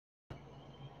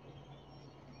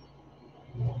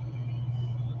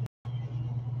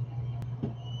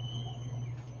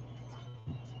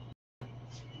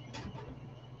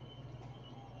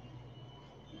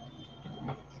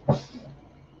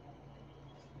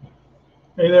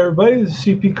Hey there, everybody. This is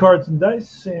CP Cards and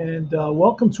Dice, and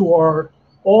welcome to our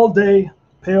all-day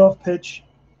payoff pitch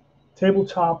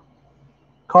tabletop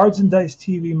cards and dice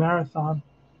TV marathon.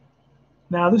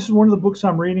 Now, this is one of the books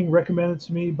I'm reading, recommended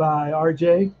to me by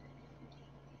RJ,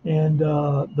 and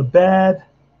um, the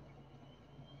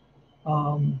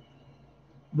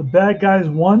bad guys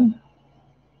won.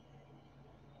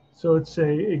 So it's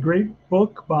a great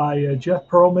book by Jeff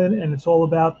Pearlman, and it's all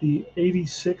about the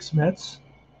 '86 Mets.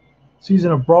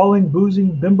 Season of brawling,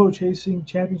 boozing, bimbo chasing,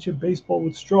 championship baseball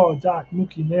with Straw, Doc,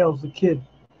 Mookie, Nails, the Kid,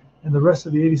 and the rest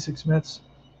of the '86 Mets.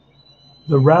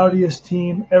 The rowdiest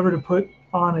team ever to put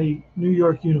on a New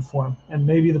York uniform, and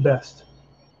maybe the best.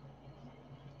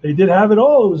 They did have it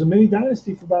all. It was a mini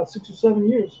dynasty for about 6 or 7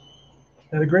 years.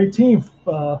 They had a great team.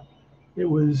 It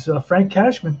was Frank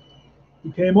Cashman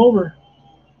who came over,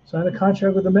 signed a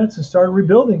contract with the Mets, and started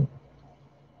rebuilding.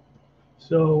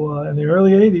 So in the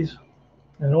early '80s,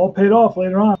 and it all paid off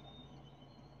later on.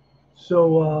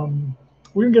 So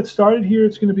we're gonna get started here.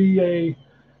 It's going to be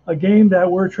a game that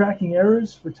we're tracking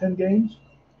errors for 10 games.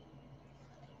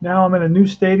 Now I'm in a new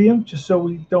stadium, just so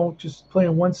we don't just play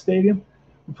in one stadium.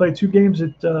 We play 2 games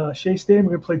at Shea Stadium.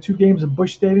 We're going to play 2 games at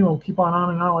Busch Stadium. We'll keep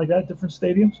on and on like that, different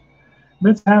stadiums.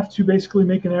 Mets have to basically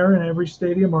make an error in every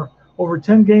stadium, or over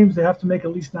 10 games, they have to make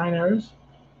at least 9 errors.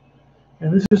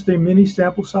 And this is just a mini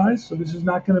sample size, so this is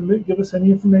not going to give us any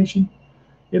information.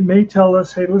 It may tell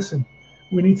us, hey, listen,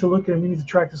 we need to look and we need to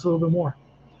track this a little bit more.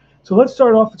 So let's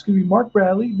start off. It's going to be Mark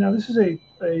Bradley. Now, this is a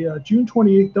June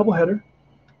 28th doubleheader.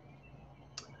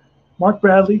 Mark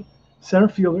Bradley, center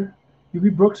fielder.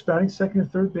 UB Brooks batting second and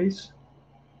third base.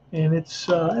 And it's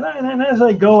and as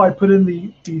I go, I put in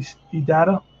the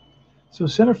data. So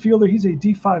center fielder, he's a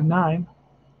D59.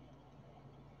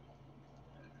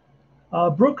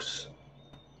 Brooks,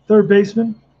 third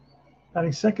baseman.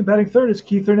 Batting second, batting third is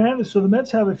Keith Hernandez. So the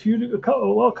Mets have a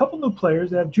couple new players.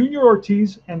 They have Junior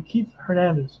Ortiz and Keith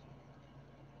Hernandez.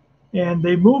 And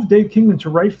they moved Dave Kingman to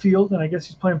right field, and I guess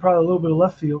he's playing probably a little bit of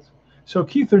left field. So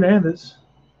Keith Hernandez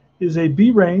is a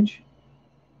B range.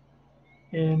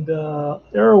 And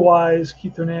error-wise,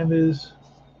 Keith Hernandez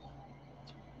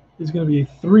is going to be a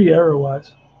 3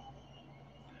 error-wise.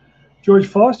 George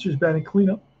Foster is batting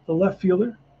cleanup, the left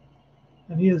fielder.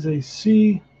 And he is a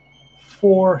C4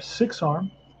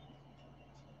 6-arm.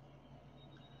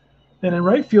 And in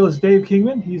right field is Dave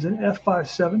Kingman. He's an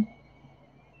F5-7.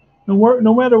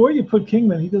 No matter where you put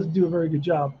Kingman, he doesn't do a very good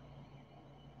job.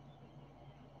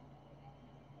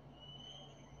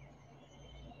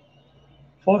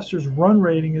 Foster's run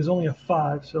rating is only a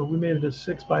 5, so we made it a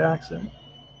 6 by accident.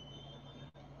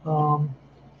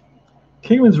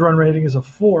 Kingman's run rating is a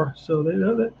 4, so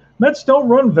the Mets don't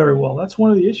run very well. That's one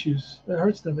of the issues that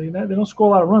hurts them. They don't score a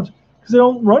lot of runs because they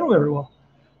don't run very well.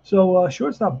 So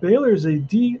shortstop Baylor is a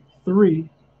D3.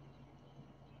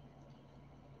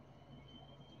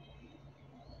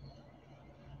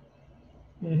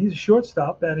 And he's a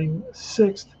shortstop, batting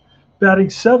 6th. Batting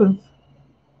 7th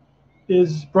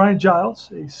is Brian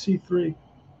Giles, a C3.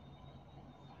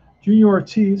 Junior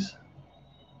Ortiz,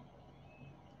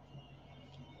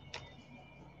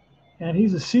 and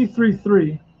he's a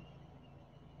C3-3.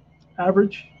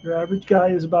 Average. Your average guy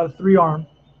is about a 3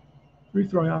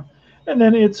 throwing arm. And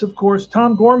then it's, of course,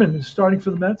 Tom Gorman is starting for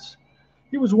the Mets.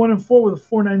 He was 1-4 with a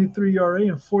 4.93 ERA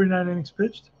and 49 innings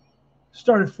pitched.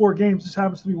 Started 4 games. This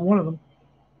happens to be one of them.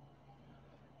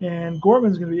 And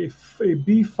Gorman's going to be a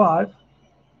B5.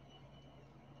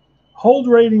 Hold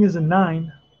rating is a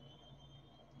 9.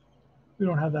 We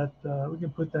don't have that. We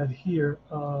can put that here.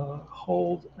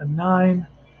 Hold a 9.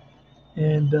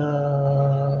 And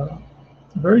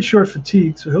very short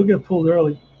fatigue, so he'll get pulled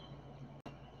early.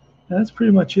 And that's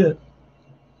pretty much it.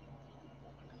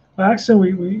 By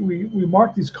accident, we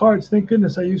marked these cards. Thank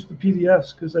goodness I used the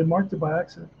PDFs because I marked it by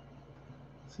accident.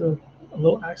 So a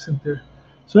little accident there.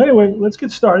 So anyway, let's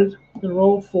get started. I'm going to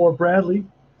roll for Bradley.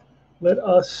 Let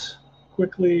us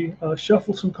quickly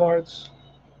shuffle some cards.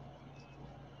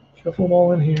 Shuffle them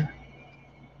all in here.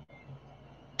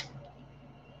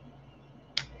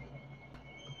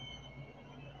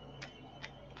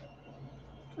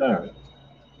 All right.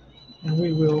 And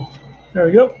we will, there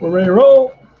we go. We're ready to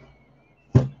roll.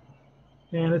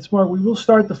 And it's Mark. We will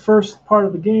start the first part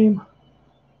of the game,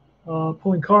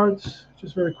 pulling cards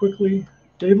just very quickly.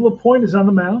 Dave LaPointe is on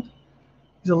the mound.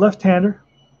 He's a left-hander.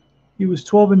 He was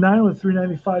 12-9 with a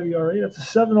 3.95 ERA. That's a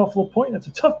 7 off LaPointe. That's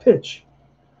a tough pitch.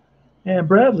 And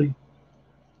Bradley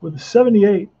with a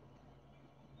 78.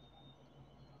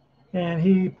 And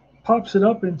he pops it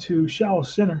up into shallow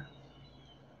center.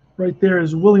 Right there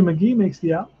is Willie McGee makes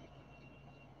the out.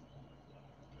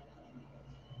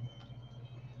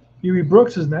 Huey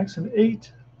Brooks is next, an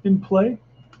 8 in play.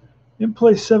 In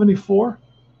play 74,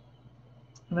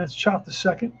 and that's Chop the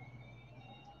second.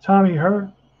 Tommy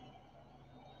Herr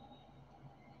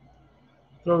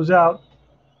throws out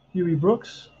Huey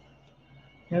Brooks.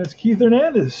 And it's Keith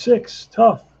Hernandez, 6,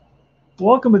 tough.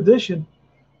 Welcome addition.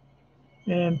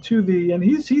 And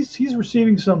he's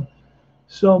receiving some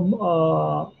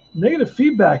negative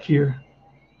feedback here.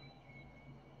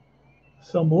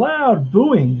 Some loud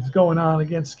booing is going on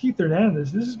against Keith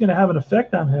Hernandez. This is going to have an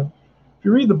effect on him. If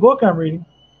you read the book I'm reading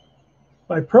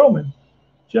by Perlman,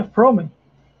 Jeff Perlman,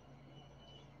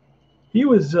 he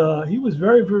was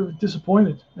very, very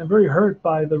disappointed and very hurt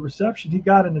by the reception he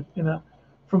got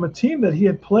from a team that he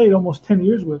had played almost 10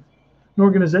 years with, an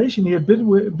organization he had been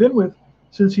with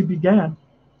since he began.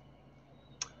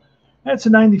 That's a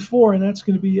 94, and that's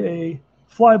going to be a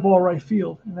fly ball right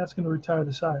field, and that's going to retire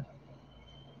the side.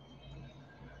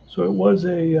 So it was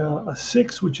a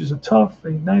 6, which is a tough.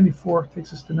 A 94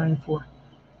 takes us to 94,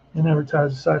 and that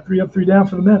retires the side. 3 up, 3 down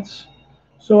for the Mets.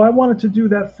 So I wanted to do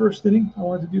that first inning.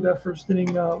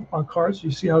 On cards.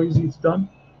 You see how easy it's done.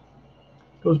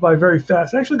 Goes by very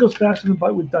fast. Actually goes faster than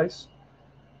with dice.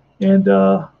 And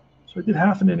so I did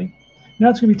half an inning. Now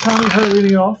it's going to be Tommy Herr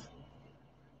leading off.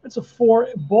 It's a 4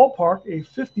 ballpark, a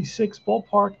 56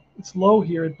 ballpark. It's low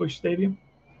here at Busch Stadium.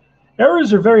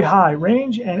 Errors are very high.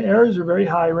 Range and errors are very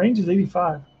high. Range is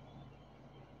 85.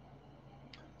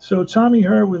 So Tommy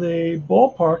Herr with a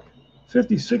ballpark.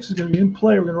 56 is going to be in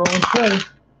play. We're going to roll in play.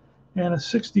 And a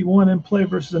 61 in play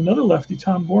versus another lefty,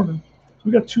 Tom Gorman. So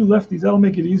we got 2 lefties. That'll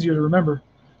make it easier to remember.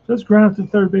 So that's grounded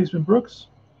to third baseman Brooks.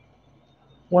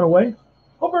 1 away.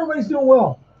 Hope everybody's doing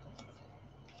well.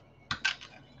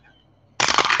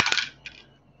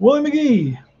 Willie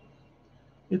McGee.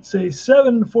 It's a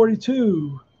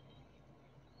 7-42.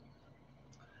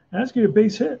 And that's going to be a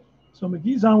base hit. So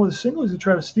McGee's on with a single. He's going to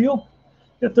try to steal.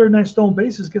 Get 39 stolen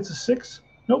bases. Gets a 6.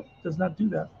 Nope, does not do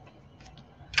that.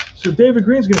 So David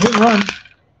Green's going to hit and run.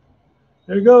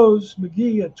 There goes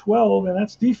McGee at 12, and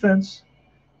that's defense.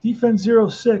 Defense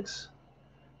 0-6.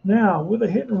 Now, with a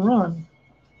hit and run,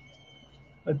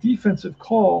 a defensive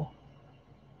call.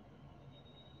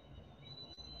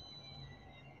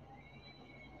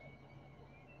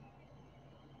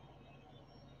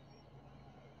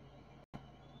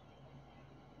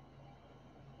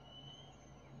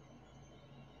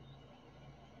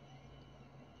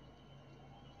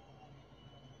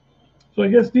 So I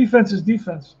guess defense is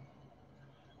defense.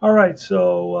 All right,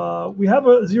 so we have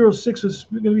a 0-6. It's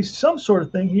going to be some sort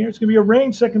of thing here. It's going to be a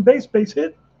range second base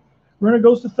hit. Runner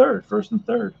goes to third, first and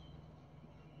third.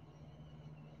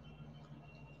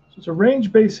 So it's a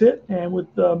range base hit, and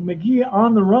with McGee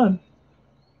on the run,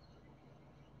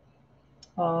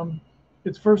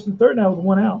 it's first and third now with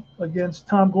 1 out against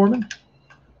Tom Gorman.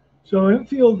 So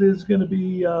infield is going to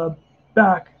be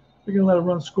back. They're going to let a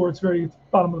run score. It's very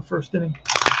bottom of the first inning.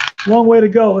 Long way to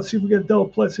go. Let's see if we get a double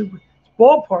play.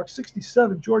 Ballpark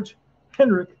 67. George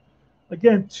Hendrick,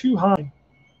 again too high.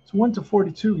 It's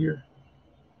 1-42 here,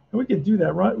 and we can do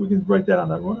that, right? We can write that on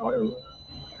that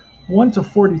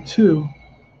 1-42,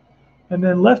 and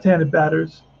then left-handed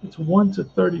batters it's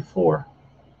 1-34.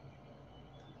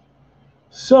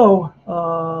 So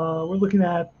we're looking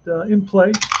at in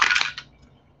play,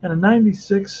 and a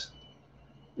 96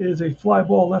 is a fly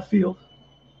ball left field.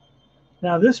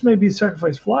 Now, this may be a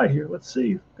sacrifice fly here. Let's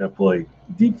see. Got to play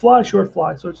deep fly, short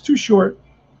fly. So it's too short,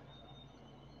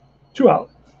 2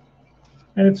 out.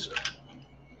 And it's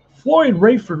Floyd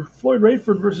Rayford. Floyd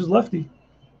Rayford versus lefty.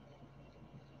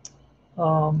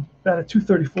 Bat at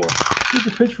 234. Here's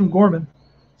the pitch from Gorman.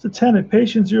 It's a 10 at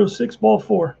Patience 0-6, ball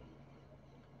 4.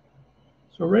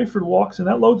 So Rayford walks, and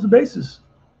that loads the bases.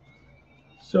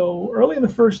 So early in the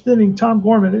first inning, Tom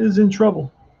Gorman is in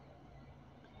trouble.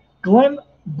 Glenn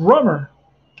Brummer,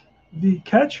 the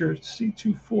catcher,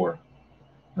 C24.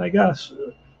 And I guess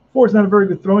 4 is not a very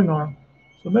good throwing arm.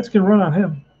 So Mets can run on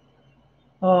him.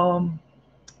 Gonna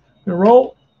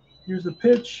roll. Here's the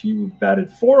pitch. He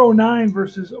batted 409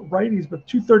 versus righties, but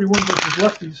 231 versus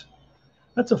lefties.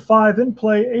 That's a 5 in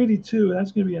play, 82, and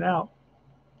that's going to be an out.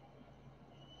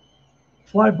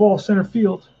 Fly ball center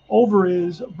field. Over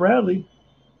is Bradley.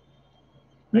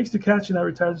 Makes the catch, and that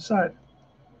retires the side.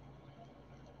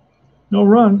 No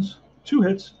runs, 2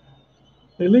 hits.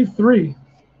 They leave 3.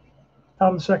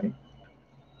 Top of the second.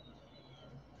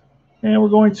 And we're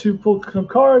going to pull some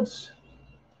cards.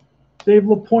 Dave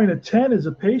LaPointe at 10 is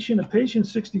a patient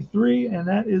 63, and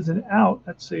that is an out.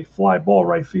 That's a fly ball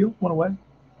right field, 1 away.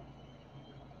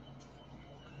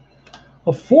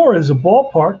 A 4 is a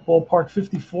ballpark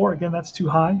 54. Again, that's too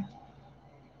high.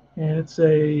 And it's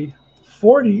a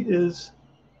 40 is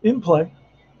in play.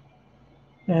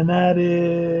 And that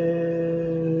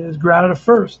is grounded to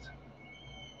first.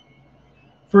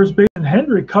 First baseman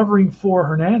Hendrick covering for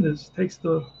Hernandez makes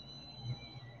the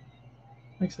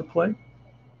play.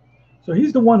 So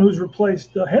he's the one who's replaced,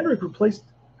 Hendrick replaced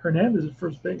Hernandez at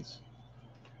first base.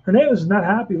 Hernandez is not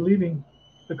happy leaving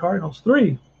the Cardinals.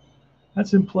 3,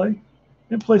 that's in play.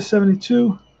 In play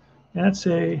 72, and that's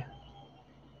a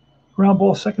ground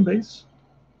ball second base.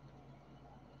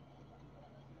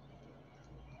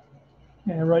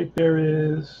 And right there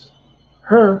is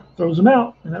her, throws him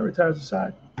out, and that retires the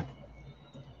side.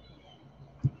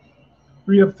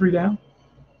 3 up, 3 down.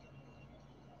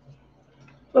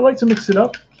 I like to mix it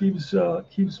up.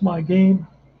 Keeps my game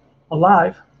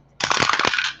alive.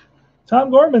 Tom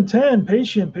Gorman, 10.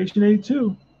 Patient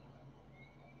 82.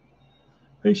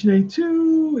 Patient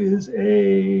 82 is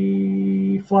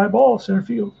a fly ball, center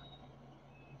field.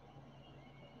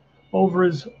 Over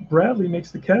as Bradley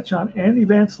makes the catch on Andy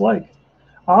Van Slyke.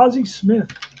 Ozzie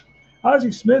Smith.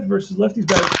 Ozzie Smith versus lefties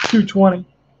batting 220.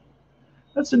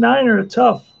 That's a niner, a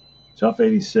tough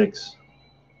 86.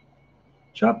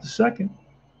 Chop to second.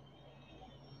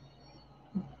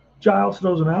 Giles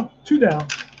throws him out. 2 down.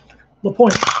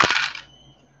 LaPointe.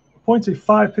 LaPointe's a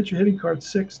 5-pitcher hitting card.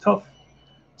 6. Tough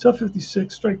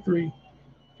 56. Strike 3.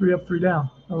 3 up, 3 down.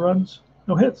 No runs,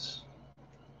 no hits.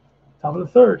 Top of the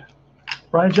third.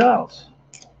 Brian Giles.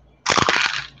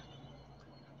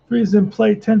 3 is in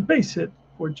play. 10 base hit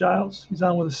for Giles. He's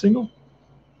on with a single.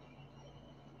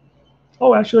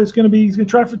 Oh, actually, he's going to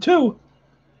try for 2.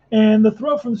 And the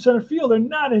throw from the center field, they're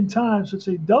not in time, so it's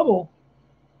a double,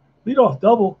 leadoff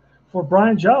double for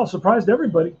Brian Giles. Surprised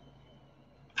everybody.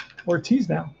 Ortiz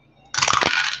now.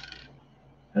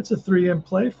 That's a 3 in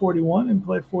play, 41. In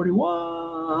play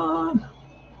 41.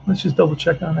 Let's just double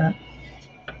check on that.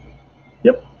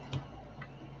 Yep.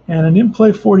 And an in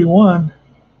play 41.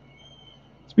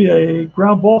 It's be a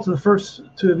ground ball to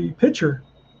the pitcher.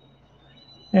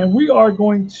 And we are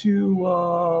going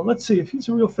to let's see if he's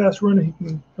a real fast runner,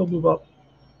 he'll move up.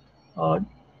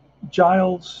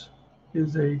 Giles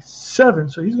is a 7,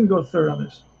 so he's going to go to third on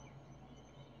this.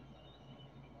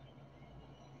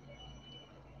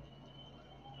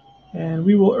 And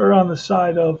we will err on the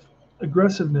side of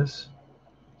aggressiveness.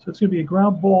 So it's going to be a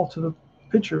ground ball to the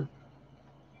pitcher.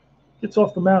 Gets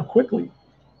off the mound quickly.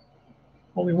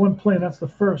 Only 1 play, and that's the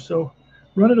first. So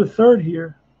run it to third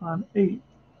here on 8.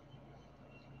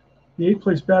 The 8th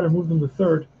place batter moved him to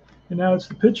third. And now it's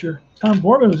the pitcher. Tom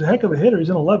Gorman was a heck of a hitter. He's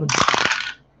in 11.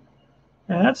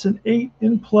 And that's an 8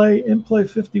 in play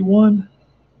 51.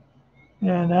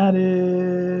 And that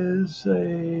is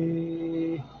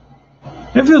a...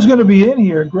 Infield's going to be in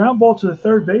here. Ground ball to the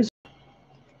third base.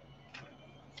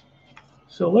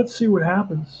 So let's see what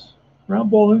happens. Ground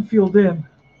ball infield in.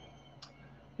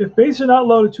 If bases are not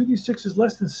loaded, 2d6 is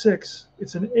less than 6.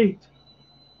 It's an 8.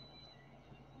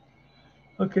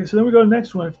 Okay, so then we go to the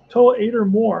next one. If total 8 or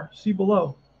more, see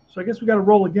below. So I guess we got to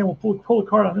roll again. We'll pull a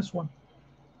card on this one.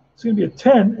 It's going to be a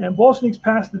 10, and ball sneaks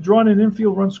past the drawn-in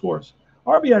infield, run scores.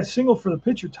 RBI single for the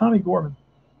pitcher, Tommy Gorman.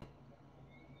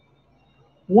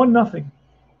 1-0.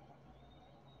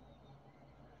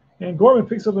 And Gorman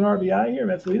picks up an RBI here.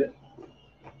 Let's lead it.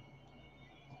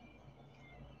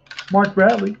 Mark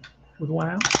Bradley with 1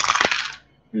 out.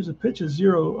 Here's a pitch, a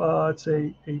 0. It's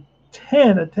a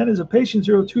 10. A 10 is a patient.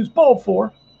 0-2 is ball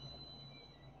 4.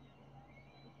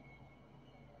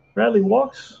 Bradley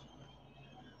walks.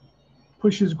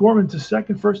 Pushes Gorman to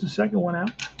second. First and second, 1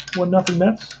 out. 1-0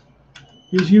 Mets.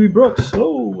 Here's Huey Brooks.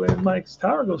 Oh, and Mike's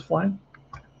tower goes flying.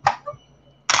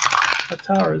 That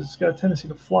tower has got a tendency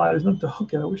to fly. There's nothing to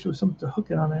hook it. I wish there was something to hook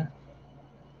it on there.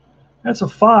 That's a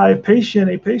 5. A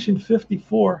patient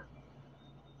 54.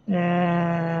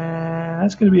 And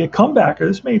that's going to be a comebacker.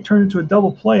 This may turn into a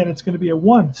double play, and it's going to be a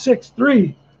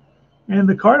 1-6-3. And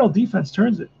the Cardinal defense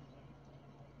turns it.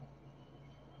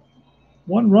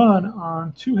 1 run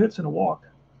on 2 hits and a walk.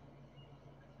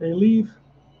 They leave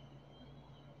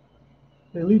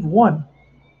 1.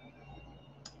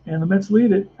 And the Mets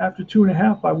lead it after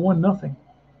 2.5 by 1-0.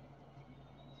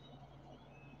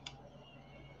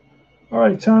 All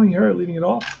right, Tommy Hurt leading it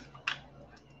off.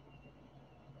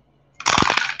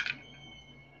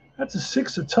 That's a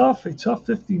 6, a tough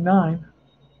 59.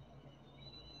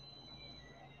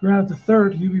 Ground to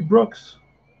third, Huey Brooks.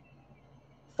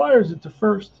 Fires it to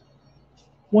first.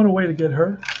 1 away to get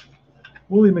her.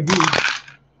 Willie McGee.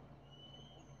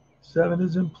 7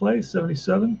 is in play,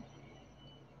 77.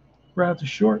 Ground to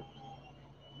short.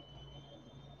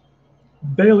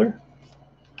 Baylor.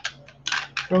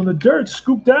 From the dirt,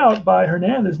 scooped out by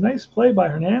Hernandez. Nice play by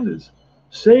Hernandez.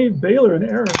 Saved Baylor an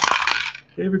error.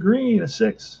 David Green, a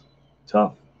 6.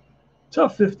 Tough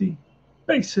 50.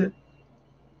 Base hit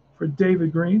for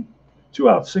David Green.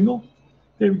 2-out single.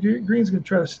 David Green's going to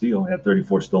try to steal. He had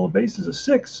 34 stolen bases, a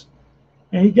 6.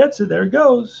 And he gets it. There it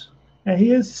goes. And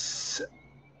he is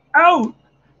out.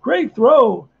 Great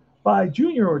throw by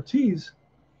Junior Ortiz.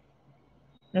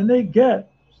 And they get,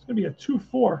 it's going to be a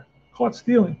 2-4, caught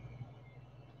stealing.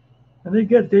 And they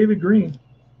get David Green.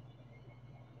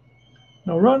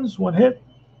 No runs, 1 hit,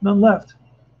 none left.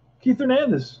 Keith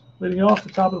Hernandez leading off the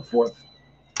top of the 4th.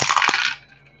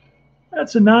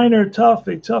 That's a niner, a tough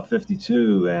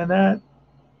 52, and that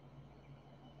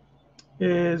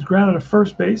is grounded to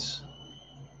first base.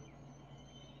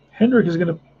 Hendrick is going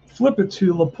to flip it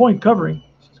to LaPointe covering.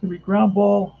 It's going to be ground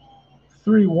ball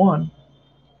 3-1.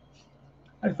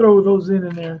 I throw those in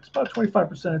there. It's about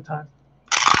 25% of the time.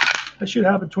 That should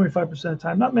happen 25% of the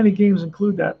time. Not many games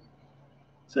include that.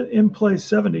 It's an in-play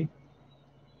 70.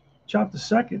 Chopped to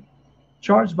second.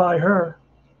 Charged by her.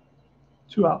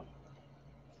 2 out.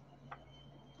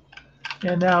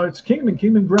 And now it's Kingman.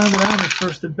 Kingman grounded out his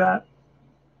first at bat.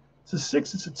 It's a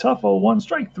 6. It's a tough 0-1.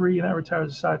 Strike 3, and that retires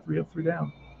the side. 3 up, 3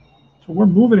 down. So we're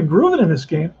moving and grooving in this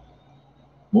game.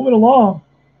 Moving along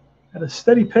at a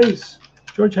steady pace.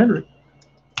 George Hendrick.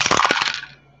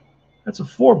 That's a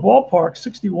 4 ballpark.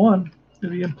 61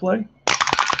 going to be in play.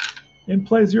 In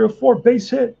play 0-4.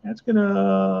 Base hit. That's going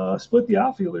to split the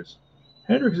outfielders.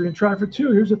 Hendricks is going to try for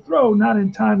 2. Here's a throw. Not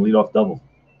in time. Leadoff double.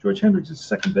 George Hendricks is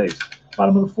second base.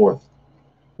 Bottom of the 4th.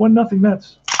 1-0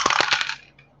 Mets.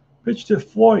 Pitch to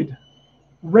Floyd.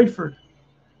 Rayford.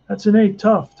 That's an 8.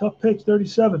 Tough pitch.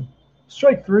 37.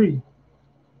 Strike 3.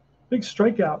 Big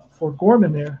strikeout for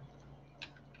Gorman there.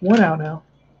 1 out now.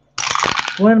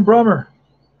 Glenn Brummer.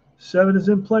 7 is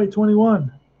in play.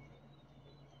 21.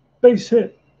 Base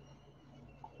hit.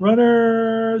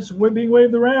 Runners being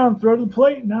waved around. Throw to the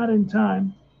plate. Not in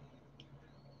time.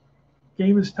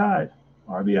 Game is tied.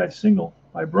 RBI single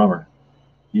by Brummer.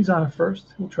 He's on at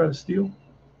first. He'll try to steal.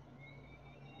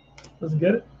 Doesn't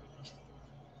get it.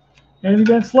 Andy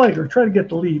Van Slyke, try to get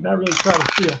the lead. Not really try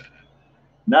to steal.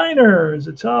 Niners,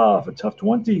 a tough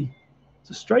 20.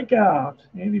 It's a strikeout.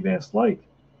 Andy Van Slyke.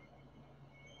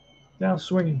 Down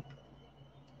swinging.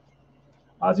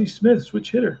 Ozzie Smith,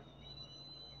 switch hitter.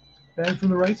 Bang from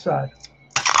the right side.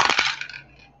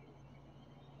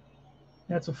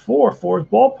 That's a 4. 4 is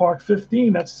ballpark.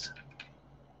 15. That's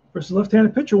versus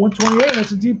left-handed pitcher. 128.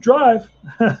 That's a deep drive.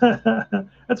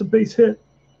 That's a base hit.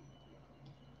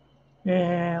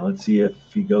 And let's see if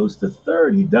he goes to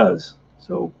third. He does.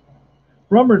 So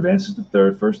Brummer advances to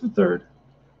third, first and third.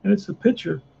 And it's the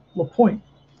pitcher, LaPointe.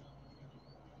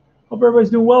 Hope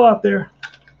everybody's doing well out there.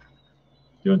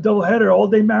 Doing doubleheader,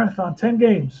 all-day marathon, 10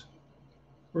 games.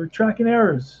 We're tracking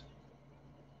errors.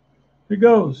 Here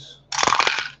goes.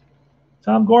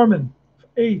 Tom Gorman,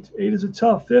 8. 8 is a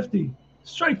tough, 50.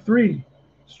 Strike 3.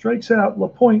 Strikes out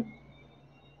LaPointe.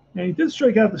 And he did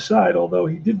strike out the side, although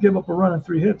he did give up a run and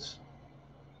 3 hits.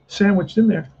 Sandwiched in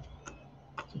there.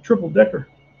 It's a triple-decker.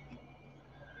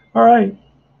 All right.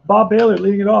 Bob Baylor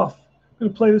leading it off. I'm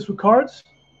going to play this with cards.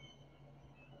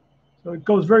 So it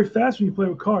goes very fast when you play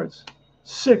with cards.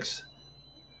 6.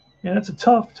 And that's a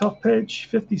tough pitch.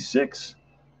 56.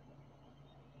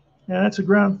 And that's a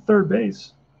ground third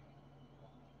base.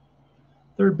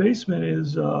 Third baseman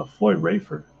is Floyd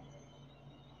Rayford.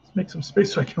 Let's make some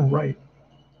space so I can write.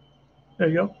 There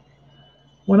you go.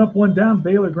 1 up, 1 down.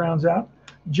 Baylor grounds out.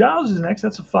 Giles is next.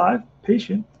 That's a 5.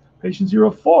 Patient. Patient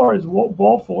 0-4 is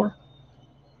ball 4.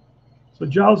 So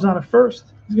Giles on at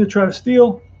first. He's going to try to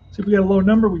steal. See if we got a low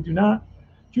number. We do not.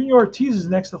 Junior Ortiz is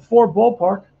next. A 4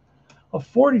 ballpark. A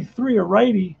 43, a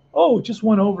righty. Oh, just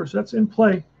 1 over. So that's in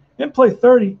play. In play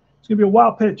 30. It's going to be a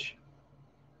wild pitch.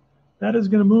 That is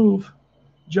going to move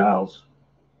Giles.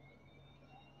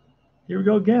 Here we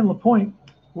go again. LaPointe.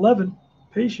 11.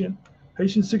 Patient.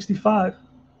 Patient 65.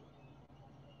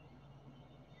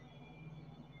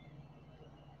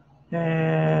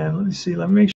 And let me see. Let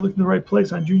me make sure I look in the right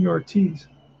place on Junior Ortiz.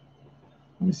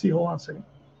 Let me see. Hold on a second.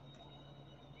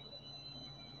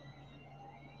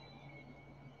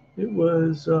 It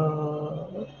was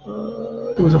a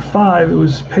 5. It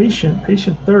was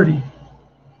patient 30.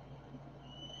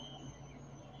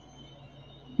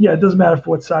 Yeah, it doesn't matter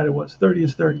for what side it was. 30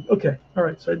 is 30. Okay. All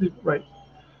right. So I did right.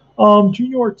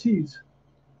 Junior Ortiz.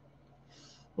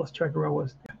 Lost track of where I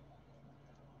was.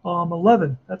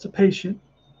 11. That's a patient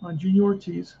on Junior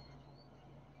Ortiz.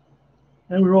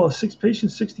 And we roll a 6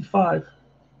 patient 65.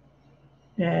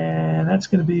 And that's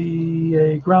going to be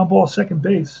a ground ball second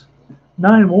base.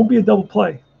 9 won't be a double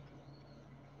play.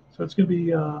 So it's going to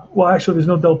be, well, actually, there's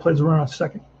no double plays around on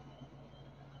second.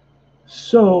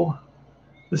 So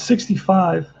the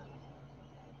 65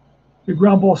 The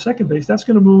ground ball second base. That's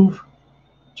going to move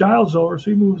Giles over,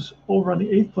 so he moves over on the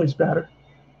 8th place batter.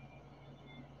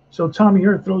 So Tommy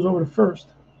Hurt throws over to first.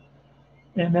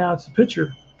 And now it's the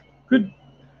pitcher. Good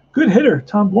hitter,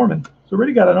 Tom Gorman. So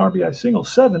already got an RBI single,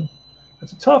 7.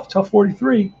 That's a tough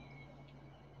 43.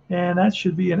 And that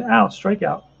should be an out,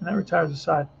 strikeout. And that retires the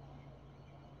side.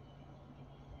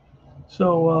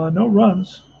 So no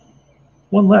runs,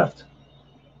 1 left.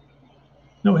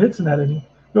 No hits in that inning.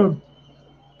 Go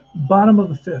bottom of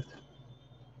the 5th.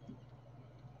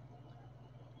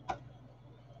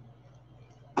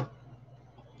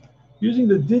 Using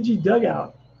the Digi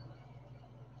dugout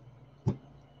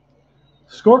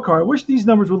scorecard. I wish these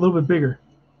numbers were a little bit bigger.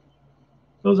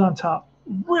 Those on top,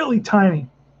 really tiny.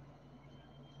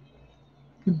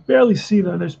 You can barely see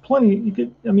them. There's plenty.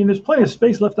 There's plenty of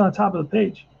space left on top of the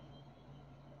page.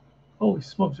 Holy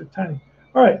smokes, they're tiny.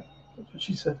 All right, that's what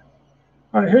she said.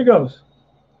 All right, here goes.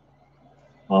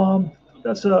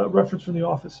 That's a reference from The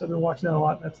Office. I've been watching that a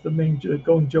lot. That's the main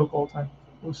going joke all the time.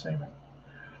 I was saying that.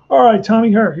 All right,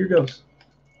 Tommy Hurt, here goes.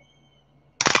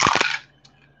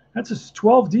 That's a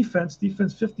 12 defense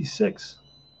 56.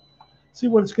 See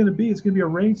what it's going to be. It's going to be a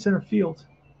range center field.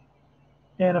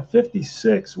 And a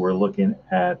 56, we're looking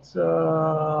at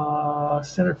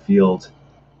center field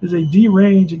is a D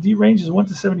range. A D range is 1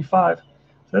 to 75. So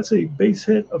that's a base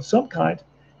hit of some kind.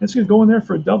 And it's going to go in there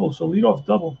for a double, so leadoff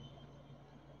double.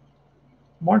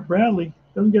 Mark Bradley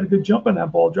doesn't get a good jump on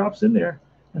that ball, drops in there,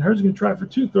 and Hurt's going to try for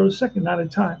 2, throw to second, not in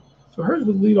time. So Hurt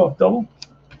with leadoff double.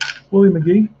 Willie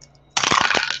McGee.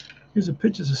 Here's a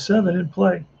pitch, is a 7 in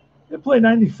play. In play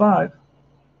 95.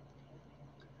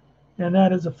 And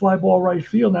that is a fly ball right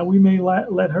field. Now we may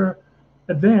let her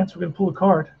advance. We're going to pull a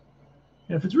card.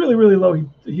 And if it's really, really low,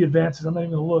 he advances. I'm not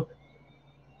even going to look.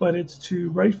 But it's to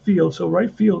right field. So right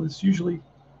field is usually,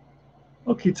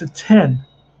 okay, it's a 10.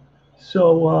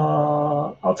 So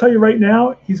I'll tell you right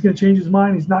now, he's going to change his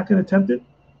mind. He's not going to attempt it.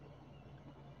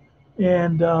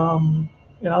 And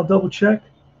I'll double check.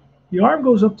 The arm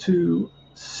goes up to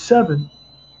 7.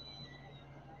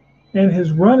 And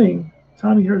his running,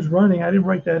 Tommy Hurt's running, I didn't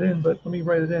write that in, but let me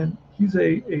write it in. He's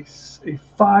a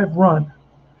 5 run.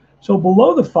 So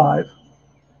below the 5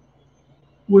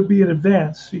 would be an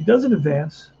advance. He doesn't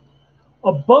advance.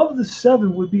 Above the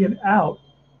 7 would be an out.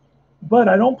 But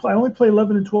I only play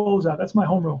 11 and 12s out. That's my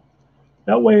home rule.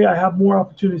 That way I have more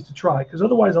opportunities to try, because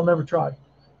otherwise I'll never try.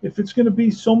 If it's going to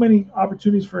be so many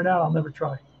opportunities for an out, I'll never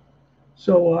try.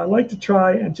 So I like to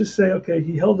try and just say, okay,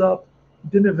 he held up,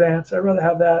 didn't advance. I'd rather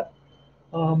have that.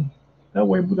 That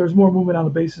way there's more movement on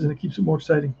the bases and it keeps it more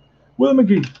exciting. Willie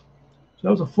McGee. So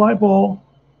that was a fly ball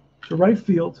to right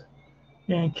field.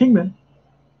 And Kingman,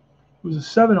 who's a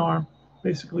 7 arm,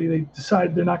 basically they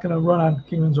decide they're not going to run on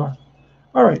Kingman's arm.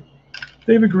 All right,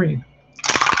 David Green.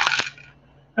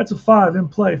 That's a 5 in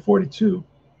play, 42.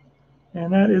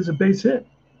 And that is a base hit.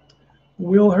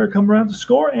 Will Hurt come around to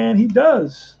score? And he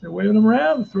does. They're waving him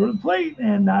around, throw to the plate,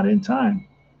 and not in time.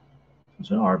 It's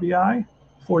an RBI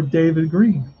for David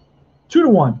Green.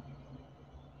 2-1.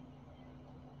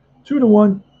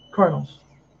 2-1 Cardinals.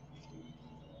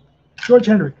 George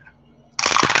Hendrick.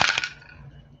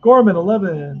 Gorman,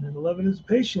 11. And 11 is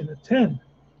patient at 10.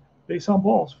 Base on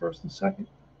balls, first and second.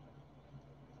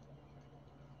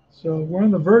 So we're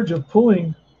on the verge of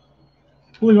pulling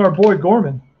our boy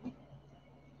Gorman.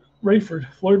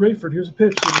 Floyd Rayford, here's a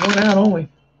pitch. There's 1 out only.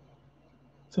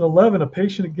 It's an 11, a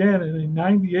patient again, and a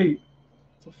 98.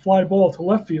 It's a fly ball to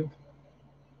left field.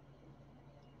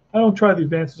 I don't try the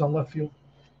advances on left field.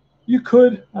 You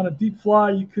could, on a deep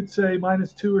fly, you could say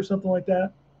 -2 or something like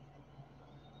that.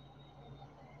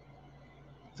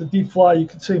 It's a deep fly, you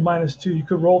could say -2. You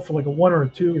could roll for like a 1 or a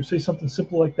 2 or say something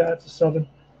simple like that. It's a 7.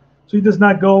 So he does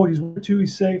not go. He's 2,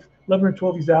 he's safe. 11 or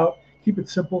 12, he's out. Keep it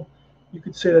simple. You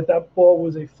could say that ball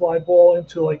was a fly ball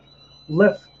into like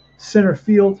left center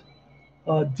field,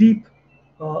 deep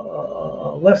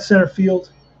left center field,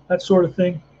 that sort of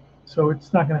thing. So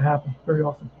it's not going to happen very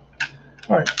often.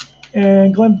 All right,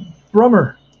 and Glenn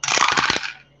Brummer.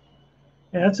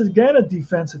 And that's again a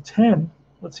defense at 10.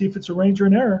 Let's see if it's a range or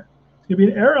an error. It's going to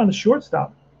be an error on the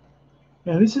shortstop.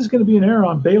 And this is going to be an error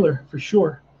on Baylor for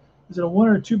sure. Is it a 1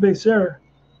 or a 2 base error?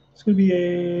 It's going to be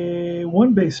a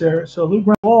 1 base error. So a little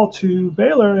ground ball to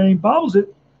Baylor, and he bobbles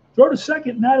it. Throw to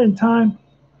second, not in time.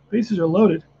 Bases are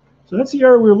loaded. So that's the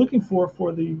error we were looking for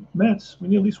the Mets. We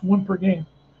need at least 1 per game.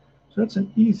 So that's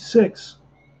an E6.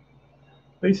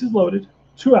 Bases loaded,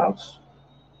 2 outs.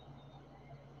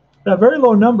 That very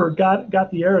low number got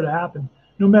the error to happen.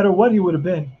 No matter what he would have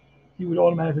been, he would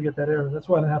automatically get that error. That's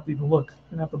why I didn't have to even look. I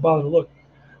didn't have to bother to look.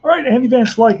 All right, Andy Van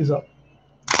Slyke is up.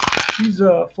 He's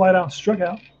flat out struck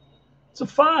out. It's a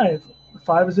 5. The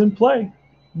 5 is in play.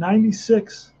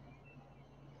 96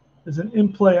 is an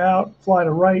in-play out. Fly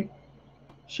to right.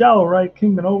 Shallow right.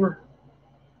 Kingman over.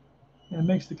 And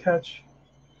makes the catch.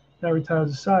 That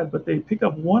retires the side. But they pick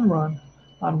up 1 run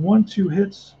on 1-2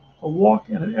 hits, a walk,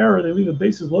 and an error. They leave the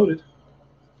bases loaded.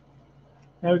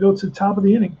 And we go to the top of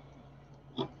the inning.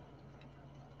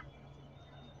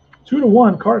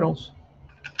 2-1 Cardinals.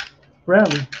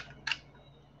 Bradley.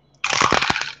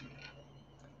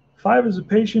 5 is a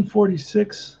patient.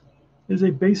 46 is a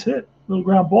base hit. Little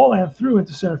ground ball and through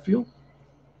into center field.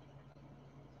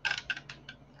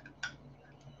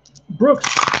 Brooks,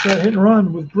 got a hit and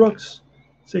run with Brooks.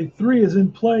 Say 3 is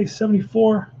in play.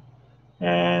 74.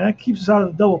 And that keeps us out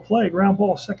of the double play. Ground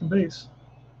ball, second base.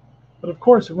 But of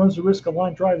course, it runs the risk of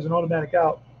line drive as an automatic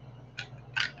out.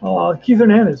 Keith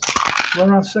Hernandez,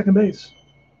 runner on second base.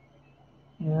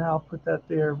 And I'll put that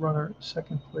there, runner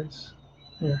second place.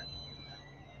 There.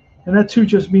 And that 2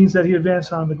 just means that he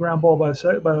advanced on the ground ball by a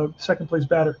second place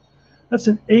batter. That's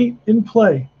an 8 in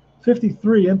play.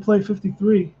 53, in play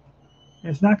 53.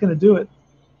 And it's not going to do it.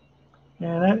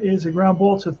 And that is a ground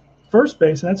ball to first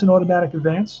base, and that's an automatic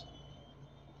advance.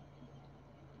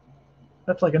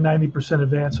 That's like a 90%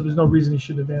 advance, so there's no reason he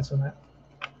shouldn't advance on that.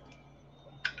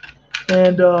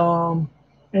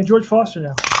 And George Foster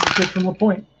now, pitch from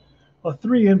LaPointe. A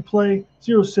 3 in play,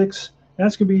 0-6, and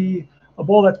that's going to be a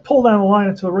ball that's pulled down the line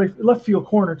into the left field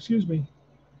corner, and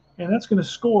that's going to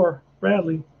score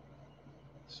Bradley.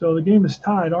 So the game is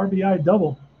tied. RBI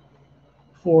double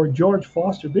for George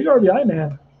Foster. Big RBI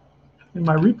man in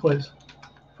my replays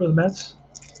for the Mets.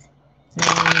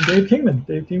 And Dave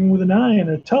Kingman with a 9,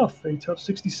 a tough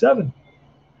 67.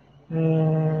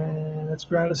 And that's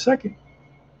grounded second.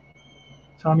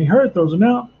 Tommy Hurt throws him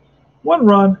out. 1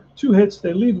 run, 2 hits,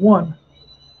 they leave 1.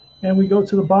 And we go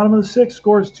to the bottom of the 6th,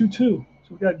 scores 2-2. So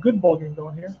we got a good ball game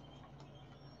going here.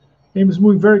 Game is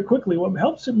moving very quickly. What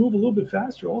helps it move a little bit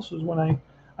faster also is when I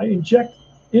inject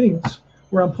innings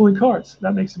where I'm pulling cards.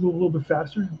 That makes it move a little bit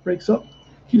faster. It breaks up,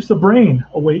 keeps the brain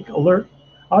awake, alert.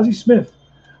 Ozzie Smith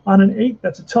on an 8,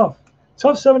 that's a tough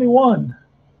 71.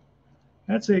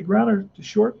 That's a grounder to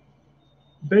short.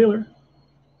 Baylor.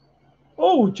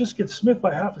 Oh, just gets Smith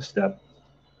by half a step.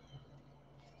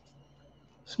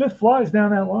 Smith flies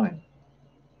down that line.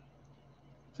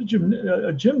 It's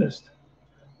a gymnast.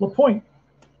 LaPointe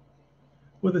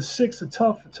with a 6, a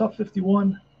tough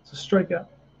 51. It's a strikeout.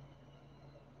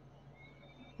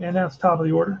 And now it's top of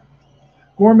the order.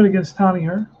 Gorman against Tommy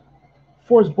Hurt.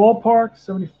 Forest Ballpark,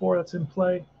 74, that's in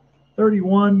play.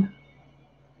 31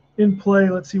 in play.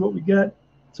 Let's see what we get.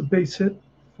 It's a base hit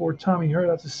for Tommy Hurt.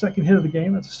 That's the second hit of the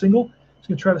game. That's a single. He's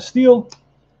going to try to steal.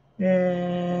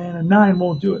 And a 9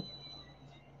 won't do it.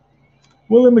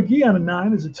 Willie McGee on a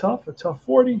 9 is a tough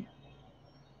 40.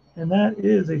 And that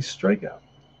is a strikeout.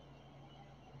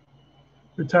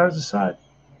 Retires the side.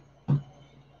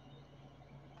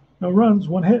 No runs,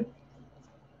 1 hit.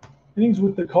 Innings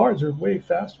with the Cards are way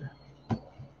faster.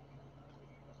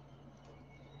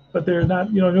 But they're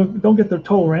not, don't get their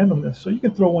total randomness. So you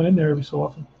can throw 1 in there every so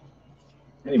often.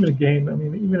 And even a game. I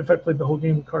mean, even if I played the whole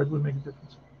game with Cards, it wouldn't make a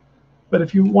difference. But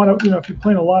if you want to, if you're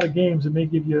playing a lot of games, it may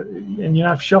give you, and you're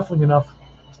not shuffling enough,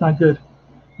 it's not good.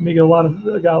 You may get a lot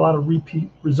of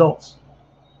repeat results.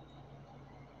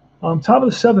 Top of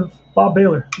the 7th, Bob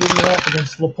Baylor leading it off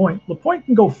against LaPointe. LaPointe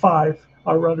can go 5,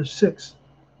 or rather 6,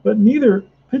 but neither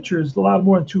pitcher is allowed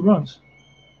more than 2 runs.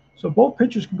 So both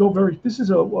pitchers can go this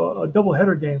is a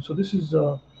double-header game. So this is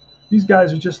these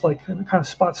guys are just like kind of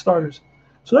spot starters.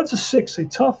 So that's a 6, a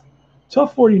tough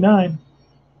 49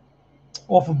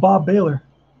 off of Bob Baylor.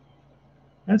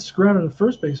 That's grounded to the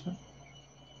first baseman.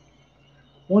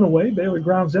 1 away. Baylor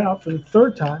grounds out for the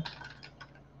 3rd time.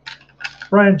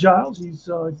 Brian Giles, he's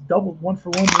doubled 1 for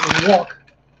 1 with a walk.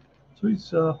 So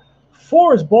he's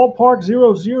Forest Ballpark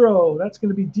 0-0. That's going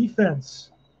to be defense.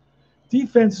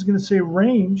 Defense is going to say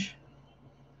range.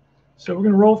 So we're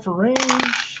going to roll for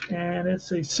range, and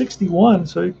it's a 61.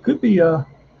 So it could be a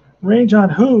range on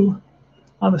who?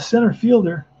 On the center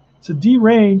fielder. It's a D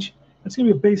range. That's going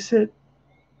to be a base hit.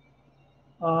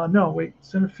 No, wait.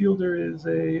 Center fielder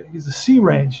he's a C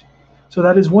range. So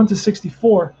that is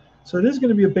 1-64. So it is going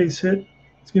to be a base hit.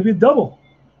 It's going to be a double.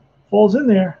 Falls in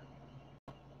there.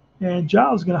 And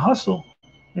Giles is going to hustle.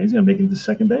 And he's going to make it to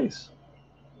second base.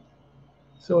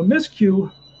 So a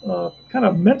miscue, kind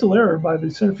of mental error by the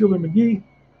center fielder McGee.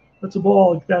 That's a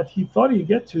ball that he thought he'd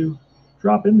get to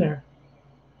drop in there.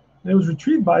 And it was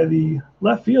retrieved by the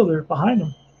left fielder behind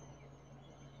him.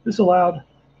 This allowed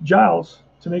Giles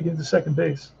to make it to second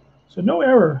base. So no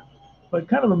error, but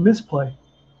kind of a misplay.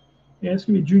 And it's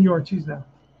going to be Junior Ortiz now.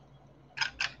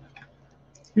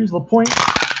 Here's LaPointe.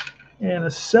 And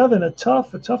a 7, a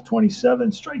tough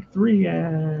 27, strike 3,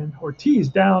 and Ortiz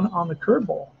down on the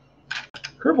curveball.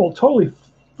 Curveball totally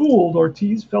fooled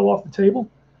Ortiz, fell off the table,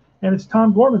 and it's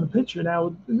Tom Gorman, the pitcher.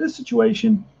 Now, in this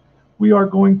situation, we are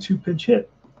going to pinch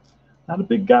hit. Not a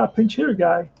big guy, pinch hitter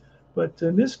guy, but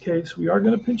in this case, we are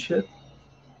going to pinch hit.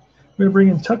 We're going to bring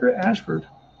in Tucker Ashford.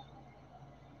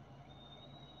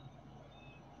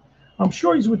 I'm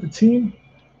sure he's with the team.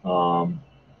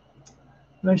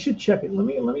 And I should check it. Let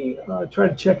me try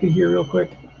to check it here real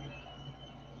quick.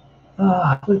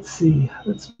 Let's see.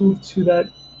 Let's move to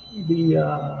the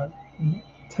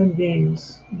 10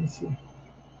 games. Let me see.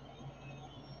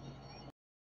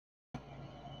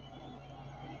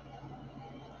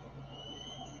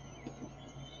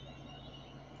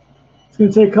 It's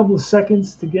going to take a couple of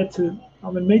seconds to get to.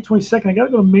 I'm in May 22nd. I got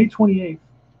to go to May 28th.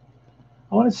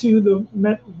 I want to see who the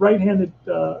Met right-handed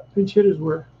pinch hitters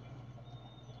were.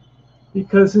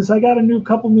 Because since I got a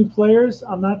couple new players,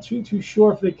 I'm not too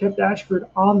sure if they kept Ashford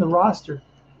on the roster.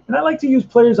 And I like to use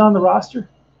players on the roster,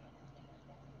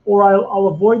 or I'll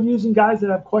avoid using guys that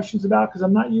I have questions about because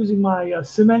I'm not using my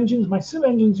sim engines. My sim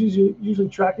engines usually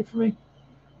track it for me,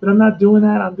 but I'm not doing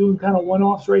that. I'm doing kind of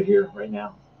one-offs right here, right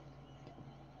now.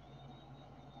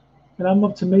 And I'm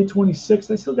up to May 26th.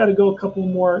 I still got to go a couple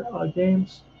more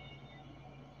games.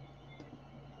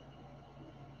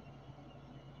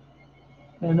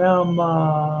 And now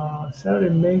I'm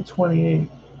Saturday, May 28th.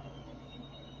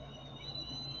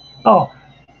 Oh,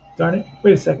 darn it.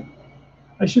 Wait a second.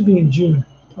 I should be in June.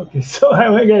 Okay, so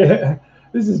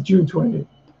this is June 28th.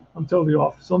 I'm totally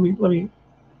off. So let me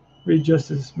readjust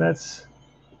this. Mets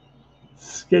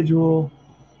schedule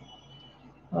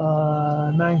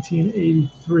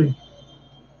 1983.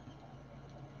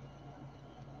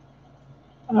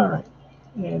 All right.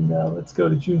 And let's go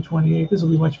to June 28th. This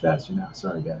will be much faster now.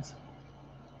 Sorry, guys.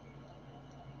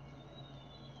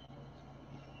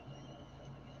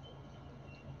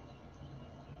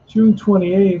 June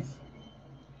 28th,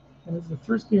 and this is the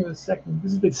first game of the second.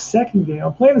 This is the second game.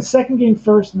 I'm playing the second game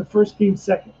first and the first game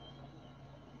second.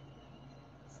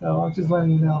 So I'm just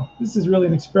letting you know. This is really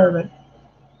an experiment.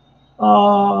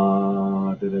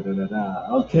 Okay,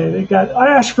 they got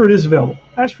Ashford is available.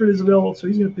 Ashford is available, so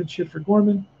he's going to pinch hit for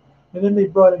Gorman. And then they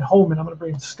brought in Homan. I'm going to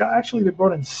bring in Scott. Actually, they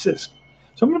brought in Sisk.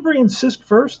 So I'm going to bring in Sisk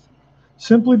first,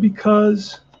 simply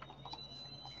because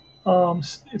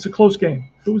it's a close game.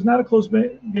 If it was not a close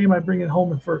game, I'd bring in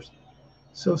Holman first.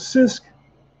 So Sisk,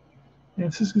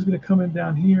 and Sisk is going to come in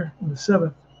down here in the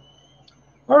 7th.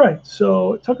 All right,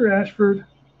 so Tucker Ashford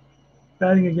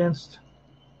batting against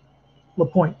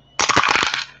LaPointe.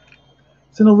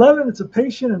 It's an 11. It's a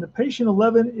patient, and the patient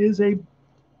 11 is a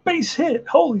base hit.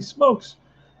 Holy smokes.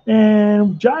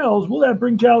 And Giles, will that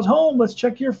bring Giles home? Let's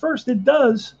check here first. It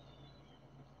does.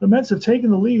 The Mets have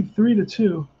taken the lead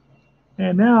 3-2.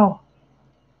 And now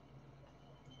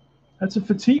that's a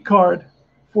fatigue card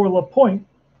for LaPointe.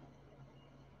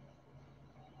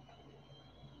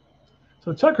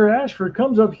 So Tucker Ashford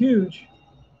comes up huge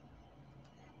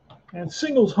and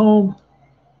singles home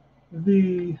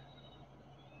the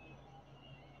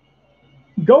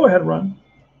go-ahead run.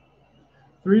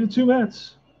 3-2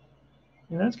 Mets.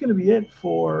 And that's going to be it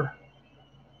for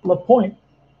LaPointe.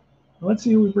 Let's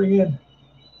see who we bring in.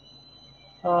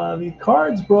 The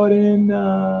Cards brought in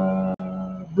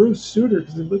Bruce Sutter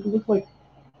because it looked like it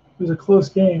was a close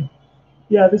game.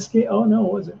 Yeah, this game. Oh no,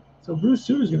 it wasn't. So Bruce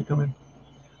Sutter's going to come in.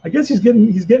 I guess he's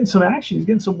getting some action. He's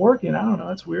getting some work in. I don't know.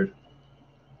 That's weird.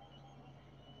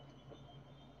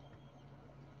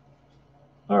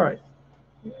 All right,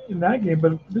 in that game,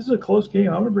 but this is a close game.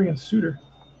 I'm going to bring in Sutter.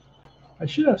 I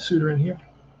should have Sutter in here.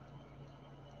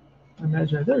 I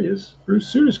imagine there he is.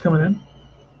 Bruce Sutter's coming in.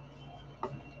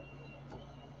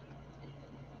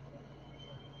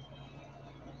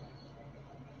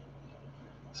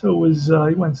 So it was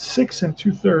he went 6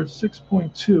 2/3,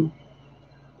 6.2.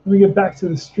 Let me get back to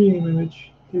the stream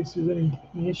image in case there's any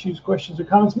issues, questions, or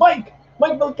comments. Mike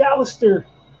McAllister,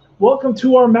 welcome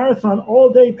to our marathon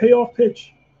all-day payoff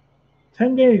pitch.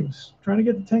 10 games. Trying to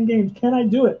get to 10 games. Can I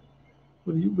do it?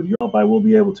 With your help, I will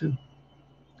be able to. I'm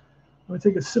going to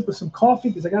take a sip of some coffee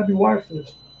because I got to be wired for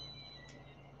this.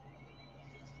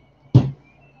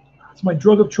 It's my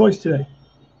drug of choice today.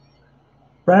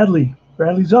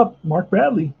 Bradley's up. Mark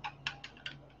Bradley.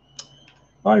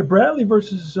 All right, Bradley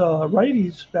versus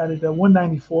righties batted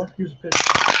 194. Here's a pitch.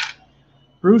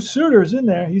 Bruce Sutter is in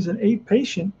there. He's an 8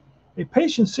 patient. A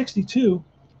patient 62,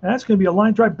 and that's going to be a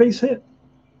line drive base hit.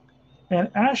 And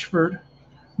Ashford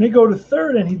may go to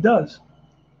third, and he does.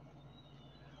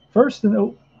 First,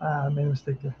 and I made a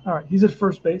mistake there. All right, he's at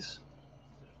first base.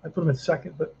 I put him at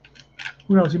second, but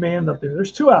Who knows? He may end up there.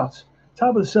 There's 2 outs.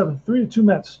 Top of the 7th. 3-2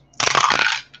 Mets.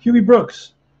 Hubie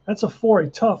Brooks. That's a 4. A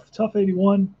tough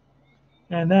 81.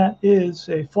 And that is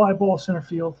a fly ball center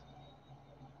field.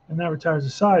 And that retires the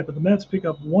side. But the Mets pick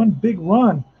up 1 big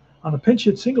run on a pinch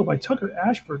hit single by Tucker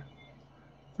Ashford.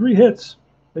 3 hits.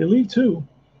 They leave 2.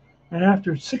 And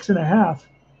after 6.5,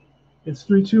 it's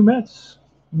 3-2 Mets.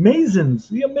 Mazins.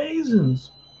 The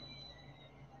Amazons.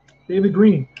 David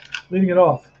Green leading it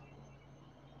off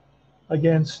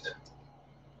against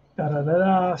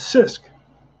Sisk.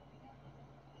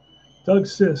 Doug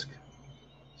Sisk.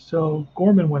 So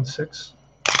Gorman went 6.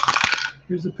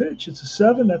 Here's the pitch. It's a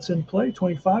 7. That's in play.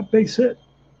 25. Base hit.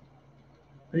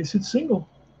 Base hit single.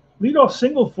 Leadoff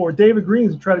single for David Green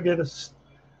to try to get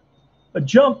a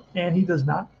jump, and he does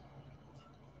not.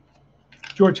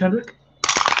 George Hendrick.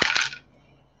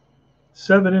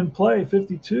 7 in play.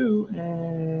 52. And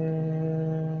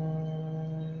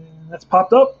that's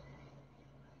popped up.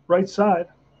 Right side.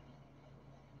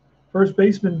 First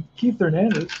baseman Keith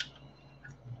Hernandez.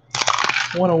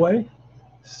 1 away.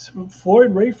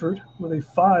 Floyd Rayford with a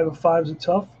 5. A 5 is a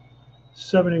tough.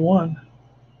 71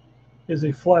 is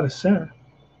a fly to center.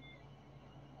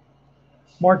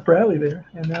 Mark Bradley there.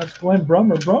 And now it's Glenn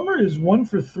Brummer. Brummer is 1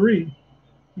 for 3.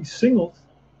 He singled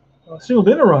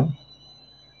in a run.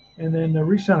 And then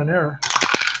reached on an error.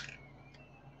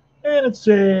 And it's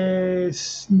a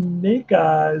Snake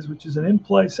Eyes, which is an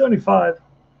in-play 75.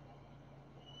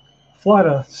 Fly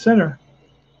to center.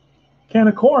 Can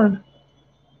of corn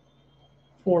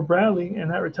for Bradley,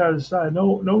 and that retires the side.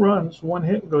 No runs. 1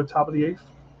 hit. We'll go to top of the 8th.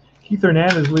 Keith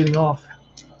Hernandez leading off.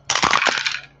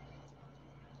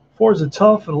 4 is a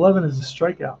tough, and 11 is a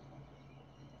strikeout.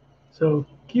 So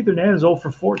Keith Hernandez 0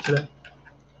 for 4 today.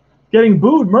 Getting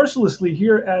booed mercilessly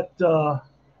here at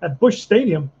Busch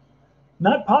Stadium.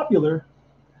 Not popular.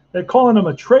 They're calling him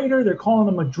a traitor. They're calling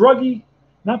him a druggie.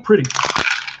 Not pretty.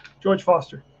 George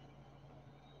Foster.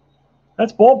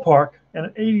 That's ballpark, and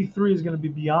an 83 is going to be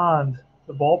beyond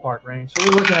the ballpark range. So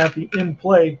we're looking at the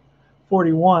in-play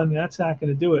 41. And that's not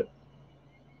going to do it.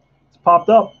 It's popped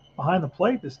up behind the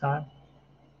plate this time.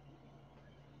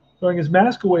 Throwing his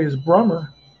mask away is Brummer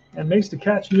and makes the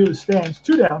catch near the stands.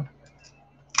 2 down.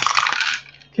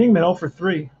 Kingman 0 for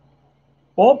 3.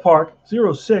 Ballpark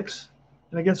 0-6.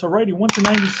 And against a righty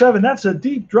 1-97. That's a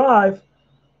deep drive.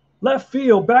 Left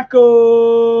field. Back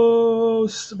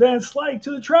goes Van Slyke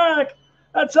to the track.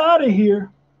 That's out of here.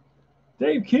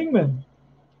 Dave Kingman.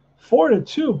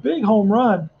 4-2. Big home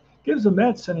run. Gives the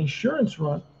Mets an insurance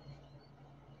run.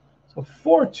 So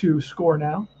 4-2 score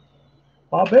now.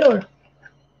 Bob Baylor.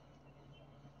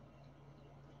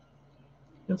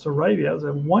 Against a righty. That was a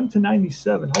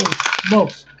 1-97. Holy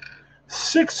smokes.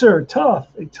 Sixer. Tough.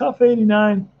 A tough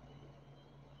 89.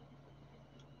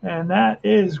 And that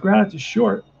is grounded to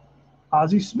short.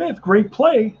 Ozzie Smith. Great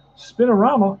play.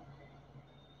 Spinorama.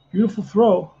 Beautiful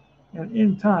throw. And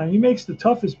in time. He makes the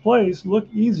toughest plays look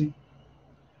easy.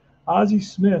 Ozzie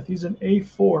Smith. He's an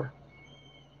A4.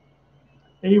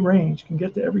 A range. Can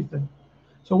get to everything.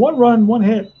 So 1 run, 1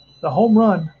 hit. The home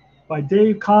run by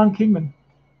Dave Con Kingman.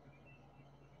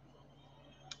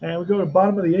 And we go to the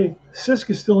bottom of the 8th. Sisk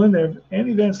is still in there.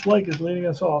 Andy Van Slyke is leading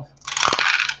us off.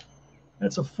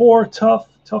 That's a 4. Tough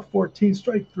 14.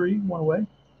 Strike 3. 1 away.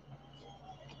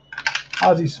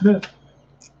 Ozzie Smith.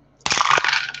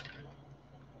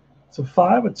 It's a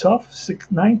 5. A tough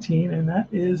 6-19. And that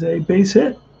is a base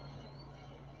hit.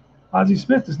 Ozzie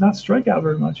Smith does not strike out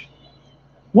very much.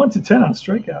 1-10 on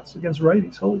strikeouts against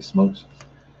righties. Holy smokes.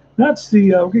 That's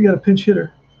the, we're going to get a pinch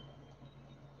hitter.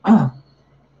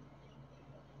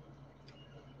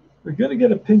 We're going to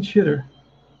get a pinch hitter.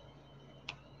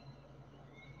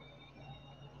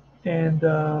 And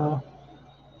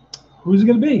who's it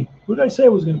going to be? Who did I say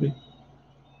it was going to be?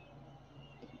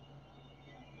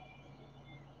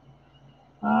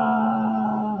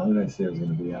 Who did I say it was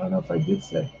going to be? I don't know if I did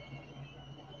say.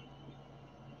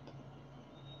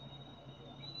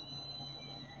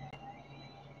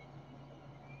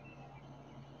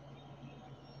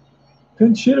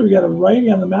 Pinch hitter. We got a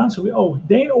righty on the mound. So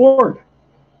Dane Org.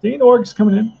 Dane Org's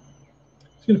coming in.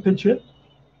 He's going to pinch hit.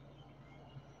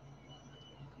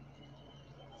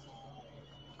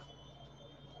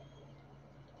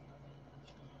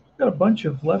 Got a bunch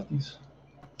of lefties.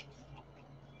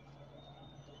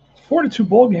 4-2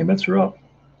 ball game. Mets are up.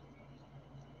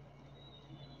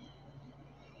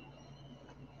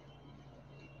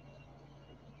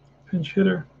 Pinch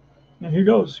hitter. And here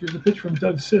goes. Here's the pitch from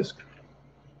Doug Sisk.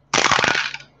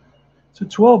 It's a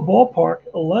 12 ballpark.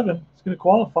 11. It's going to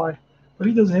qualify. But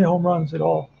he doesn't hit home runs at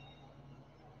all.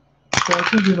 So it's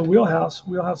going to be in the wheelhouse.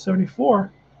 Wheelhouse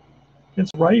 74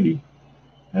 against righty.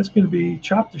 That's going to be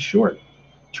chopped to short.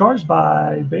 Charged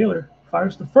by Baylor.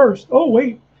 Fires to first. Oh,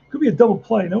 wait. Could be a double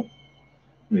play. Nope.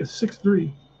 Could be a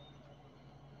 6-3.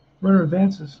 Runner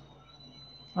advances.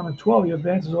 On a 12, he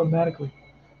advances automatically.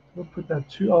 We'll put that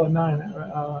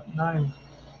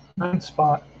 9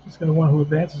 spot. He's going to want who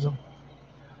advances him.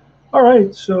 All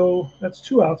right, so that's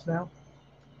 2 outs now.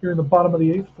 Here in the bottom of the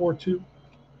 8th, 4-2.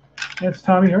 And it's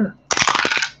Tommy Herr.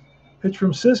 Pitch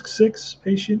from Sisk, 6,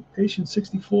 patient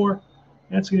 64.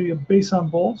 That's going to be a base on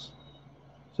balls.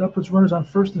 So that puts runners on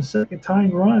first and second.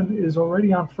 Tying run is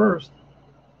already on first.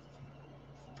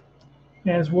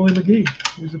 And it's Willie McGee.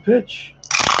 Here's the pitch.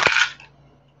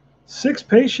 6,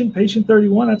 patient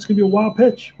 31. That's going to be a wild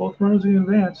pitch. Both runners in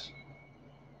advance.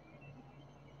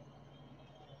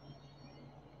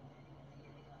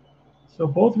 So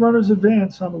both runners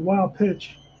advance on the wild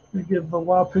pitch. We give a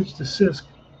wild pitch to Sisk.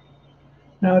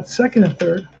 Now it's second and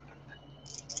third.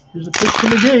 Here's a pitch to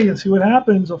McGee and see what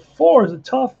happens. A 4 is a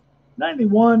tough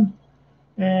 91,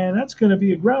 and that's going to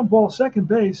be a ground ball second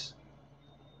base.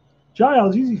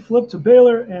 Giles, easy flip to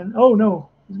Baylor, and oh no,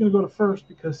 he's going to go to first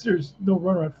because there's no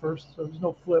runner at first, so there's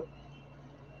no flip.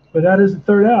 But that is the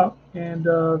third out, and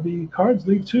the Cards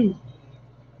lead 2.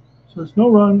 So it's no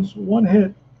runs, 1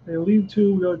 hit. They lead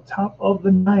 2. We go to top of the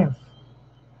 9th.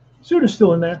 Suter's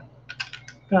still in there.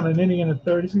 Got an inning and a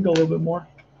third. He's going to go a little bit more.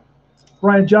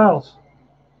 Brian Giles.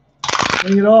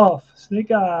 Bring it off.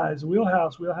 Snake Eyes.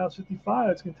 Wheelhouse. Wheelhouse 55.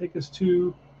 That's going to take us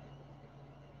to.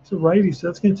 It's a righty, so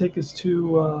that's going to take us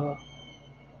to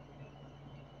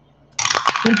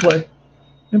in play.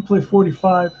 In play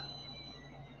 45.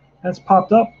 That's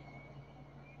popped up.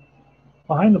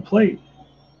 Behind the plate.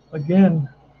 Again,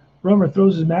 Rummer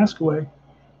throws his mask away.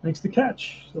 Makes the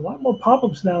catch. There's a lot more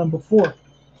pop-ups now than before.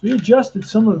 So we adjusted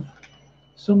some of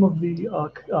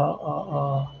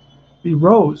the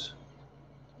rows,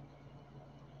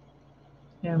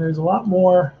 and there's a lot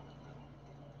more,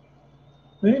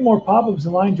 many more pop-ups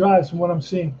and line drives from what I'm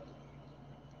seeing.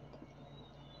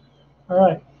 All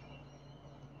right.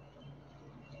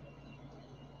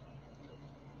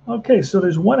 Okay, so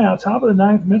there's 1 out. Top of the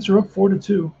 9th. Mets are up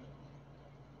 4-2.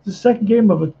 It's the second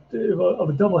game of a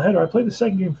doubleheader. I played the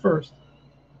second game first,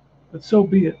 but so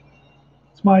be it.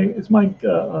 It's my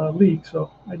league, so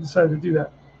I decided to do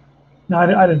that. No, I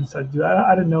didn't decide to do that.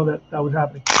 I didn't know that was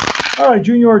happening. All right,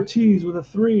 Junior Ortiz with a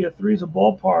 3. A 3 is a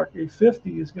ballpark. A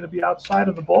 50 is going to be outside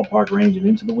of the ballpark range and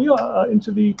into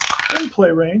the in-play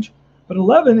range. But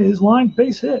 11 is line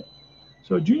base hit.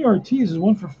 So Junior Ortiz is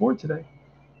 1 for 4 today.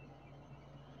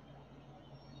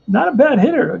 Not a bad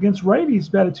hitter against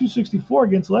righties. Batted 264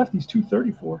 against lefties,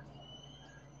 234.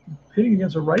 Hitting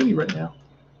against a righty right now.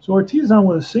 So Ortiz is on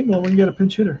with a single, and we can get a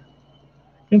pinch hitter.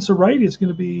 Against a righty, it's going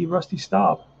to be Rusty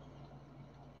Staub.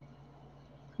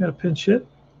 Got a pinch hit.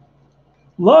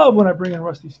 Love when I bring in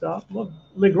Rusty Staub. Love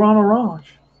Le Grand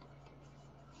Orange.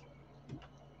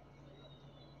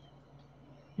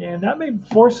 And that may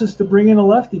force us to bring in a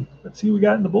lefty. Let's see what we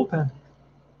got in the bullpen.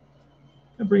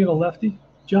 I'm bringing a lefty.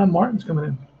 John Martin's coming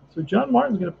in. So John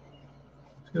Martin's going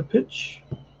to pitch.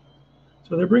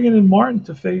 So they're bringing in Martin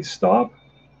to face Staub.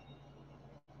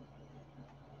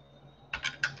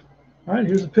 All right,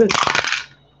 here's a pitch.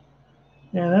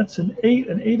 And that's an 8.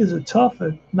 An 8 is a tough.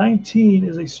 A 19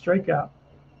 is a strikeout.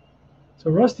 So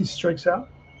Rusty strikes out.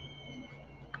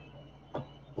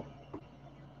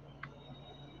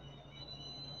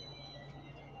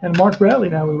 And Mark Bradley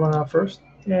now will run out first.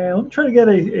 And let me try to get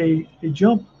a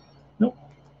jump. Nope.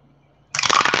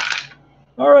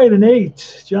 All right, an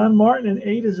 8. John Martin, an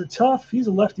 8 is a tough. He's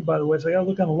a lefty, by the way, so I got to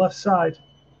look on the left side.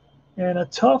 And a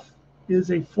tough is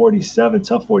a 47.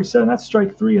 Tough 47. That's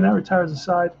strike 3, and that retires the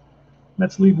side.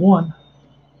 Mets lead 1.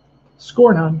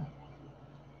 Score none.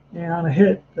 And on a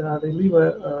hit, they leave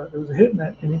there was a hit in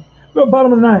that inning. We're at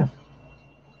bottom of the 9th.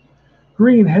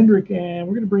 Green, Hendrick, and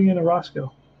we're going to bring in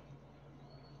Orozco.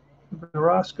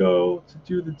 Orozco to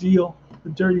do the deal, the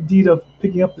dirty deed of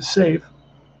picking up the save.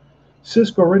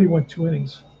 Sisk already went 2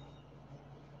 innings.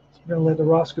 So we're going to let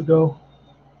Orozco go.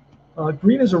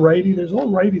 Green is a righty. There's all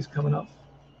righties coming up.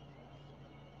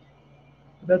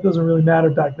 But that doesn't really matter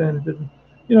back then. It didn't.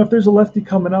 You know, if there's a lefty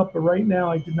coming up, but right now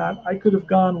I did not. I could have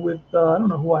gone with, I don't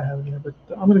know who I have in here, but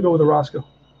I'm going to go with Orozco.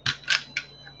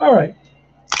 All right.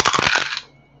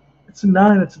 It's a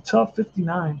 9. It's a tough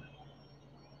 59.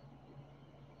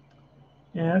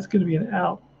 And that's going to be an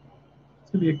out.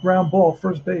 It's going to be a ground ball,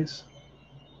 first base.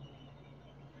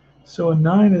 So a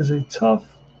 9 is a tough.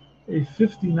 A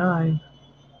 59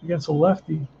 against a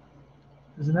lefty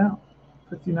is an out.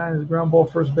 59 is a ground ball,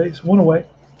 first base. 1 away.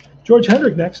 George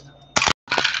Hendrick next.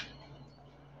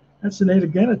 That's an 8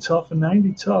 again, a tough. A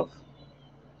 90 tough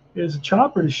is a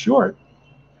chopper to short.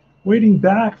 Waiting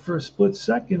back for a split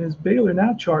second as Baylor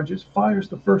now charges, fires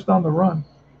the first on the run,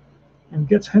 and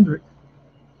gets Hendrick.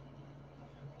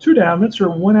 2 down. Mets are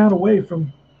 1 out away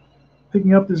from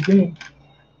picking up this game.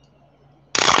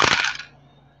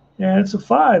 And it's a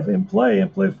 5 in play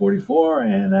 44,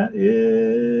 and that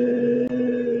is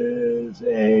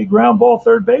a ground ball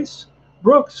third base.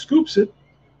 Brooks scoops it,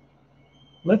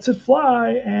 lets it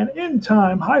fly, and in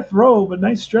time, high throw, but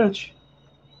nice stretch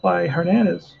by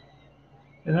Hernandez.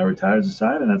 And that retires the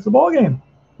side, and that's the ball game.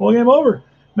 Ball game over.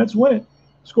 Mets win it.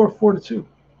 Score 4-2.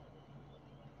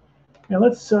 Now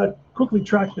let's quickly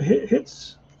track the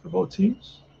hits for both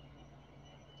teams.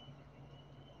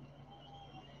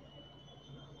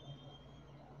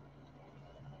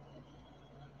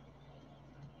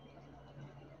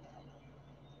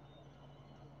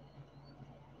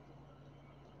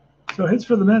 So hits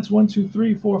for the Mets, 1, 2,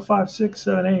 3, 4, 5, 6,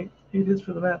 7, 8. 8 hits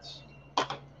for the Mets.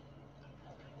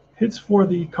 Hits for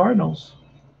the Cardinals.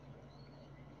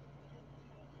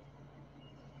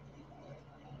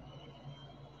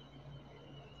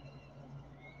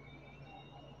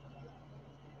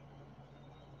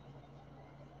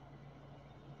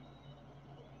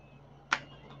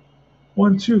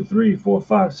 One, 2, 3, 4,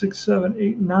 5, 6, 7,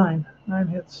 8, 9. 9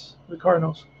 hits for the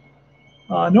Cardinals.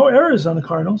 No errors on the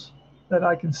Cardinals that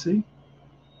I can see.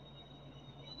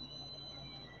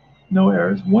 No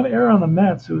errors. 1 error on the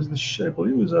Mets. It was I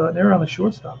believe it was an error on the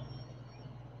shortstop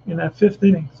in that 5th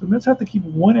inning. So the Mets have to keep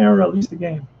 1 error at least a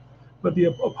game. But the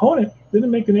opponent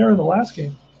didn't make an error in the last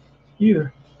game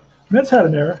either. Mets had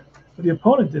an error, but the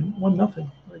opponent didn't.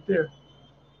 1-0 right there.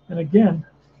 And again,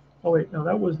 oh wait, no,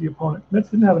 that was the opponent. Mets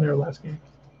didn't have an error last game.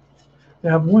 They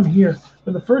have 1 here.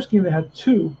 In the first game, they had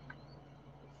 2.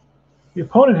 The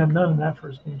opponent had none in that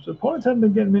first game. So opponents haven't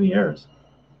been getting many errors.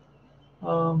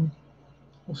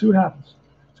 We'll see what happens.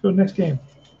 Let's go to the next game,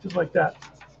 just like that.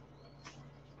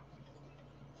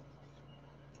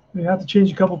 We have to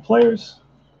change a couple players.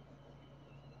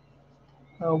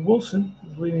 Wilson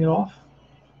is leading it off.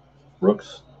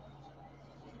 Brooks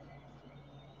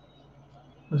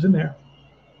was in there.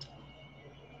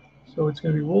 So it's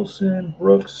going to be Wilson,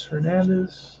 Brooks,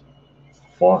 Hernandez,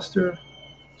 Foster.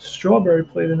 Strawberry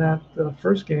played in that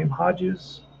first game.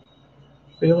 Hodges,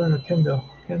 Baylor, and Okendo.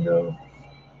 Okendo,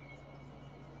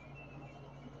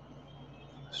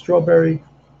 Strawberry,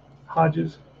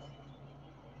 Hodges.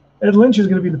 Ed Lynch is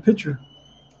going to be the pitcher.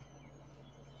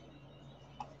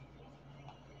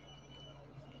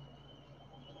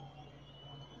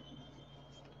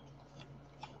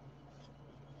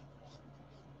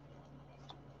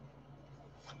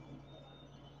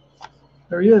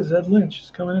 There he is, Ed Lynch is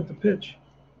coming in to pitch.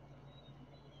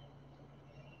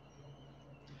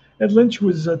 Ed Lynch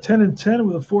was 10-10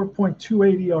 with a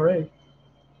 4.28 ERA.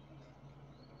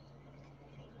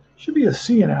 Should be a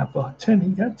C in APA. He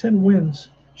got 10 wins.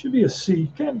 Should be a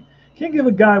C. Can't give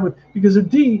a guy with, because a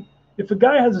D, if a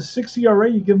guy has a 6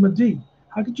 ERA, you give him a D.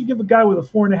 How could you give a guy with a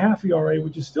 4.5 ERA,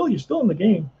 which is you're still in the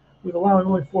game with allowing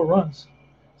only 4 runs?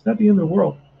 It's not the end of the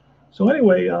world. So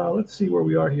anyway, let's see where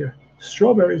we are here.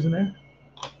 Strawberry's in there,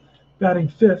 batting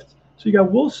 5th. So you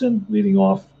got Wilson leading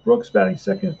off, Brooks batting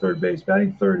 2nd and 3rd base.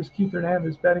 Batting 3rd is Keith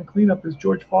Hernandez. Batting cleanup is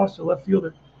George Foster, left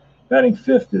fielder. Batting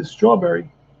 5th is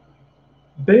Strawberry.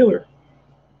 Baylor.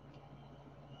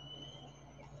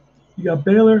 You got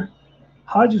Baylor,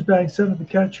 Hodges batting 7th, the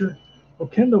catcher,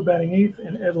 Okendo batting 8th,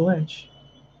 and Ed Lynch.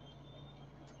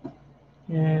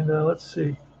 And let's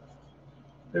see.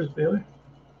 There's Baylor.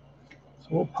 So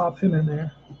we'll pop him in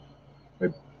there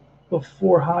right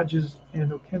before Hodges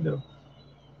and Okendo.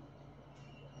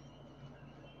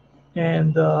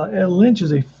 And Ed Lynch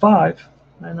is a 5.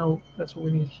 I know that's what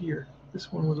we need here.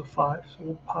 This one was a 5, so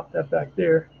we'll pop that back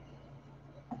there.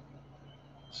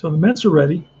 So the Mets are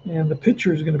ready, and the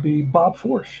pitcher is going to be Bob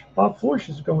Forsch. Bob Forsch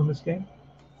is going this game.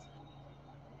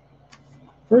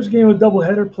 First game of a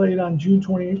doubleheader played on June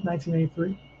 28,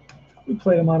 1983. We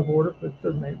played them out of order, but it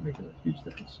doesn't make a huge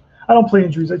difference. I don't play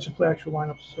injuries. I just play actual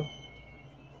lineups, so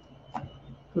it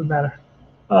doesn't matter.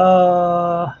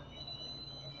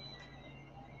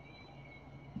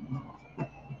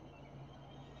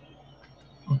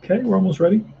 Okay, we're almost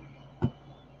ready.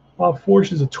 Bob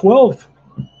Forsch is a 12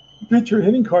 pitcher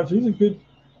hitting card, so he's a good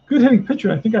hitting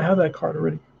pitcher. I think I have that card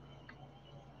already.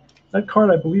 That card,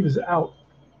 I believe, is out.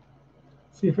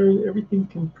 See if everything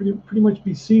can pretty much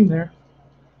be seen there.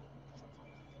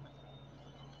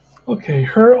 Okay,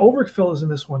 Oberkfell is in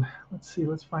this one. Let's see.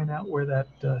 Let's find out where that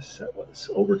set was.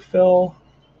 Oberkfell.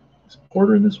 Is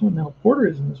Porter in this one? No, Porter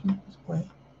is in this one. He's playing.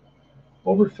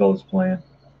 Oberkfell is playing.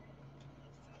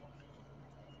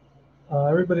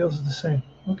 Everybody else is the same.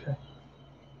 Okay.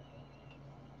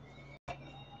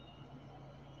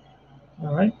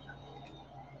 All right.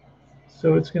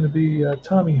 So it's going to be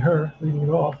Tommy Herr leading it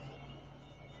off.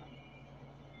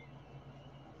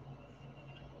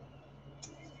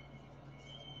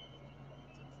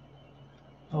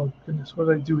 Oh, goodness. What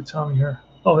did I do with Tommy Herr?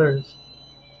 Oh, there it is.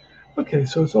 Okay,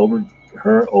 so it's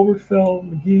Herr, Overfell,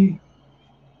 McGee.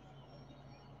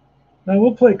 Now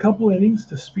we'll play a couple innings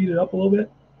to speed it up a little bit.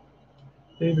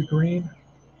 David Green,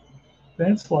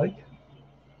 Van Slyke.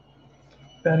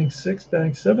 Batting sixth,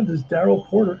 batting seventh is Darrell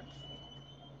Porter.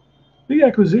 Big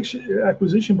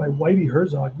acquisition by Whitey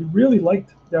Herzog. We really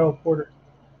liked Darrell Porter.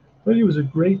 Thought he was a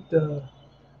great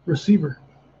receiver.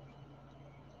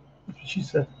 That's what she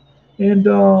said. And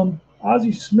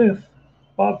Ozzie Smith,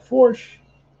 Bob Forsch,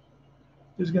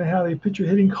 is going to have a pitcher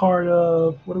hitting card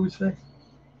of, what do we say?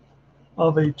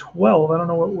 Of a 12. I don't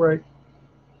know where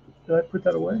did I put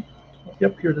that away?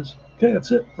 Yep, here it is. Okay, that's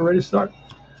it. We're ready to start.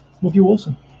 Mookie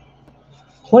Wilson.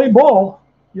 Play ball,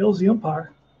 yells the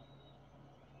umpire.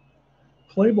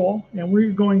 Play ball, and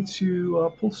we're going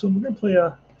to we're going to play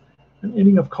an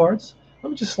inning of cards. Let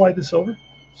me just slide this over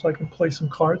so I can play some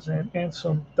cards and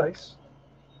some dice.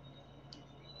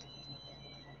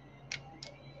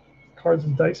 Cards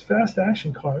and dice, fast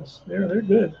action cards. They're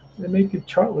good. They make it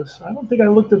chartless. I don't think I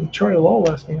looked at the chart at all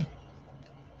last game.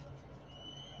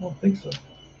 I don't think so.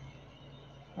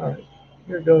 All right,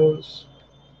 here goes.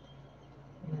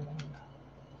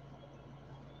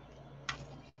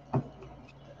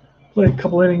 Play a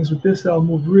couple innings with this. That'll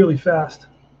move really fast.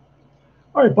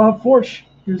 All right, Bob Forsch.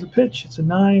 Here's a pitch. It's a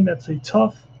 9. That's a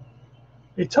tough.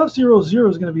 A tough 0-0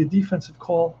 is going to be a defensive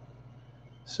call.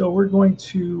 So we're going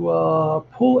to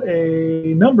pull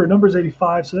a number. Number's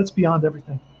 85, so that's beyond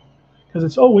everything. Because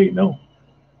it's, oh, wait, no.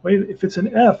 Wait, if it's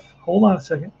an F, hold on a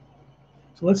second.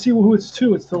 So let's see who it's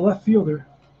to. It's the left fielder.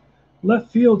 Left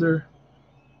fielder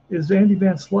is Andy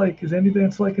Van Slyke. Is Andy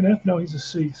Van Slyke an F? No, he's a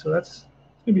C. So that's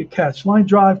going to be a catch. Line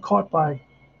drive caught by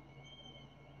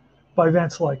Van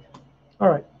Slyke. All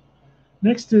right.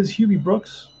 Next is Hubie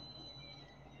Brooks.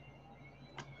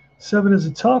 7 is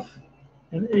a tough.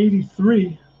 And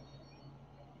 83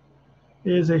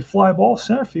 is a fly ball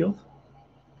center field.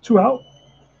 2 out.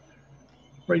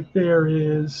 Right there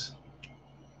is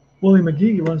Willie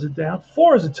McGee. He runs it down.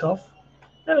 4 is a tough.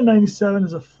 And a 97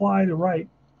 is a fly to right.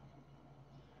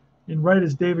 And right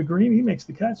is David Green. He makes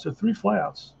the catch. So 3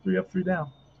 flyouts. 3 up, 3 down.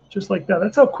 Just like that.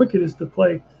 That's how quick it is to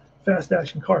play fast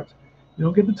action cards. You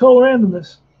don't get the total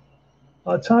randomness.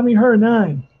 Tommy Herr,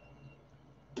 9.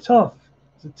 Tough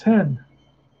is a 10.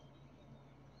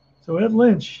 So Ed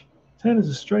Lynch, 10 is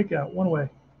a strikeout, 1 away.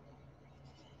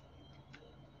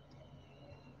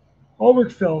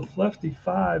 Ulrichfeld, lefty,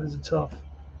 5 is a tough.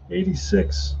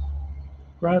 86,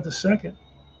 ground to second.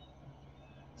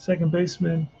 Second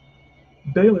baseman,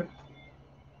 Baylor,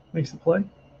 makes the play.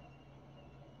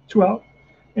 2 out.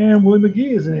 And Willie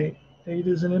McGee is an 8. 8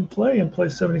 isn't in play, and play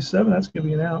 77, that's going to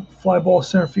be an out. Fly ball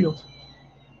center field.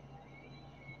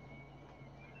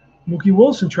 Mookie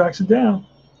Wilson tracks it down.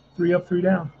 3 up, 3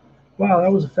 down. Wow,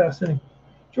 that was a fast inning.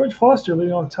 George Foster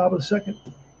leading on the top of the second.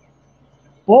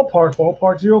 Ballpark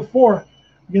 04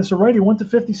 against a righty,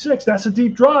 1-56. That's a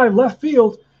deep drive, left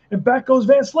field, and back goes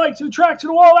Van Slyke to the track, to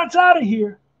the wall. That's out of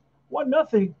here.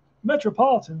 1-0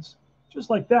 Metropolitans. Just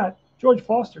like that, George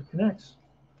Foster connects.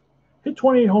 Hit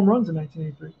 28 home runs in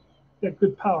 1983. Got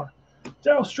good power.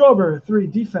 Darryl Strawberry, 3,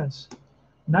 defense.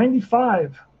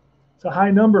 95. It's a high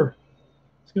number.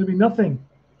 It's going to be nothing.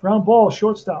 Ground ball,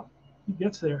 shortstop. He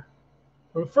gets there.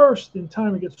 But first, in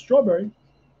time against Strawberry,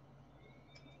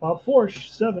 Bob Forsch,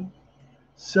 7.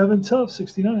 7 tough,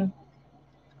 69.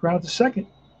 Ground to second.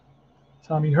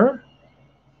 Tommy Herr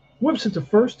whips it to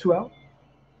first, 2 out.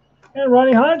 And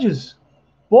Ronnie Hodges,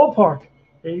 ballpark,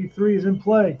 83 is in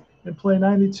play. In play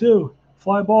 92,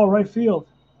 fly ball right field.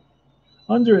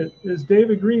 Under it is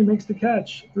David Green, makes the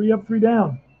catch. 3 up, 3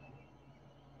 down.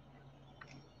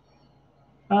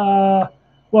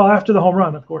 Well, after the home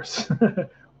run, of course.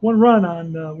 1 run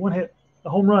on 1 hit, the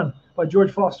home run by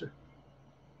George Foster.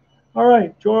 All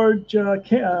right, George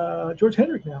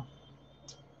Hendrick now.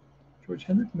 George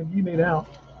Hendrick, McGee made out.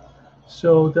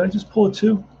 So did I just pull a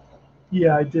 2?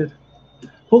 Yeah, I did.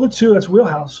 Pull the 2, that's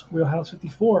Wheelhouse. Wheelhouse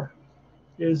 54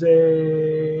 is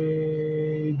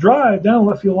a drive down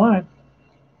left field line.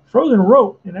 Frozen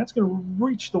rope, and that's going to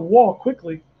reach the wall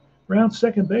quickly. Round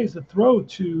second base, the throw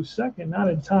to second, not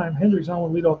in time. Hendricks on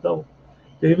one leadoff double.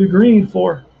 David Green,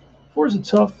 4. 4 is a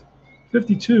tough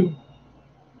 52.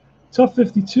 Tough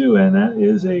 52, and that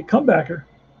is a comebacker.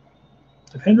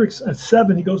 If Hendricks at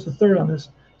 7, he goes to third on this.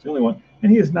 It's the only one, and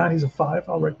he is not. He's a 5.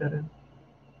 I'll write that in.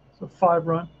 So 5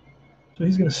 run. So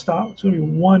he's going to stop. It's going to be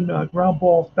 1 ground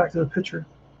ball back to the pitcher.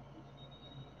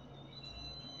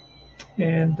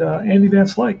 And Andy Van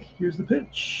Slyke, here's the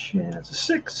pitch. And it's a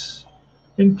 6.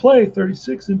 In play,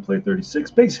 36. In play, 36.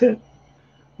 Base hit.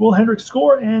 Will Hendricks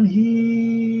score? And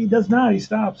he does not. He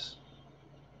stops.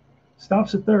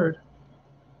 Stops at third.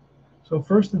 So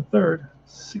first and third.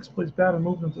 6 plays batter,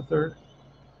 moving him to third.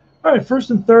 All right, first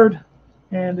and third.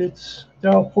 And it's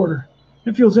Darryl Porter.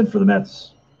 Infield's in for the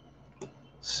Mets.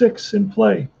 6 in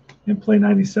play. In play,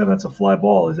 97. That's a fly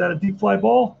ball. Is that a deep fly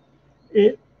ball?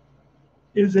 It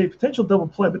is a potential double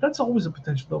play, but that's always a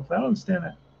potential double play. I don't understand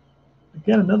that.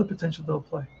 Again, another potential double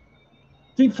play.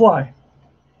 Deep fly.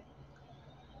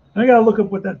 And I got to look up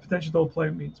what that potential double play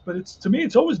means. But to me,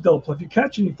 it's always double play. If you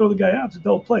catch it and you throw the guy out, it's a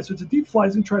double play. So it's a deep fly.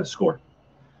 He's going to try to score.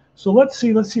 So let's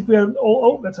see. Let's see if we have.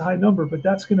 Oh, that's a high number, but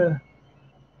that's going to.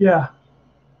 Yeah.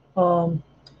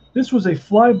 This was a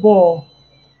fly ball.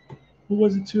 Who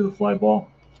was it to the fly ball?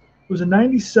 It was a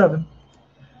 97.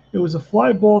 It was a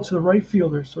fly ball to the right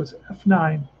fielder, so it's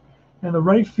F9. And the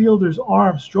right fielder's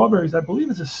arm, Strawberries, I believe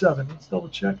it's a 7. Let's double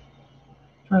check.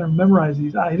 I'm trying to memorize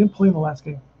these. He didn't play in the last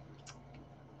game.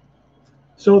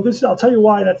 So this, I'll tell you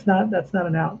why that's not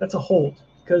an out. That's a hold,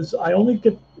 because you only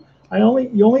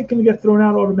can get thrown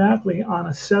out automatically on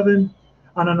a 7,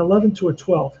 on an 11 to a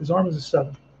 12. His arm is a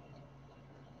 7.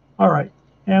 All right,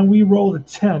 and we rolled a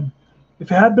 10.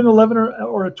 If it had been 11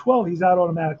 or a 12, he's out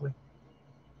automatically.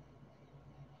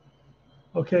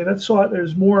 Okay, that's so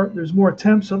there's more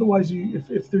attempts. Otherwise,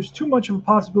 if there's too much of a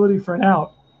possibility for an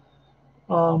out,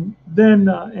 then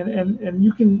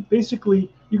you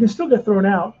can still get thrown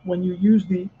out when you use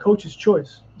the coach's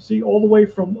choice. You see, all the way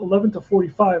from 11 to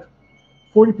 45,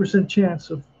 40% chance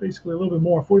of basically a little bit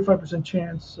more, 45%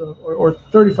 chance or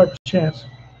 35% chance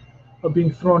of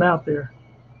being thrown out there.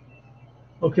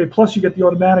 Okay, plus you get the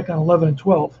automatic on 11 and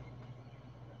 12.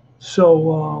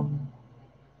 So.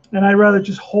 And I'd rather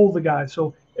just hold the guy.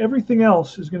 So everything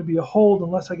else is going to be a hold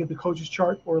unless I get the coach's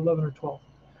chart or 11 or 12.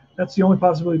 That's the only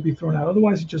possibility to be thrown out.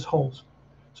 Otherwise, he just holds.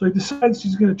 So he decides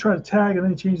he's going to try to tag, and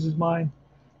then he changes his mind.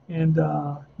 And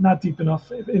not deep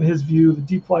enough in his view. The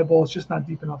deep fly ball is just not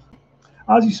deep enough.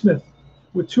 Ozzie Smith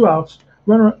with 2 outs.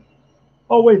 Runner.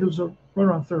 Oh, wait, there was a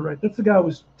runner on third, right? That's the guy who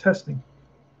was testing.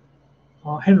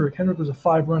 Hendrick. Hendrick was a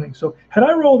 5 running. So had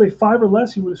I rolled a 5 or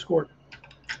less, he would have scored.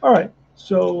 All right.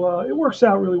 So it works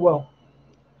out really well.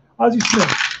 Ozzie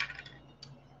Smith.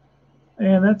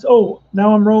 And that's,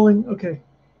 now I'm rolling. Okay,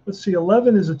 let's see.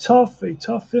 11 is a tough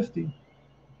 50.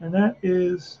 And that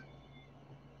is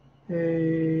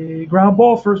a ground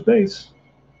ball, first base.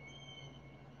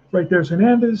 Right there's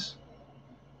Hernandez.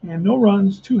 And no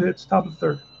runs, 2 hits, top of the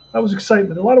third. That was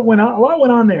excitement. A lot went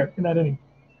on there in that inning.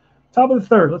 Top of the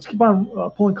third. Let's keep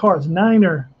on pulling cards.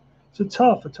 Niner. It's a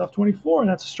tough 24, and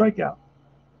that's a strikeout.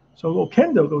 So little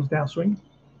Kendo goes down swinging.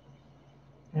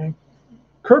 And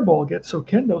curveball gets, so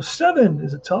Kendo 7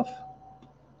 is a tough.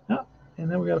 Yeah,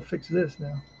 and then we got to fix this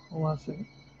now. Hold on a second.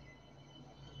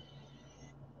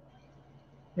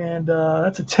 And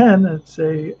that's a 10. It's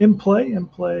a in play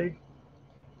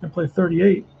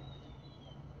 38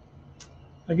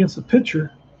 against the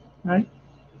pitcher, right?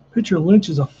 Pitcher Lynch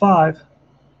is a 5.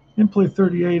 In play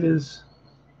 38 is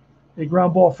a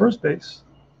ground ball, first base.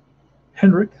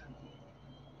 Hendrick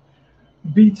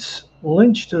beats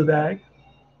Lynch to the bag.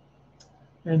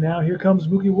 And now here comes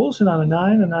Mookie Wilson on a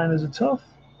 9. A 9 is a tough.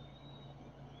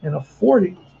 And a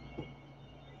 40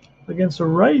 against a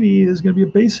righty is going to be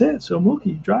a base hit. So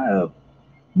Mookie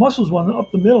muscles one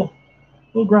up the middle.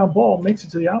 Little ground ball, makes it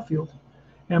to the outfield.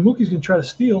 And Mookie's going to try to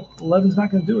steal. 11's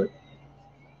not going to do it.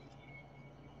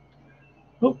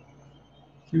 Oh,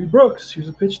 Hubie Brooks. Here's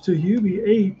a pitch to Hubie.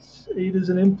 8. 8 is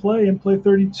an in play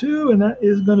 32. And that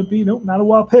is going to be, nope, not a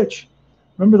wild pitch.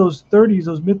 Remember those 30s,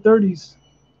 those mid-30s,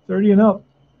 30 and up.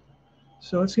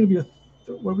 So it's going to be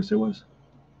what did we say it was?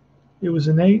 It was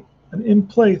an 8, an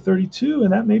in-play 32,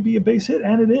 and that may be a base hit,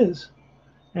 and it is.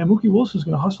 And Mookie Wilson's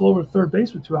going to hustle over to third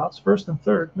base with 2 outs, first and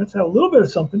third. Mets had a little bit of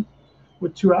something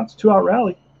with 2 outs, 2-out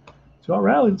rally. 2-out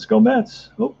rally, let's go Mets.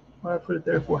 Oh, what did I put it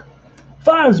there for?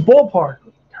 5's ballpark.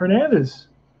 Hernandez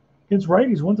against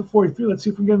righties, 1 to 43. Let's see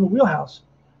if we can get in the wheelhouse.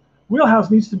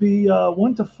 Wheelhouse needs to be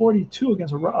 1 to 42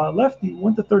 against a lefty,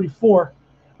 1 to 34.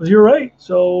 Was you're right.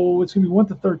 So it's going to be 1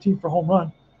 to 13 for home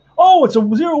run. Oh, it's a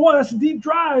 0-1. That's a deep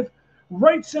drive.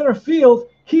 Right center field.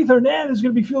 Keith Hernandez is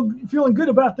going to be feeling good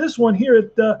about this one here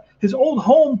at his old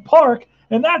home park.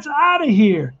 And that's out of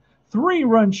here.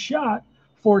 3-run shot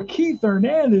for Keith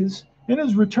Hernandez in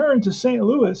his return to St.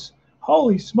 Louis.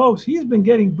 Holy smokes. He's been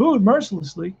getting booed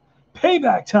mercilessly.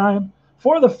 Payback time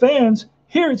for the fans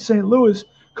here at St. Louis,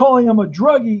 calling him a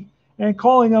druggie and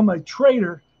calling him a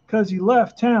traitor because he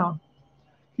left town.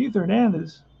 Keith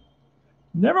Hernandez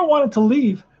never wanted to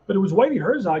leave, but it was Whitey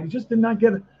Herzog. He just did not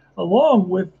get along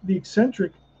with the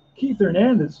eccentric Keith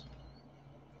Hernandez.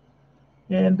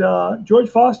 And George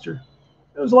Foster,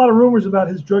 there was a lot of rumors about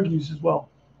his drug use as well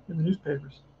in the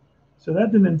newspapers. So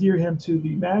that didn't endear him to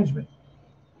the management.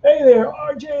 Hey there,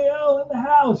 RJL in the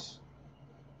house.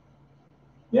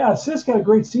 Yeah, Sisk had a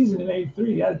great season in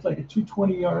 '83. He had like a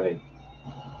 2.20 ERA.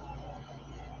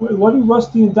 What do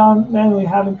Rusty and Don Manley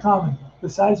have in common?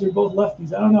 Besides, they're both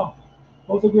lefties. I don't know.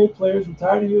 Both are great players.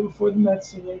 Retired a year before the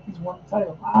Mets and Yankees won the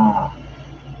title.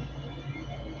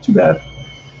 Too bad.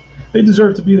 They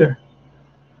deserve to be there.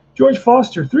 George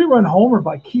Foster, 3-run homer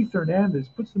by Keith Hernandez,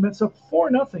 puts the Mets up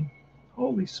 4-0.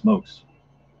 Holy smokes.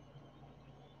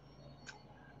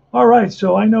 All right,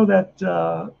 so I know that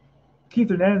Keith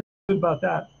Hernandez is good about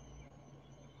that.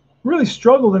 Really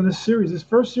struggled in this series. His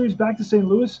first series back to St.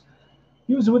 Louis,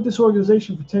 he was with this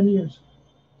organization for 10 years.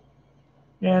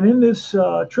 And in this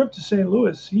trip to St.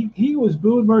 Louis, he was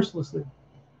booed mercilessly.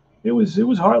 It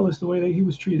was heartless the way that he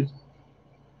was treated.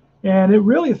 And it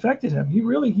really affected him. He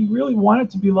really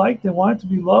wanted to be liked and wanted to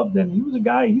be loved. And he was a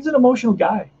guy, he's an emotional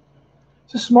guy.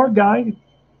 He's a smart guy,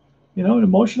 you know, an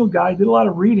emotional guy, did a lot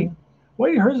of reading.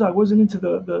 Whitey Herzog wasn't into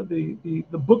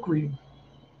the book reading.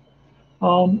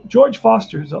 George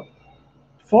Foster is up.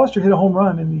 Foster hit a home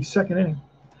run in the second inning.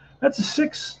 That's a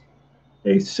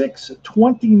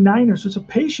 6-29er. So it's a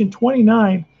patient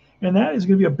 29, and that is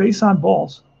going to be a base on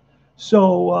balls.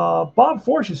 So Bob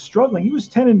Forsch is struggling. He was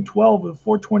 10-12 with a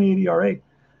 4.28 ERA.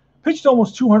 Pitched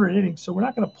almost 200 innings, so we're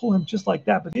not going to pull him just like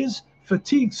that. But his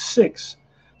fatigue 6.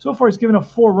 So far, he's given up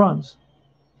 4 runs.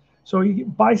 So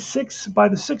by the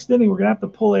 6th inning, we're going to have to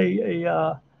pull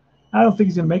I don't think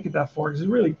he's going to make it that far because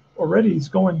he's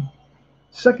going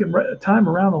second time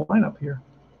around the lineup here.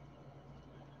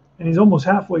 And he's almost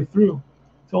halfway through.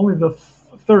 It's only the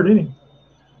 3rd inning.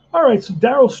 All right, so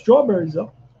Darryl Strawberry's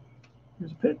up.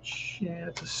 Here's a pitch, and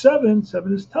it's a 7.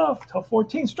 7 is tough. Tough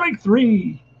 14. Strike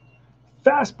 3.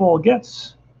 Fastball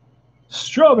gets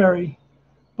Strawberry.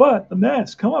 But the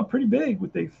Mets come up pretty big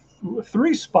with a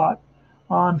 3 spot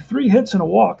on 3 hits and a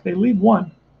walk. They lead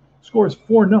 1. Score is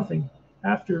 4-0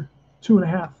 after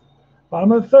 2.5.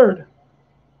 Bottom of the 3rd.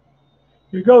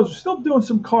 Here goes. We're still doing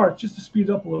some cards just to speed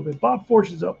it up a little bit. Bob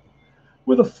Forsch is up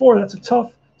with a 4. That's a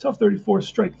tough 34.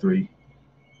 Strike 3.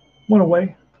 1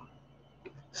 away.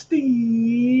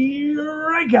 Strikeout,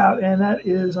 and that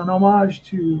is an homage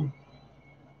to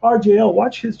RJL.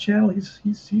 Watch his channel.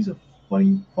 He's a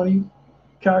funny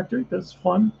character. He does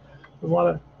fun. There's a lot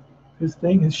of his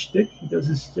shtick. He does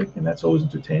his shtick, and that's always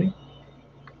entertaining.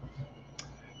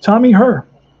 Tommy Herr.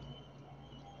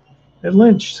 Ed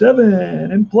Lynch,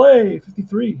 7 in play,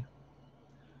 53.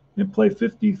 In play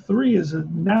 53 is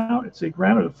it's a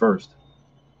grounder to first.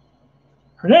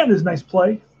 Hernandez, nice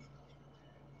play.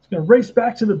 Going to race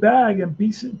back to the bag and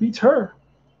beats her.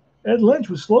 Ed Lynch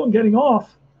was slow in getting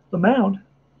off the mound.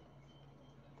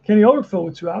 Kenny Oberkfell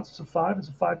with 2 outs. It's a 5. It's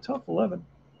a 5 tough 11.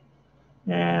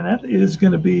 And that is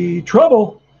going to be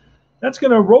trouble. That's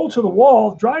going to roll to the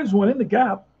wall, drives one in the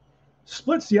gap,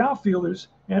 splits the outfielders,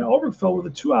 and Oberkfell with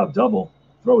a 2-out double.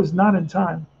 Throw is not in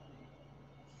time.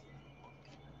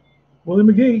 Willie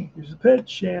McGee, here's the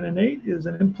pitch, and an 8 is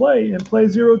an in play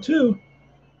 0-2.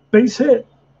 Base hit.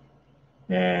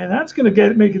 And that's going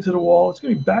to make it to the wall. It's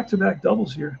going to be back-to-back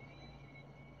doubles here.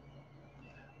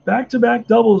 Back-to-back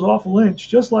doubles off Lynch,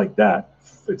 just like that.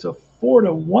 It's a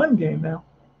 4-1 game now.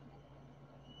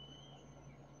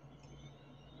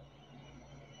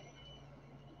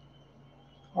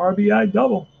 RBI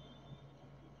double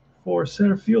for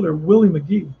center fielder Willie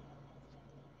McGee.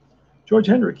 George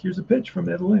Hendrick, here's a pitch from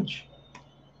Ed Lynch.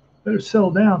 Better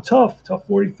settle down. Tough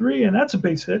 43, and that's a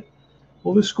base hit.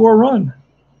 Will this score a run?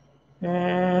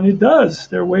 And it does.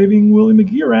 They're waving Willie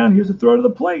McGee around. Here's a throw to the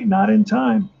plate. Not in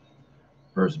time.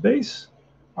 First base.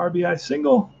 RBI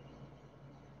single.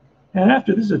 And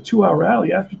after, this is a 2-out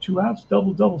rally. After 2 outs,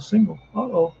 double, single.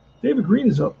 Uh-oh. David Green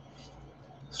is up.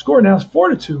 Score now is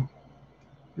 4-2.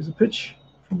 Here's a pitch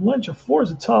from Lynch. A 4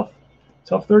 is a tough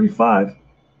 35.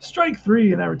 Strike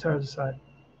 3, and that retires the side.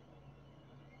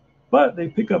 But they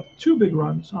pick up 2 big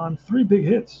runs on 3 big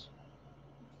hits.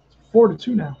 It's 4-2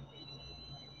 now.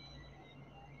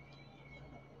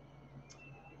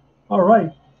 All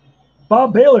right,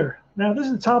 Bob Baylor. Now, this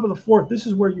is the top of the 4th. This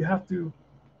is where you have to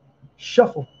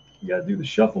shuffle. You got to do the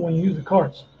shuffle when you use the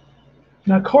cards.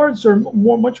 Now, cards are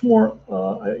much more.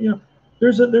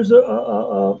 There's a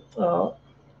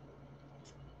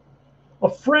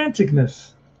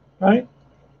franticness, right?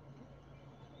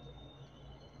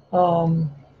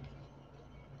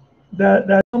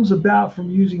 That comes about from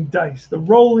using dice. The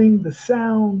rolling, the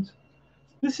sound.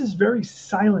 This is very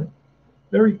silent.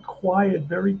 very quiet,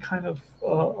 very kind of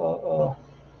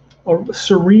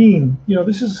serene. You know,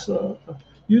 this is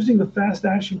using the fast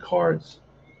action cards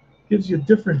gives you a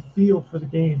different feel for the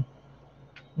game.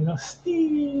 You know, strikeout.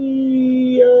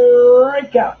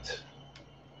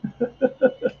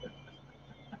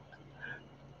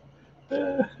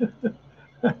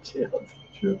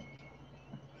 True.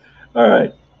 All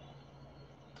right,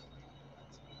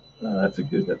 that's a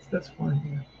good. That's fine.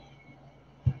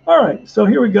 Yeah. All right, so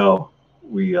here we go.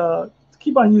 We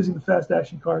keep on using the fast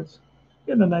action cards.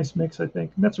 Getting a nice mix, I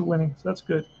think. Mets are winning, so that's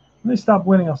good. When they stop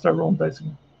winning, I'll start rolling dice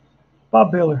again.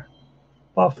 Bob Baylor.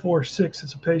 Bob 4-6.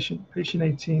 It's a patient. Patient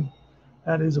 18.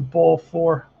 That is a ball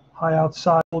 4. High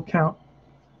outside will count.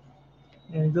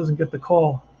 And he doesn't get the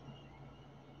call.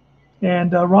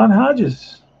 And Ron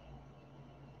Hodges.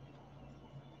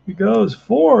 He goes.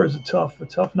 4 is a tough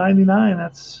 99.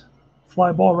 That's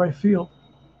fly ball right field.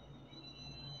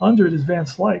 Under it is Van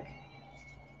Slyke.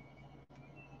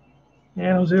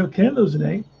 And Jose Oquendo's an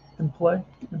 8 in play.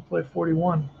 In play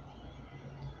 41.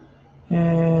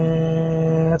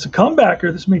 And that's a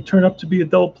comebacker. This may turn up to be a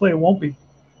double play. It won't be.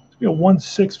 It's be a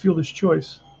 1-6 fielder's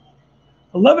choice.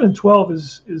 11 and 12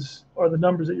 are the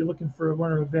numbers that you're looking for a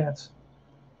runner advance.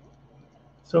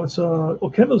 So it's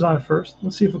Oquendo's on it first.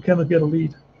 Let's see if Oquendo get a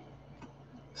lead.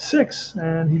 6,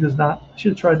 and he does not.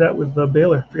 Should have tried that with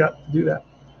Baylor. Forgot to do that.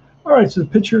 All right, so the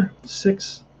pitcher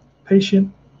 6,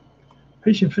 patient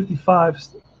 55,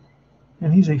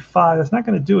 and he's a 5. That's not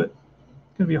going to do it.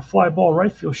 It's going to be a fly ball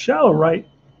right field, shallow right.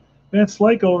 Van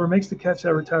Slyke over, makes the catch,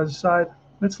 that retires the side.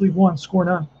 Mets leave 1, score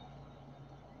none.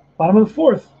 Bottom of the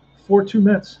 4th, 4-2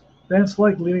 Mets. Van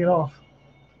Slyke leading it off.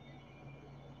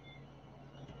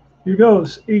 Here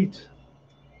goes, 8.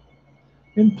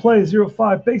 In play,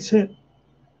 0-5, base hit.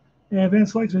 And Van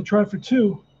Slyke's going to try for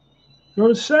 2. Throw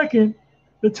to second.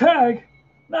 The tag,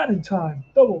 not in time.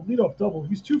 Double, leadoff double.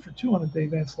 He's 2 for 2 on the day,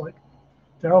 Van Slyke.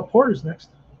 Darrell Porter's next.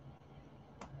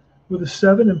 With a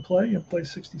 7 in play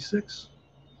 66.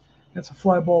 That's a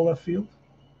fly ball left field.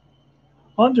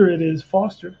 Under it is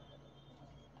Foster.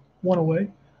 1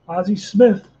 away. Ozzie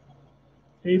Smith.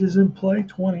 8 is in play,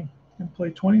 20. In play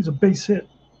 20 is a base hit.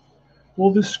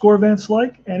 Will this score Van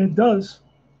Slyke? And it does.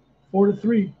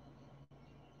 4-3.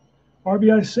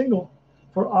 RBI single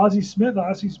for Ozzie Smith.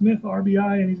 Ozzie Smith,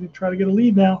 RBI, and he's going to try to get a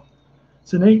lead now.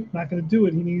 It's an 8. Not going to do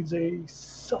it. He needs a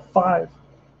 5.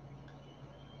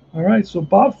 All right, so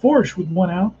Bob Forsch with 1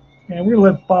 out. And we're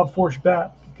going to let Bob Forsch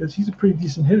bat because he's a pretty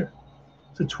decent hitter.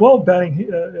 It's a 12 batting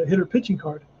hitter pitching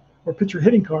card or pitcher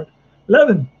hitting card.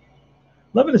 11.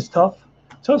 11 is tough.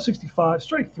 Tough 65.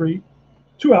 Strike 3.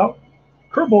 2 out.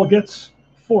 Curveball gets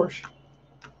Forsch.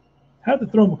 Had to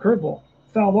throw him a curveball.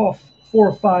 Fouled off 4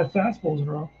 or 5 fastballs in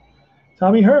a row.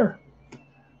 Tommy Herr.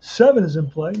 7 is in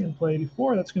play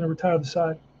 84. That's going to retire the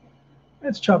side.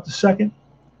 It's chopped to second.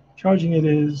 Charging it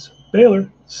is Baylor.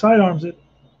 Sidearms it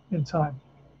in time.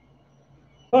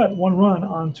 But 1 run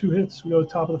on 2 hits. We go to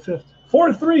the top of the 5th.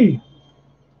 4-3.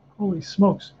 Holy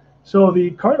smokes. So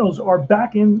the Cardinals are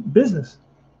back in business.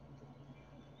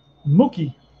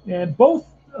 Mookie. And both,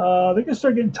 they're going to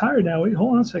start getting tired now. Wait,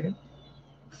 hold on a second.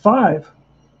 5.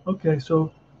 Okay,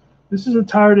 so this is a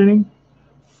tired inning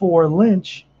for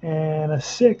Lynch, and a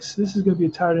 6. This is going to be a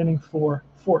tired inning for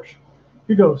Forsch.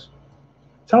 Here goes.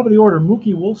 Top of the order,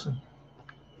 Mookie Wilson.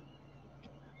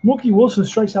 Mookie Wilson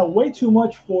strikes out way too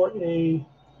much for a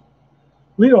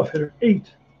leadoff hitter. 8.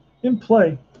 In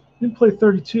play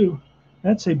 32.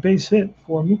 That's a base hit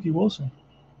for Mookie Wilson.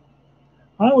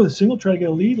 On with a single, try to get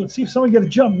a lead. Let's see if someone can get a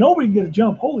jump. Nobody can get a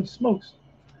jump. Holy smokes.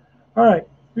 All right,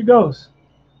 here goes.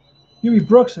 Huey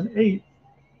Brooks, an 8.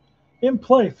 In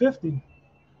play, 50.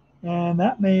 And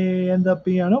that may end up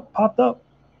being, oh, popped up.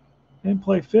 In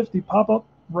play, 50, pop up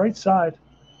right side.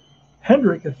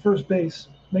 Hendrick at first base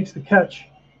makes the catch.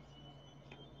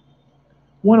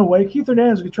 1 away. Keith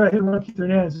Hernandez could try to hit and run. Keith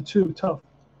Hernandez at 2. Tough.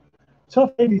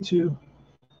 Tough 82.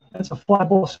 That's a fly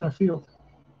ball center field.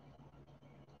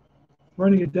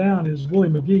 Running it down is Willie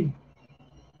McGee.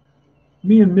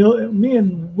 Me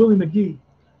and Willie McGee.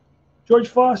 George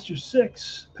Foster,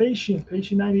 6. Patient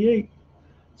 98.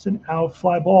 It's an out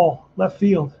fly ball, left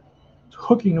field. It's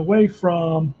hooking away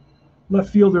from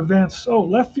left fielder Vance. Oh,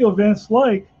 left field Vance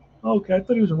Slyke. Okay, I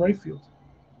thought he was in right field.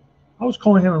 I was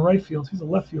calling him in right field. He's a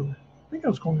left fielder. I think I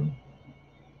was calling him.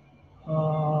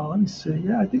 Let me see.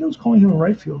 Yeah, I think I was calling him in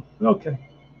right field. Okay.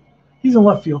 He's in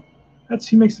left field.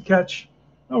 He makes the catch.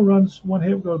 No runs, 1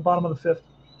 hit. We go to the bottom of the 5th.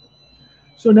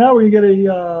 So now we're going to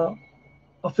get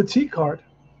a fatigue card.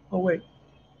 Oh, wait.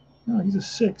 No, he's a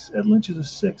 6. Ed Lynch is a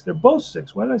 6. They're both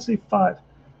 6. Why did I say 5?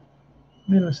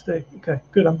 Made a mistake. Okay,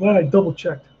 good. I'm glad I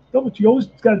double-checked. You always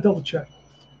got to double-check.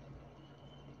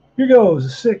 Here goes a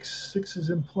 6. 6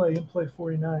 is in play. In play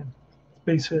 49.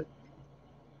 Base hit.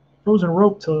 Frozen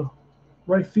rope to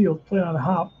right field. Play on a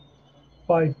hop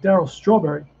by Darryl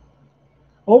Strawberry.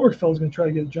 Obergefell's going to try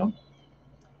to get a jump.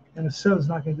 And a 7 is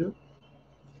not going to do it.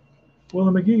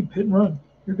 Willie McGee, hit and run.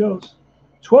 Here goes.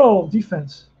 12,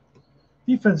 defense.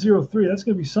 Defense 0-3. That's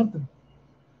going to be something.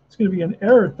 It's going to be an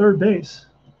error at third base.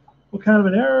 What kind of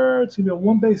an error? It's going to be a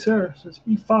one-base error. So it's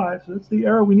E5. So that's the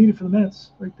error we needed for the Mets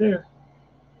right there.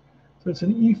 So it's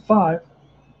an E5.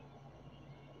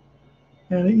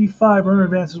 And the E5 runner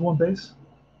advances one base.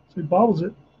 So he bobbles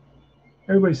it.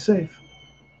 Everybody's safe.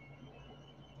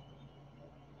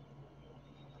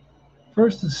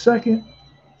 First and second,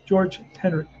 George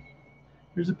Hendrick.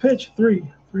 Here's a pitch, 3.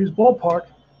 3 is ballpark.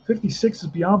 56 is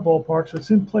beyond ballpark, so it's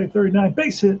in play, 39.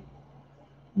 Base hit.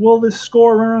 Will this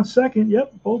score run on second?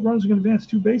 Yep, both runners are going to advance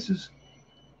 2 bases.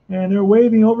 And they're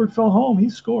waving Obergefell home. He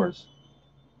scores.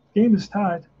 Game is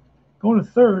tied. Going to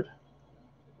third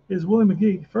is Willie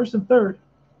McGee. First and third.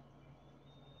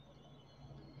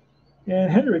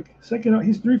 And Hendrick, second,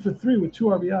 he's 3 for 3 with 2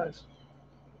 RBIs.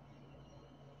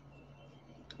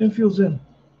 Infield's in.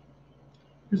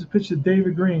 Here's a pitch to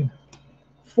David Green.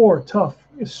 4, tough.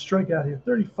 It's strikeout here.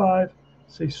 35,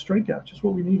 say strikeout, just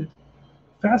what we needed.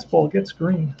 Fastball gets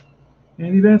Green.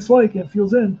 And Vance Lake,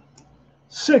 infield's in.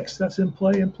 6, that's in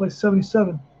play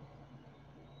 77.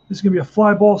 This is going to be a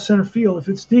fly ball center field. If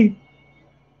it's deep,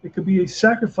 it could be a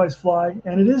sacrifice fly,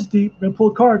 and it is deep. We're going to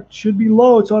pull a card. Should be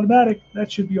low. It's automatic.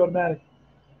 That should be automatic.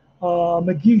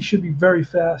 McGee should be very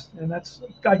fast, and that's,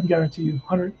 I can guarantee you,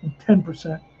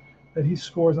 110% that he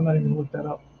scores. I'm not even going to look that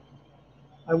up.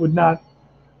 I would not,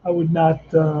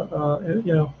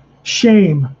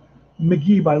 shame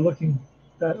McGee by looking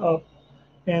that up.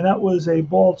 And that was a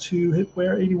ball to hit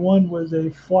where 81 was a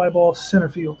fly ball center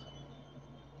field.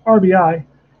 RBI.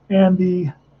 And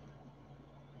the,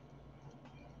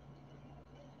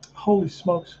 holy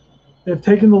smokes, they've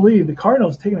taken the lead. The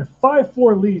Cardinals have taken a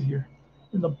 5-4 lead here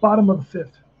in the bottom of the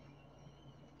 5th.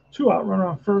 2 out, runner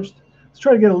on first. Let's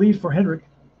try to get a lead for Hendrick.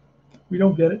 We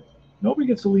don't get it. Nobody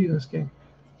gets a lead in this game.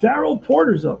 Darryl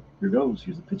Porter's up. Here goes.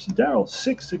 Here's the pitch to Darryl.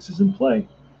 6 is in play.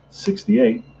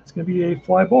 68. It's going to be a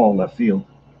fly ball left field.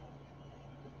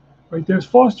 Right there's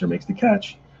Foster, makes the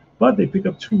catch. But they pick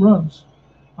up 2 runs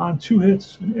on 2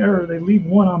 hits. An error. They leave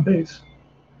 1 on base.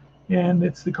 And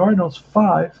it's the Cardinals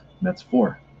 5, Mets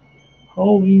 4.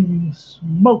 Holy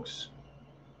smokes.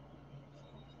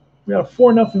 We got a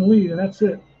 4-0 lead, and that's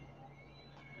it.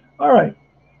 All right.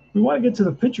 We want to get to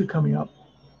the pitcher coming up.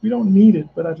 We don't need it,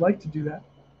 but I'd like to do that.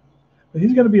 But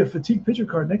he's going to be a fatigue pitcher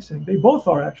card next inning. They both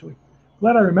are, actually.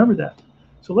 Glad I remembered that.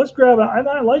 So let's grab –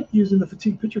 I like using the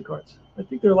fatigue pitcher cards. I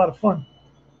think they're a lot of fun.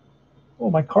 Oh,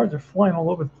 my cards are flying all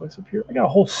over the place up here. I got a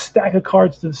whole stack of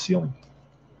cards to the ceiling.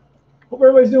 Hope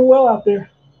everybody's doing well out there.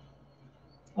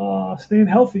 Staying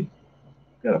healthy.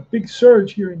 Got a big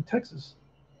surge here in Texas.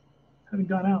 Haven't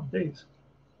gone out in days.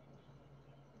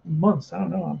 Months. I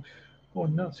don't know. I'm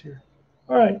going nuts here.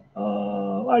 All right.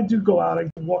 I do go out. I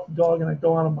walk the dog and I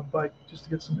go out on my bike just to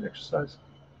get some exercise.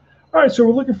 All right. So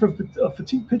we're looking for a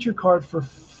fatigue pitcher card for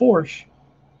Forsh.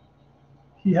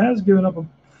 He has given up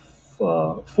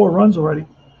 4 runs already.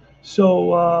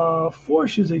 So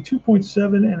Forsh is a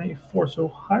 2.7 and a 4. So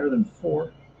higher than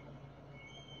 4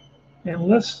 and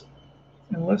less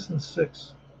than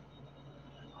 6.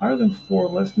 Higher than 4,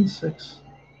 less than 6.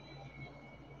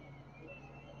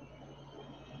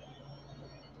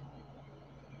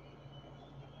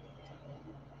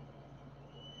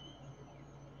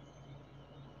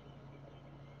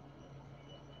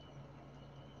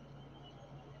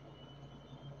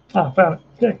 Found it.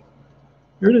 Okay.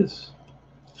 Here it is.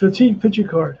 Fatigue pitcher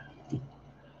card.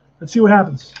 Let's see what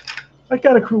happens. We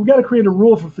got to create a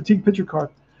rule for fatigue pitcher card.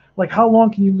 Like, how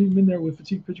long can you leave him in there with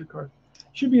fatigue pitcher card?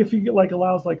 Should be if he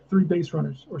allows 3 base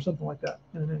runners or something like that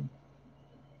in an inning.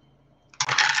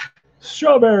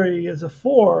 Strawberry is a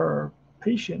 4.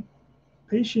 Patient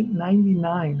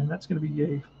 99, and that's going to be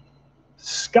a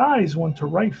skies one to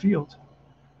right field.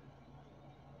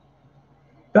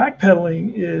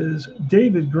 Backpedaling is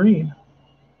David Green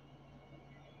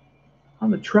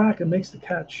on the track and makes the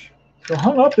catch. So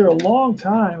hung up there a long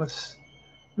time. It's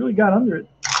really got under it.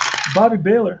 Bobby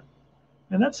Baylor,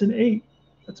 and that's an 8.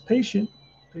 That's Patient.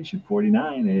 Patient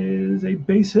 49 is a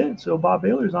base hit. So Bob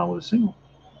Baylor's on with a single.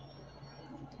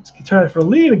 Let's try it for a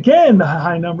lead again. The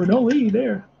high number, no lead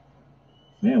there.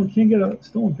 Man, we can't get a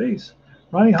stolen base.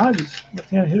 Ronnie Hodges,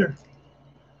 left-handed hitter.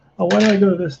 Oh, why did I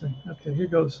go to this thing? Okay, here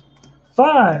goes.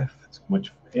 5. It's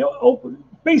much open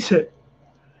base hit,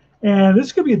 and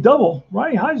this could be a double.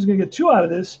 Ronnie Hodges is going to get 2 out of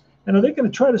this. And are they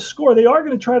going to try to score? They are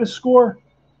going to try to score.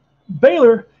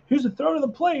 Baylor Here's a throw to the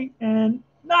plate, and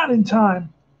not in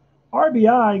time.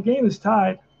 RBI, game is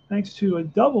tied thanks to a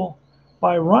double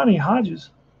by Ronnie Hodges.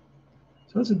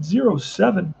 So that's at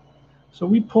 0-7. So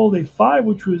we pulled a 5,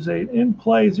 which was a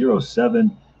in-play 0-7,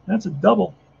 and that's a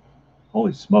double.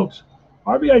 Holy smokes.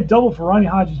 RBI double for Ronnie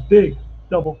Hodges, big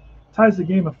double. Ties the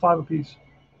game at 5 apiece.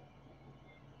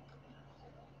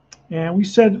 And we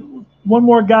said one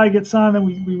more guy gets on, and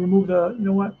we remove the, you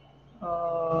know what?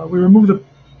 We remove the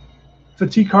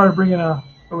fatigue card and bring in a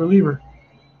reliever.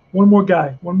 One more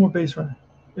guy, one more base runner.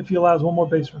 If he allows one more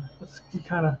base runner.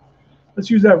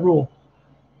 Let's use that rule.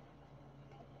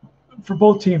 For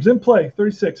both teams. In play,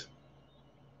 36.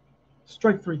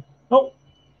 Strike 3. Oh,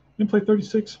 in play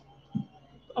 36.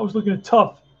 I was looking at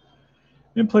tough.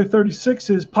 In play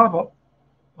 36 is pop up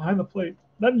behind the plate.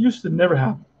 That used to never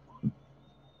happen.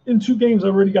 In 2 games,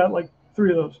 I've already got like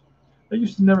 3 of those. That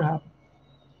used to never happen.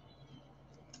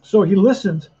 So he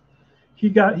listened. He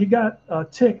got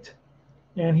ticked,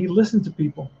 and he listened to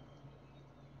people,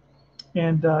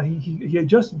 and he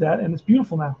adjusted that, and it's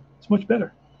beautiful now. It's much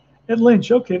better. Ed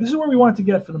Lynch. Okay, this is where we want to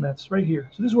get for the Mets, right here.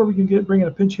 So this is where we can bring in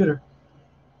a pinch hitter.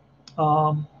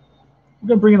 We're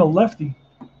gonna bring in a lefty.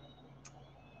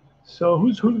 So who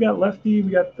we got lefty?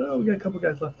 We got a couple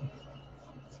guys lefty.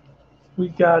 We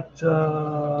got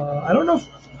I don't know.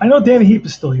 I know Danny Heap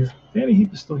is still here. Danny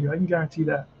Heap is still here. I can guarantee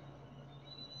that.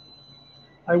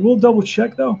 I will double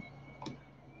check though.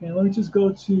 And let me just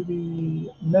go to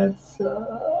the Mets.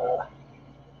 The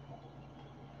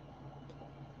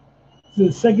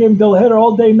second game doubleheader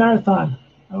all-day marathon.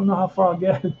 I don't know how far I'll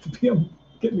get. I'm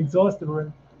getting exhausted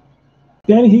already.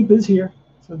 Danny Heap is here.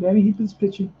 So Danny Heap is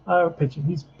pitching.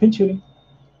 He's pinch hitting.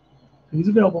 He's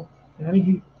available. Danny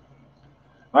Heap.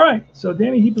 All right. So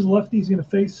Danny Heap is lefty. He's going to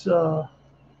face Bob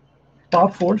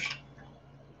Forsch.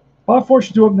 Bob Forsch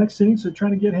is due up next inning, so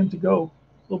trying to get him to go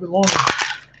a little bit longer.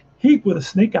 Heap with a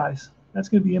snake eyes. That's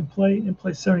going to be in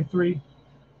play 73,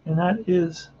 and that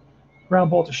is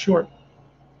ground ball to short.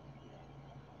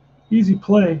 Easy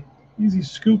play, easy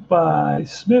scoop by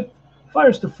Smith.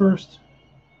 Fires to first,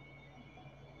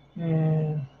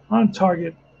 and on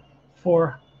target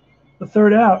for the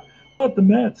third out. But the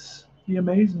Mets, the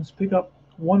Amazons, pick up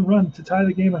 1 run to tie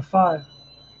the game at 5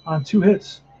 on 2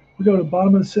 hits. We go to the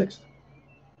bottom of the 6th.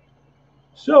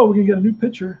 So we can get a new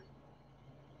pitcher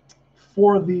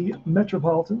for the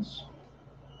Metropolitans.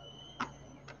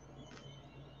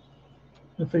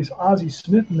 Going to face Ozzie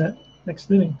Smith in that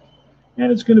next inning, and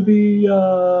it's going to be,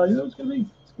 we're going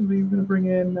to bring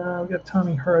in. We got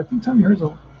Tommy Herr. I think Tommy Herr's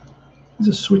he's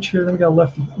a switch here. Then we got a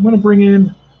lefty. I'm going to bring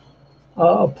in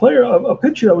a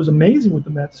pitcher that was amazing with the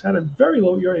Mets. Had a very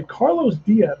low ERA. Carlos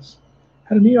Diaz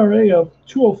had an ERA of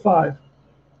 2.05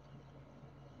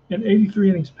 in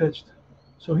 83 innings pitched.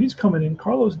 So he's coming in.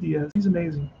 Carlos Diaz. He's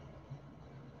amazing.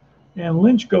 And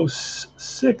Lynch goes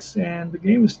 6, and the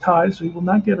game is tied, so he will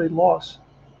not get a loss.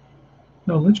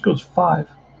 No, Lynch goes 5.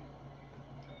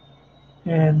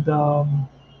 And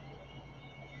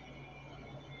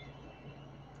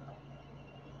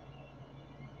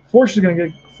Forsch is going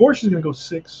to go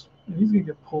 6, and he's going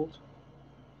to get pulled.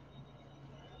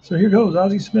 So here goes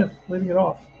Ozzie Smith leading it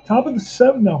off. Top of the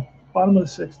 7, no, bottom of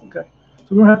the 6th. Okay, so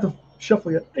we don't have to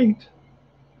shuffle yet. 8.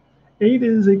 8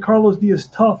 is a Carlos Diaz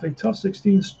tough. A tough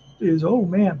 16 is, oh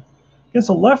man, against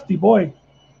a lefty, boy.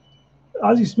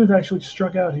 Ozzie Smith actually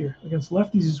struck out here. Against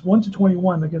lefties, he's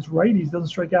 1-21. Against righties, doesn't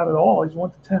strike out at all. He's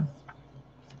 1-10.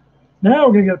 Now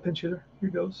we're going to get a pinch hitter. Here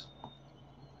goes.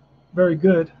 Very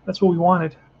good. That's what we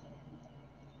wanted.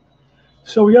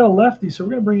 So we got a lefty. So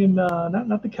we're going to bring in,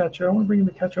 not the catcher. I want to bring in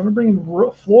the catcher. I'm going to bring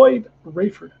in Floyd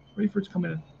Rayford. Rayford's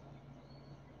coming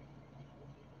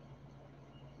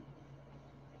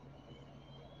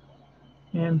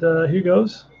in. And here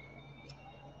goes.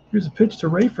 Here's a pitch to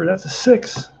Rayford. That's a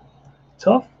 6.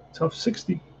 Tough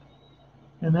 60.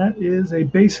 And that is a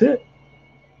base hit.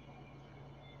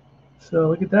 So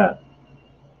look at that.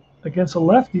 Against a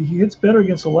lefty, he hits better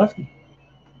against a lefty.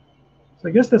 So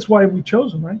I guess that's why we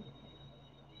chose him, right?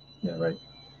 Yeah, right.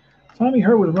 Tommy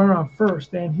Herr with a runner on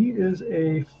first, and he is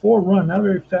a 4-run, not a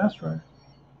very fast runner.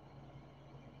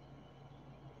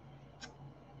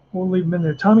 We'll leave him in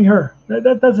there. Tommy Herr.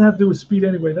 That doesn't have to do with speed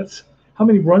anyway. That's how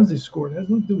many runs they scored. It has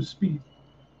nothing to do with speed.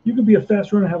 You could be a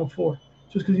fast runner and have a 4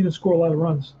 just because you didn't score a lot of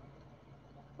runs.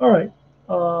 All right.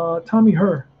 Tommy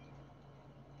Herr.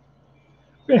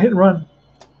 We're going to hit and run.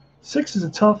 6 is a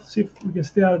tough. See if we can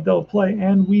stay out of double play.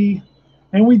 And we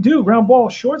do. Ground ball,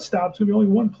 shortstop. It's going to be only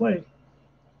 1 play.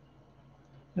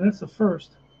 And that's the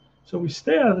first. So we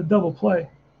stay out of the double play.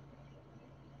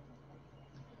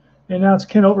 And now it's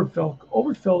Ken Oberfeld.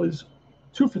 Oberfeld is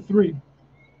 2 for 3.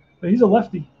 But he's a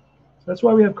lefty. So that's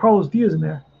why we have Carlos Diaz in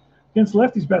there. Against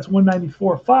lefties, bats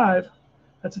 194.5.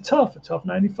 That's a tough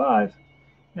 95.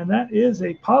 And that is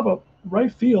a pop-up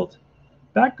right field.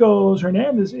 Back goes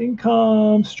Hernandez. In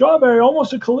comes Strawberry.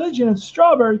 Almost a collision, and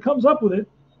Strawberry comes up with it.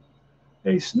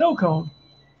 A snow cone.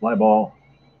 Fly ball,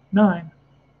 9.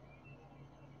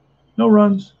 No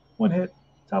runs, 1 hit.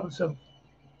 Top of the 7th.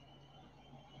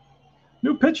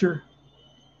 New pitcher.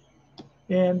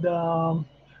 And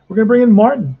we're going to bring in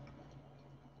Martin.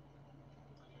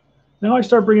 Now I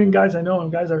start bringing in guys I know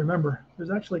and guys I remember.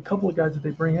 There's actually a couple of guys that they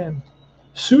bring in.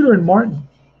 Suter and Martin.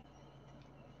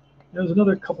 There's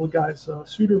another couple of guys.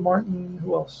 Suter, Martin.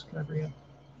 Who else can I bring in?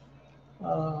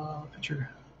 Pitcher.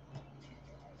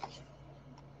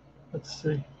 Let's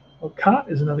see. Oh, Cott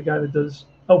is another guy that does.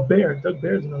 Oh, Bear. Doug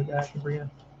Bear is another guy I can bring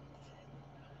in.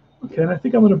 Okay, and I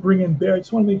think I'm going to bring in Bear. I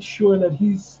just want to make sure that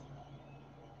he's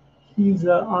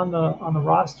on the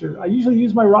roster. I usually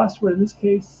use my roster, but in this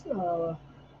case,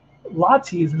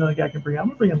 Lottie is another guy I can bring in. I'm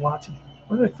going to bring in Lottie.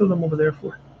 Why did I throw them over there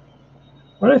for?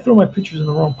 Why did I throw my pictures in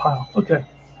the wrong pile? Okay.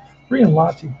 Bring in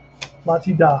Lottie.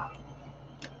 Lottie Da.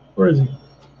 Where is he?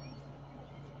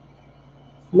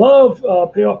 Love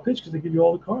payoff pitch because they give you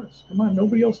all the cards. Come on,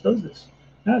 nobody else does this.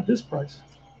 Not at this price.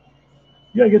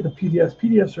 You got to get the PDFs.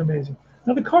 PDFs are amazing.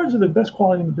 Now, the cards are the best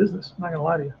quality in the business. I'm not going to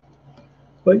lie to you.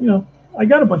 But, you know, I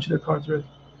got a bunch of their cards already.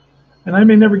 And I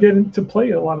may never get into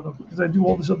play a lot of them because I do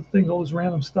all this other things, all this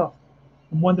random stuff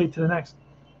from one day to the next.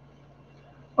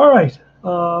 All right,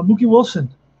 Mookie Wilson.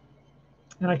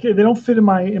 And they don't fit in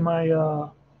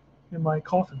my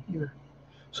coffin either.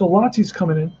 So Lottie's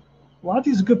coming in.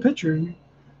 Lottie's a good pitcher.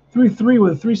 3.3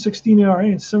 with a 3.16 ERA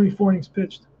and 74 innings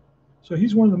pitched. So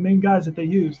he's one of the main guys that they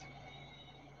used.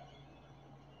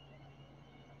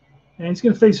 And he's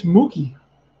going to face Mookie,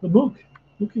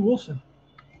 Mookie Wilson.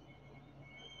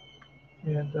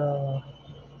 And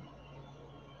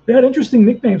they had interesting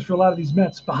nicknames for a lot of these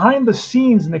Mets,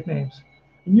 behind-the-scenes nicknames.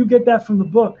 And you get that from the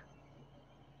book.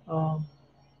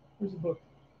 Where's the book?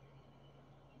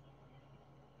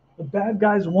 The Bad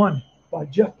Guys Won by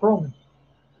Jeff Pearlman.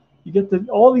 You get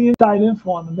all the inside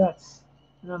info on the Mets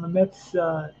and on the Mets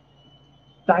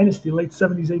dynasty, late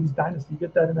 70s, 80s dynasty. You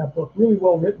get that in that book. Really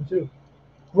well written, too.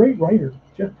 Great writer,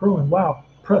 Jeff Pearlman. Wow,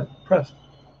 impressed.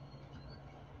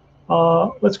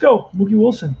 Let's go, Mookie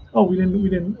Wilson. Oh, we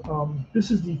didn't. This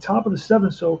is the top of the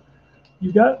 7th, so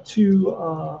you got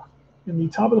to in the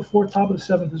top of the 4th, top of the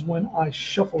 7th is when I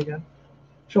shuffle again.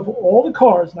 Shuffle all the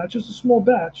cards, not just a small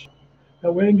batch.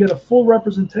 That way I can get a full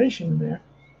representation in there.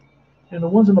 And the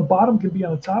ones on the bottom can be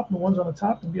on the top, and the ones on the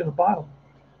top can be on the bottom.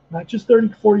 Not just 30,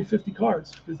 40, 50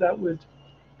 cards, because that would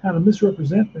kind of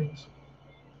misrepresent things.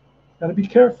 Got to be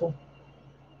careful,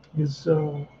 because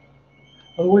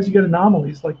otherwise you get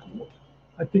anomalies. Like,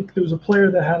 I think there was a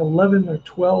player that had 11 or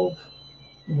 12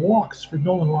 walks for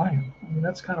Nolan Ryan. I mean,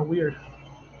 that's kind of weird.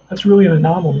 That's really an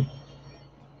anomaly.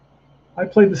 I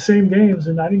played the same games,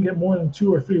 and I didn't get more than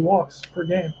 2 or 3 walks per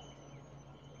game.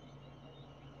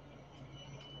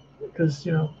 Because,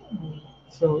 you know,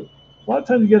 so a lot of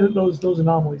times you get those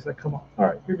anomalies that come up. All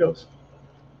right, here goes.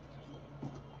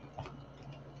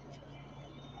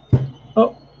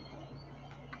 Oh.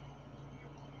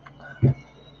 Put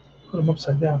them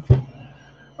upside down.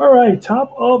 All right,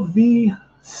 top of the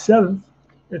 7th,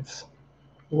 it's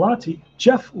Lottie,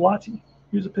 Jeff Lottie.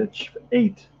 Here's a pitch for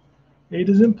 8. 8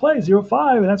 is in play,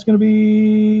 0-5, and that's going to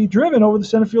be driven over the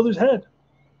center fielder's head.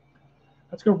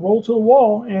 That's going to roll to the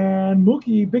wall, and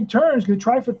Mookie, big turn, is going to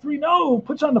try for 3. No,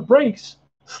 puts on the brakes,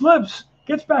 slips,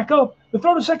 gets back up. The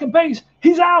throw to second base.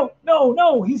 He's out.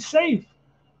 No, he's safe.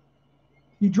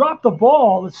 He dropped the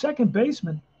ball. The second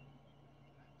baseman,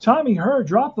 Tommy Herr,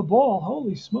 dropped the ball.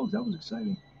 Holy smokes, that was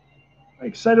exciting. I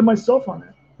excited myself on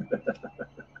that.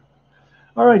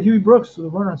 All right, Huey Brooks, the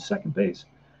runner on second base.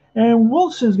 And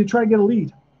Wilson's going to try to get a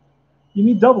lead. You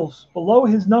need doubles. Below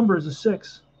his number is a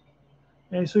 6.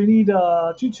 And so you need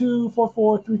 2-2,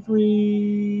 4-4,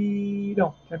 3-3.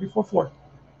 No, can't be 4-4.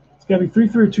 It's got to be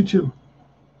 3-3 or 2-2.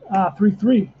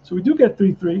 3-3. So we do get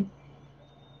 3-3.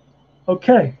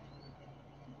 Okay.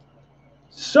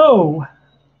 So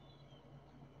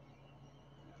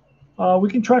we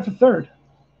can try for third.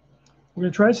 We're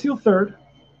going to try to steal third.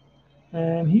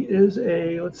 And he is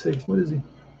a, let's see, what is he?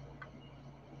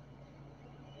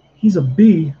 He's a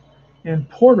B. And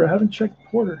Porter, I haven't checked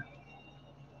Porter.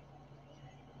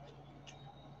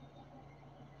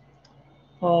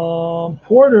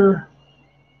 Porter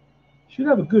should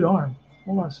have a good arm.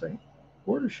 Hold on a second.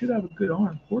 Porter should have a good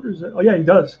arm. Porter's oh yeah, he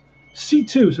does.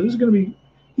 C2. So this is going to be,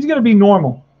 he's going to be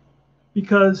normal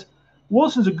because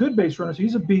Wilson's a good base runner, so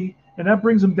he's a B, and that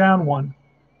brings him down 1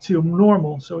 to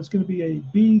normal. So it's going to be a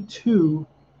B2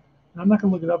 And I'm not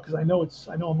going to look it up because I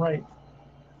know I'm right.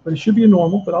 But it should be a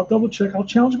normal. But I'll double check. I'll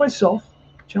challenge myself.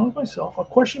 I'll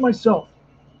question myself.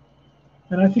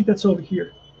 And I think that's over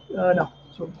here. No,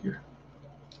 it's over here.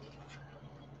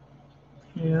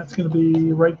 And that's going to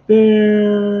be right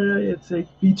there. It's a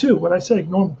B2. What I say?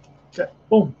 Normal. Okay.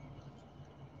 Boom.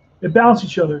 They balance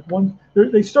each other.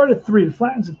 They start at 3. It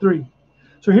flattens at 3.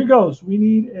 So here goes. We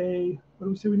need a. What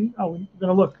do we say we need? Oh, we're going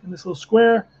to look in this little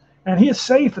square. And he is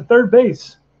safe at third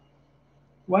base.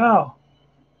 Wow.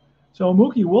 So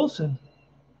Mookie Wilson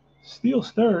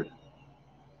steals third.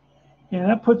 And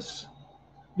that puts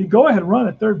the go-ahead run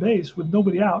at third base with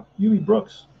nobody out. Yumi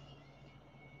Brooks.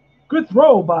 Good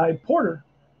throw by Porter.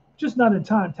 Just not in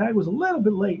time. Tag was a little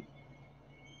bit late.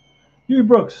 Yumi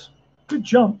Brooks. Good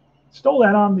jump. Stole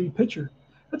that on the pitcher.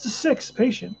 That's a 6.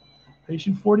 Patient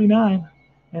 49.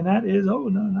 And that is, oh,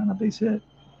 no, not a base hit.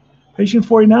 Patient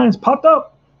 49 is popped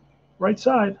up. Right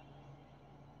side.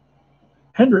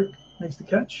 Hendrick makes the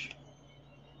catch.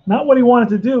 Not what he wanted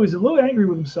to do. He's a little angry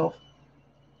with himself.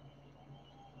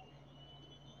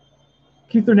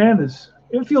 Keith Hernandez.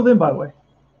 Infield in, by the way.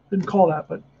 Didn't call that,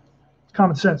 but it's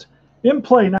common sense. In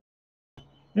play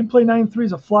 9-3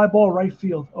 is a fly ball right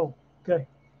field. Oh, okay.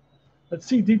 Let's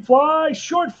see. Deep fly.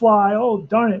 Short fly. Oh,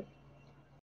 darn it.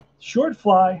 Short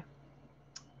fly.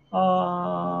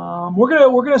 We're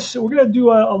gonna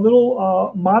do a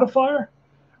little modifier.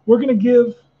 We're gonna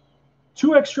give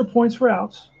 2 extra points for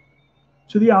outs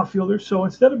to the outfielder. So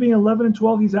instead of being 11 and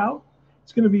 12, he's out.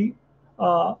 It's gonna be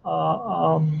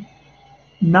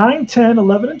 9, 10,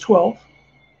 11, and 12.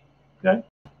 Okay,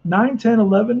 9, 10,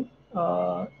 11,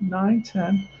 9,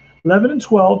 10, 11, and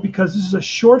 12 because this is a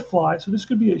short fly. So this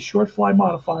could be a short fly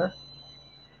modifier.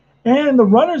 And the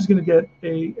runner is going to get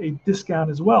a discount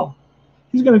as well.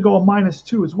 He's going to go a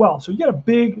 -2 as well. So you get a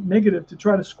big negative to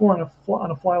try to score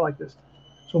on a fly like this.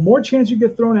 So more chance you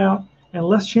get thrown out and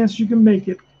less chance you can make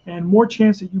it and more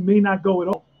chance that you may not go at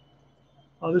all.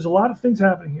 There's a lot of things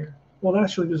happening here. Well,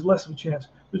 actually, there's less of a chance.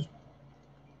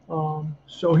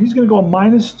 So he's going to go a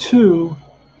 -2.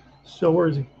 So where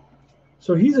is he?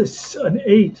 So he's an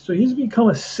 8. So he's become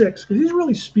a 6 because he's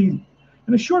really speedy.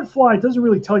 And a short fly doesn't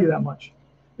really tell you that much.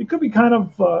 It could be kind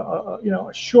of a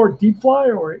short deep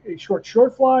fly or a short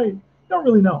fly. You don't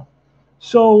really know.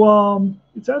 So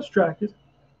it's abstracted.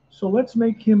 So let's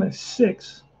make him a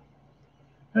 6.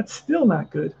 That's still not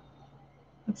good.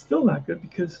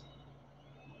 Because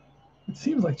it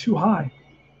seems like too high.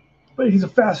 But he's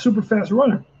a super fast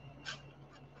runner.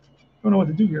 I don't know what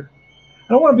to do here. I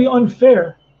don't want to be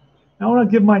unfair. I want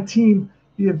to give my team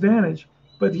the advantage.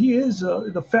 But he is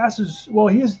the fastest. Well,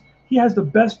 he has the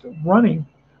best running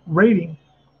rating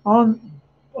on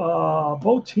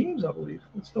both teams, I believe.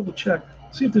 Let's double check.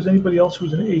 See if there's anybody else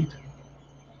who's an 8.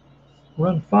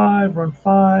 Run 5, run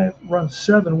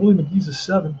 7. Willie McGee's a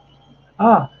 7.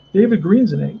 David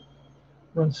Green's an 8.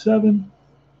 Run 7.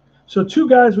 So 2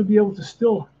 guys would be able to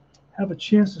still have a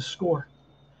chance to score.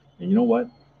 And you know what?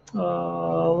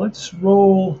 Let's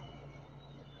roll.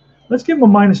 Let's give him a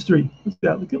 -3. Let's do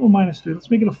that. Let's give him a -3. Let's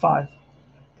make it a 5.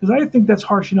 Because I think that's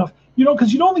harsh enough.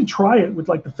 Because you'd only try it with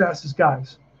like the fastest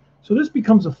guys. So this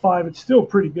becomes a 5. It's still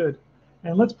pretty good.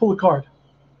 And let's pull a card.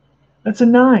 That's a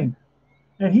 9.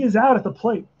 And he is out at the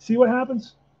plate. See what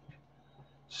happens?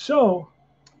 So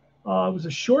it was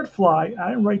a short fly. I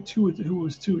didn't write who it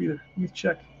was to either. Let me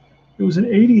check. It was an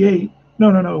 88. No,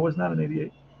 it was not an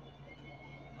 88.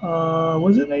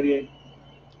 Was it an 88?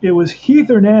 It was Keith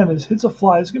Hernandez. Hits a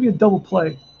fly. It's going to be a double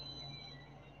play.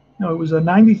 No, it was a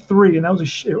 93, and that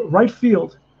was a right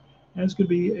field. And it's going to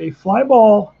be a fly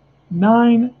ball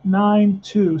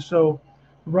 992. So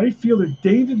right fielder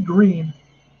David Green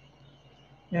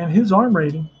and his arm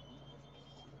rating.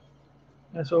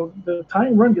 And so the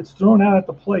tying run gets thrown out at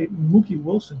the plate. Mookie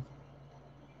Wilson.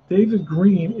 David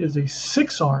Green is a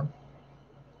 6-arm.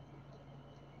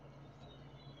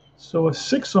 So a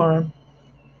 6-arm.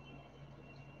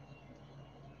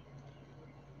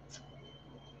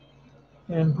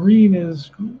 And Green is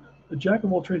the jack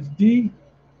of all trades.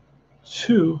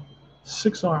 D2,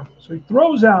 6-arm. So he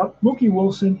throws out Mookie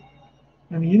Wilson,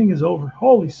 and the inning is over.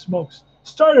 Holy smokes.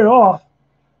 Started off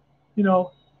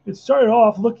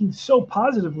looking so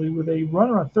positively with a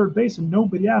runner on third base and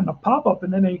nobody out and a pop-up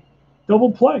and then a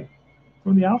double play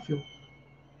from the outfield.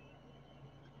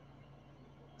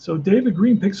 So David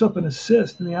Green picks up an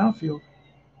assist in the outfield.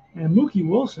 And Mookie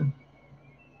Wilson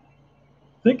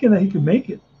thinking that he could make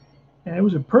it. And it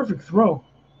was a perfect throw.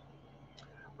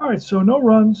 All right, so no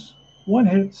runs, 1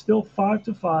 hit, still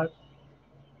 5-5.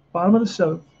 Bottom of the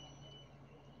 7th.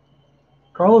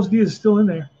 Carlos Diaz is still in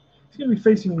there. He's going to be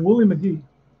facing Willie McGee.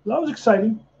 That was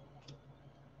exciting.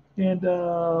 And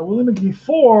Willie McGee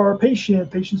 4,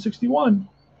 patient 61.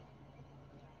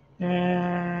 And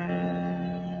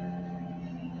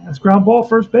that's ground ball,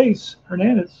 first base.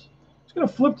 Hernandez. He's going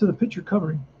to flip to the pitcher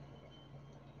covering.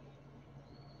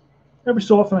 Every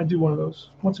so often I do one of those,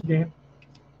 once a game.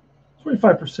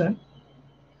 25%.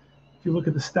 If you look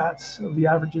at the stats of the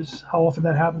averages, how often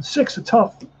that happens. 6, a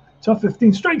tough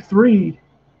 15. Strike 3.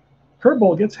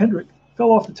 Curveball gets Hendrick.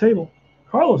 Fell off the table.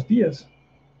 Carlos Diaz.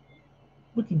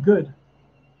 Looking good.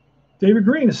 David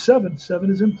Green is 7. 7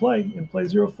 is in play. In play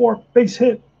 0-4. Base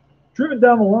hit. Driven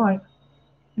down the line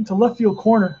into left field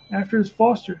corner after his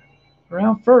Foster.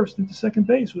 Around first into second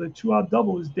base with a 2-out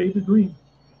double is David Green.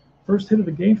 First hit of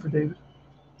the game for David.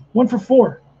 1 for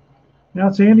 4. Now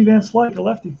it's Andy Van Slyke, a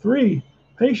lefty. 3.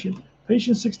 Patient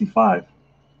 65.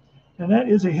 And that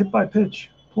is a hit by pitch.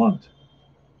 Plunked.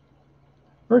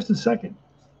 First and second.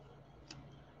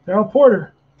 Darrell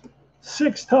Porter.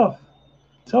 6, tough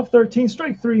 13.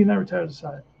 Strike 3, and that retires the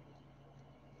side.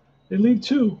 They leave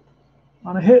 2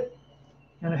 on a hit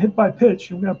and a hit by pitch.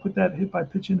 And we're going to put that hit by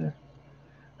pitch in there.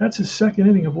 That's his second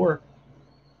inning of work.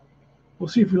 We'll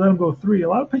see if we let him go 3. A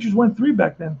lot of pitchers went 3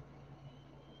 back then.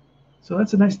 So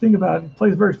that's a nice thing about it. It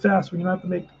plays very fast when you don't have to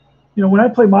make, when I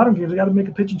play modern games, I got to make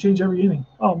a pitching change every inning.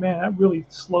 Oh, man, that really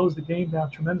slows the game down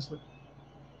tremendously.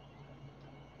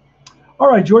 All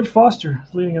right, George Foster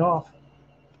is leading it off.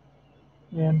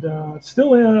 And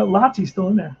still in, Lottie still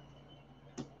in there.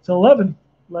 So 11.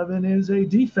 11 is a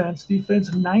defense.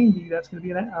 Defense 90. That's going to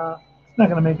be not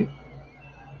going to make it.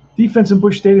 Defense in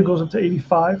Busch Stadium goes up to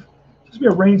 85. Just be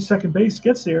a range second base.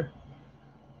 Gets there.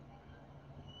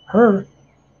 Her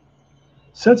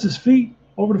sets his feet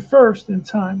over to first in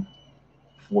time.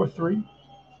 4-3.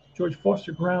 George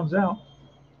Foster grounds out.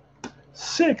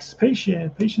 6.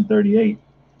 Patient 38.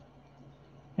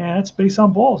 And that's base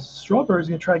on balls. Strawberry's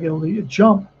going to try to get a lead. A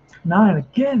jump. 9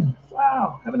 again.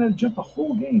 Wow. Haven't had a jump the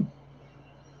whole game.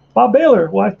 Bob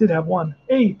Baylor. Well, I did have 1.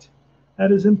 8.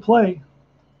 That is in play.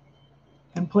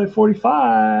 In play 45.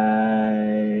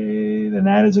 And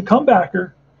that is a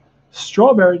comebacker.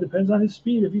 Strawberry depends on his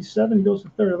speed. If he's 7, he goes to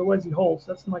third. Otherwise, he holds.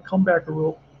 That's my comebacker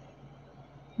rule.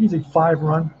 He's a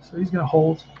 5-run, so he's going to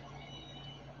hold.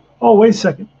 Oh, wait a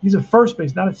second. He's at first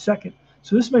base, not at second.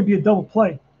 So this may be a double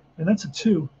play. And that's a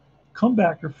 2.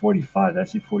 Comebacker 45.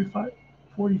 That's it, 45.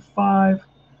 45.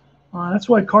 That's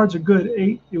why cards are good.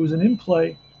 8. It was an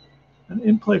in-play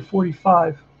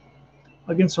 45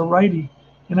 against a righty.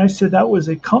 And I said that was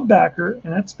a comebacker,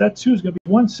 and that 2 is going to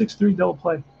be 1-6-3 double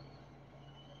play.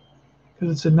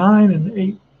 Because it's a 9 and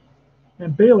 8.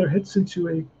 And Baylor hits into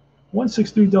a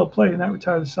 1-6-3 double play, and that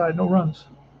retires the side. No runs.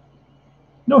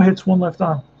 No hits, 1 left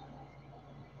on.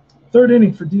 Third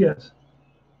inning for Diaz.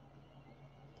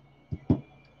 It's going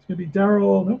to be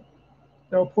Darrell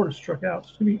Porter struck out.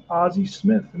 It's going to be Ozzie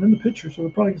Smith, and then the pitcher, so we're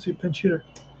probably going to see a pinch hitter.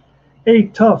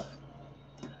 8, tough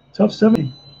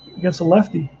 70 against a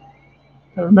lefty.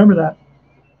 I remember that.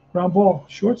 Ground ball,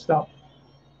 shortstop.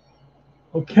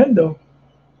 Okendo,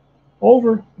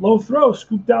 over, low throw,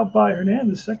 scooped out by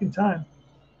Hernandez, second time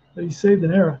that he saved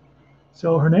an error.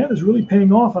 So Hernandez really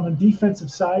paying off on the defensive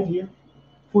side here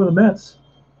for the Mets.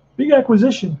 Big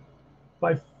acquisition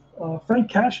by Frank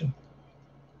Cashin.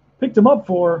 Picked him up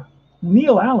for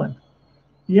Neil Allen.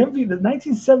 The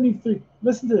 1973,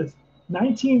 listen to this,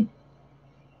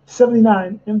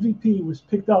 1979 MVP was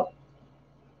picked up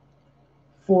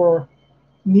for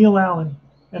Neil Allen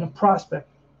and a prospect,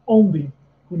 Omby,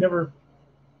 who never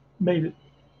made it.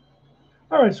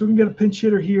 All right, so we can get a pinch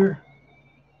hitter here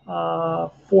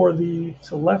for the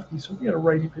lefty. So we got a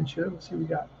righty pinch hitter. Let's see what we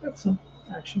got. Got some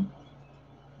action.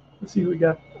 Let's see who we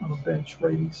got on the bench.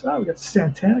 Righties. We got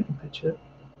Santana can pitch hit.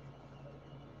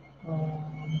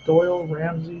 Doyle,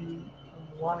 Ramsey,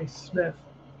 Lonnie Smith.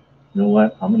 You know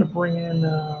what? I'm going to bring in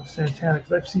Santana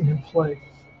because I've seen him play.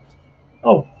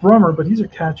 Oh, Brummer, but he's a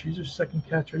catcher. He's a second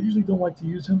catcher. I usually don't like to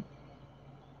use him,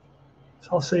 so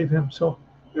I'll save him. So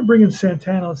I'm going to bring in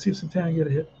Santana. Let's see if Santana can get a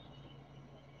hit.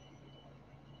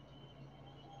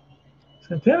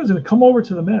 Santana's going to come over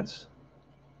to the Mets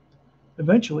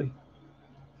eventually.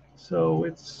 So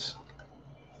it's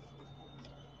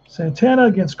Santana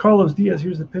against Carlos Diaz.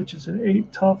 Here's the pitch. It's an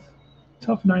 8, tough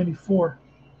 94.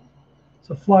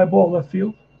 It's a fly ball left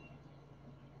field.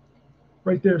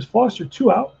 Right there's Foster,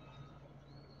 2 out.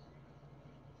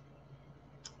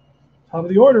 Top of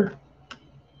the order.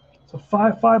 It's a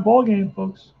 5-5 ball game,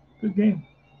 folks. Good game.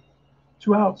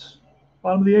 2 outs.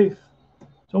 Bottom of the 8th.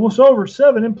 It's almost over.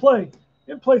 7 in play.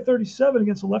 In play 37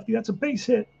 against a lefty. That's a base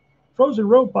hit. Frozen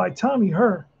rope by Tommy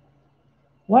Herr.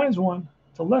 Lines one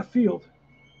to left field.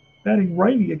 Batting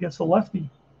righty against the lefty.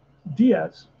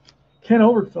 Diaz. Ken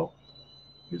Overkill.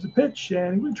 Here's a pitch,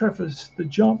 and he would try for the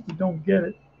jump, but don't get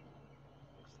it.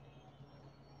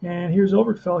 And here's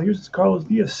Overfell. Here's Carlos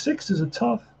Diaz. 6 is a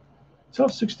tough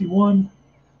 61,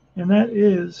 and that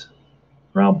is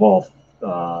ground ball.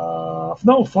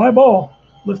 No, fly ball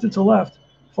lifted to left.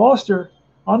 Foster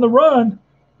on the run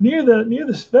near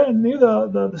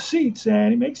the seats,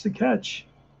 and he makes the catch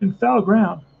in foul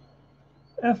ground.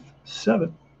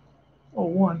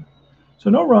 F701. So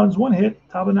no runs, 1 hit,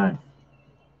 top of 9.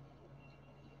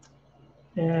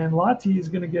 And Lottie is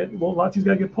going to get, well, Lottie's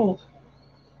got to get pulled.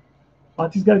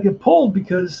 Lottie's got to get pulled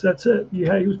because that's it.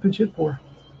 Yeah, he was pinch hit for.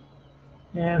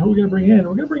 And who are we going to bring in?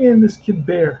 We're going to bring in this kid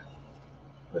Bear.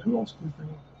 But who else can we bring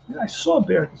in? Yeah, I saw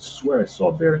Bear. I swear I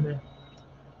saw Bear in there.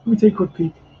 Let me take a quick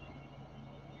peek.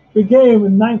 Good game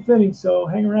in 9th inning, so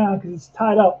hang around because it's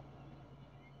tied up.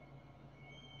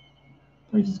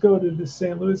 Let me just go to the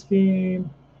St. Louis game.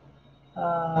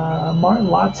 Martin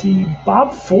Lottie,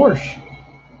 Bob Forsch.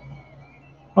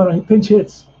 Oh, no, he pinch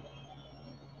hits.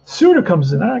 Suter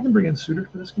comes in. I can bring in Suter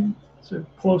for this game. It's a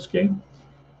close game.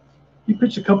 He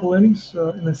pitched a couple innings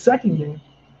in the second game.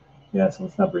 Yeah, so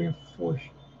let's not bring in Forsch.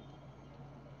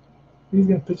 He's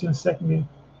going to pitch in the second game.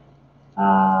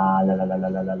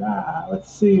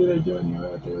 Let's see what they're doing here.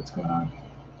 Okay, what's going on?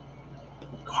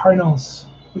 Cardinals.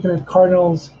 Looking at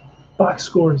Cardinals box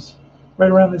scores right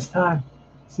around this time.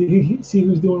 See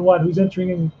who's doing what, who's entering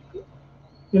in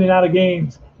and out of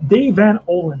games. Dave Van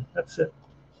Olen. That's it.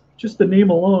 Just the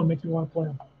name alone makes me want to play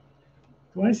him.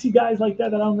 When I see guys like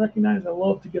that I don't recognize, I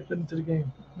love to get them into the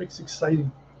game. It makes it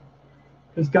exciting.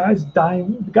 Because guys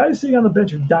sitting on the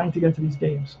bench are dying to get into these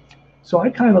games. So I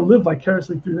kind of live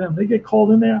vicariously through them. They get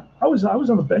called in there. I was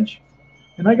on the bench,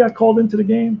 and I got called into the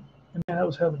game, and man, that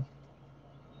was heaven.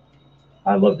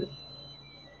 I loved it.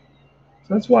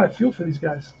 So that's why I feel for these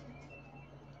guys.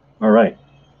 All right,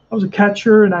 I was a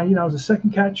catcher, and I was a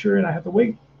second catcher, and I had to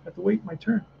wait my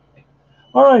turn.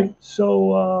 All right,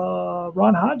 so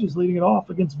Ron Hodges leading it off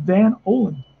against Van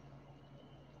Olen.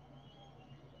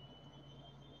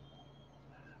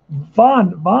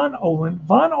 Von Olen,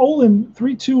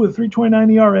 3.2 with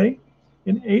 3.29 ERA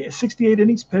in 68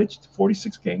 innings pitched,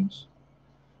 46 games.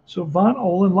 So Von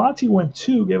Olen, Lottie went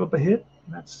 2, gave up a hit,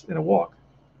 and that's in a walk.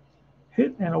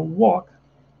 Hit and a walk,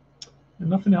 and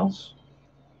nothing else.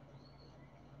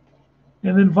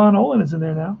 And then Von Olen is in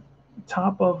there now,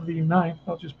 top of the 9th.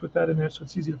 I'll just put that in there so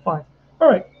it's easy to find. All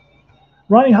right,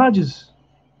 Ronnie Hodges.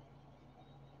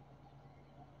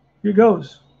 Here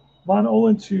goes. Von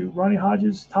Olen to Ronnie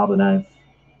Hodges, top of the 9th.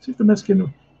 See if the Mets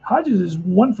can. Hodges is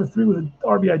 1 for 3 with an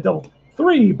RBI double.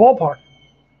 3, ballpark.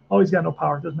 Oh, he's got no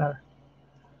power. Doesn't matter.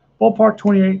 Ballpark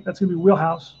 28. That's going to be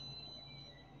Wheelhouse.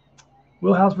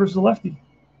 Wheelhouse versus the lefty.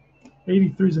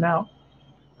 83 is an out.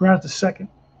 Ground to second.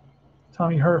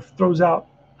 Tommy Herf throws out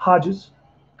Hodges.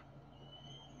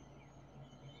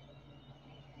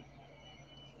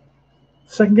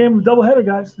 Second game of doubleheader,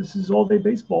 guys. This is all-day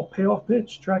baseball. Payoff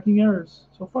pitch, tracking errors.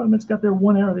 So far, the Mets got their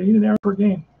 1 error. They need an error per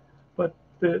game, but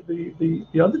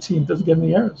the other team doesn't get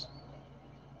any errors.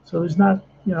 So there's not,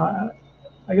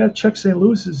 I got to check St.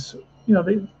 Louis's.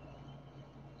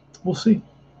 We'll see.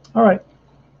 All right,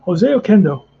 Jose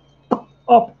Oquendo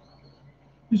up.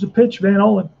 Here's a pitch,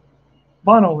 Von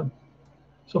Olen.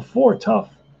 So 4, tough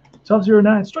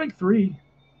 0-9, strike 3.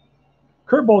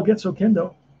 Curveball gets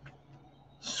Oquendo.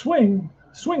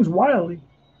 Swings wildly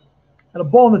at a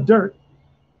ball in the dirt.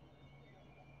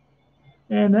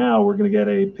 And now we're going to get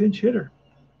a pinch hitter.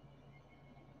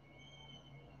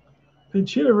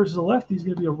 Pinch hitter versus a lefty is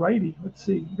going to be a righty. Let's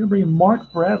see. We're going to bring in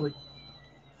Mark Bradley.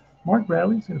 Mark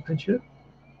Bradley's going to pinch hit.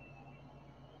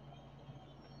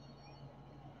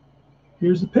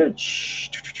 Here's the pitch.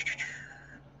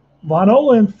 Von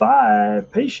Olen,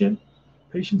 5. Patient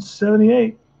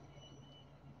 78.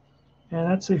 And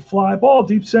that's a fly ball,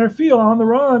 deep center field on the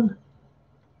run.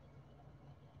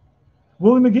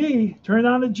 Willie McGee turned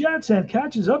on the Jets and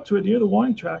catches up to it near the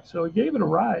warning track. So he gave it a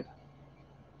ride,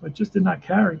 but just did not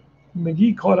carry.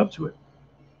 McGee caught up to it.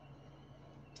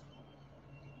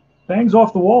 Bangs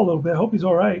off the wall a little bit. I hope he's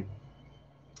all right.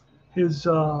 His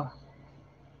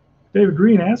David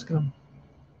Green asking him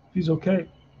if he's okay.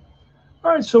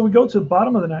 All right, so we go to the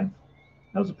bottom of the 9th.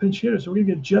 That was a pinch hitter, so we're going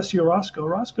to get Jesse Orozco.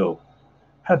 Orozco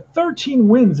had 13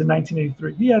 wins in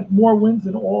 1983. He had more wins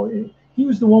than all. He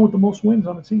was the one with the most wins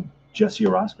on the team, Jesse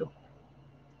Orozco.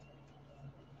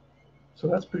 So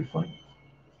that's pretty funny.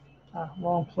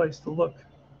 Wrong place to look.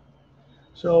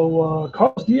 So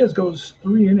Carlos Diaz goes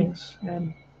 3 innings,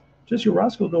 and Jesse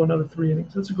Orozco will go another 3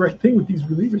 innings. That's a great thing with these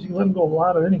relievers. You can let them go a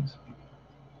lot of innings.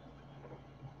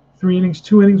 3 innings,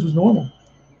 2 innings was normal.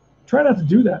 Try not to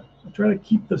do that. I try to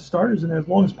keep the starters in there as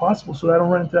long as possible so that I don't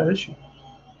run into that issue.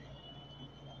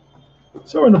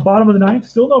 So we're in the bottom of the ninth.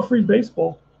 Still no free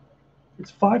baseball.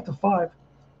 It's 5-5.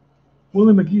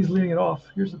 Willie McGee's leading it off.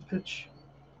 Here's the pitch.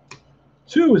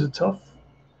 2 is a tough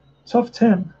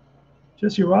 10.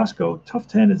 Jesse Roscoe, tough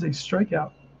 10 is a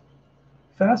strikeout.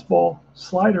 Fastball,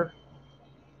 slider,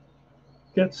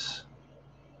 gets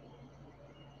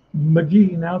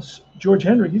McGee. Now it's George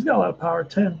Henry. He's got a lot of power.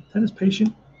 10. 10 is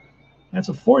patient. That's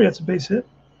a 40. That's a base hit.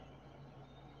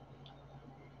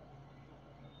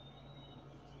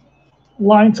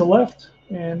 Line to left,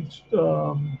 and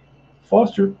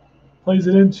Foster plays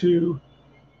it into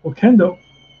Okendo.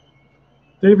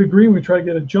 David Green, we try to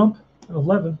get a jump at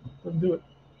 11. Doesn't do it.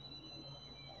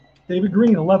 David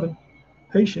Green, 11.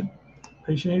 Patient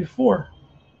 84.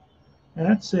 And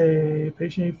that's a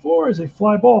patient 84 is a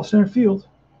fly ball, center field.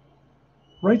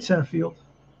 Right center field.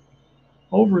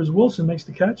 Over is Wilson, makes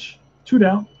the catch. 2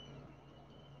 down.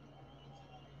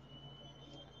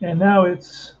 And now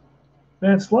it's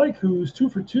Van Slyke, who's 2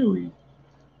 for 2. He's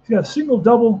got a single,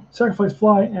 double, sacrifice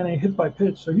fly, and a hit by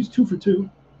pitch. So he's 2 for 2.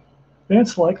 Van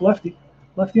Slyke, lefty.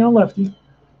 Lefty on lefty.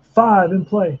 5 in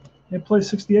play. In play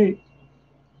 68.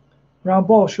 Ground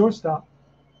ball, shortstop.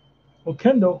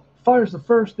 Okendo fires the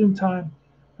first in time.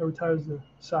 That retires the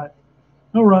side.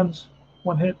 No runs.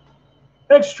 1 hit.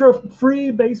 Extra free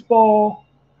baseball.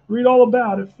 Read all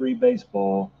about it. Free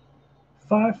baseball.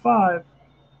 5-5.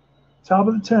 Top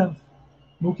of the 10th.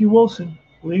 Mookie Wilson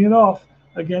leading it off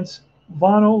against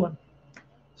Von Olin.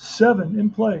 7 in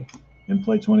play. In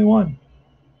play 21.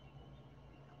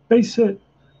 Base hit.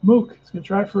 Mook is going to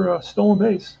try for a stolen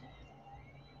base.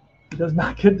 He does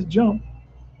not get the jump.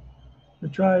 I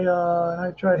try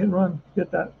hit and run. Get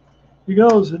that. He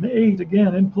goes an 8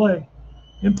 again in play.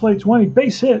 In play 20.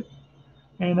 Base hit.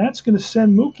 And that's going to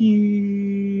send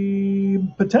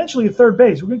Mookie potentially to third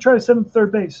base. We're going to try to send him to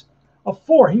third base. A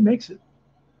 4. He makes it.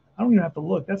 I don't even have to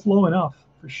look. That's low enough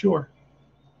for sure.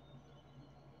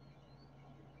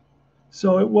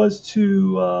 So it was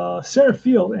to center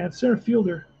field, and center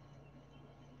fielder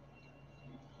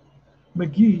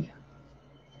McGee.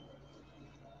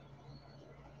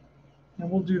 And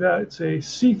we'll do that. It's a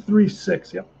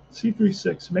C36. Yep,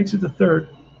 C36. Makes it to third.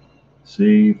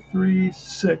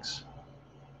 C36.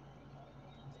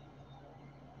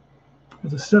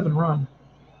 It's a 7 run.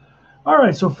 All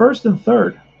right, so first and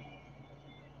third.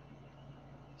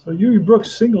 So Huey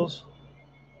Brooks singles,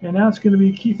 and now it's going to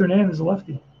be Keith Hernandez, a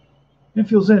lefty.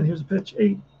 Infield's in. Here's a pitch.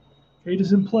 8. 8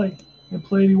 is in play. In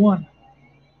play 81.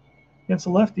 Against a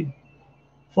lefty.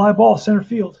 Fly ball, center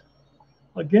field.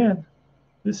 Again,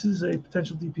 this is a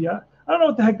potential DP. I don't know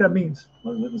what the heck that means.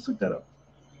 Let's look that up.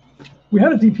 We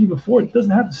had a DP before. It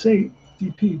doesn't have to say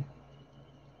DP.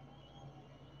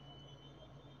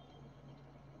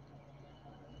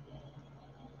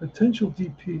 Potential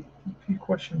DP. DP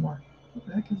question mark. What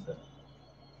the heck is that?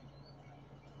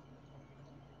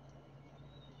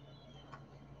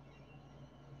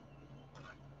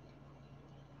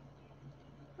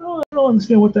 I don't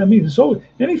understand what that means. So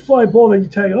any fly ball that you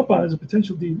tag up on is a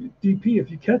potential DP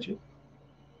if you catch it.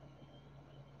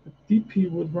 The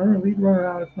DP would runner, lead runner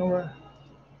out if no runner.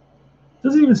 It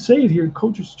doesn't even say it here,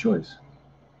 coach's choice.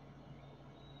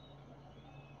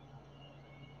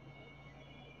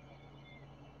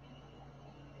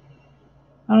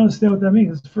 I don't understand what that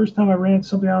means. It's the first time I ran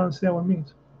something I don't understand what it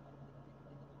means.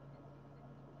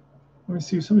 Let me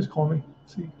see if somebody's calling me.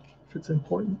 Let's see if it's an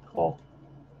important call.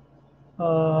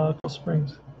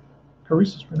 Springs.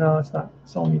 Carissa Springs. No, it's not.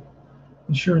 It's only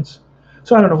insurance.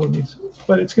 So I don't know what it means,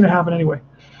 but it's going to happen anyway.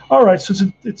 All right, so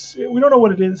it's we don't know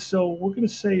what it is, so we're going to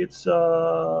say it's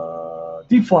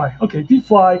deep fly. Okay, deep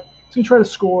fly. It's going to try to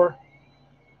score.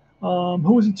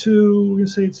 Who was it to? We're going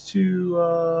to say it's to,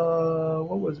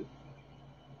 what was it?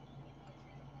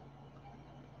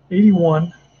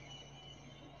 81.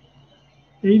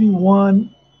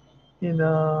 81 in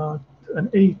an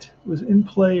 8 was in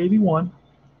play. 81.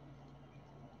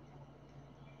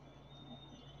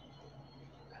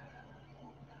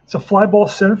 It's a fly ball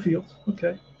center field.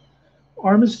 Okay.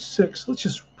 Arm is 6. Let's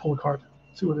just pull a card.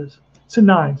 See what it is. It's a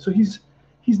 9. So he's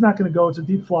not going to go. It's a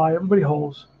deep fly. Everybody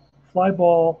holds. Fly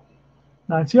ball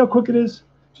 9. See how quick it is?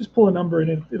 Just pull a number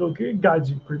and it guides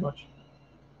you pretty much.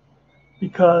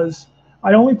 Because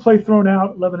I only play thrown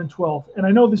out 11 and 12. And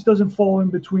I know this doesn't fall in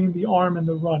between the arm and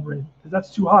the run rating because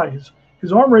that's too high.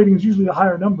 His arm rating is usually a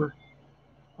higher number.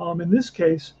 In this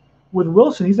case, with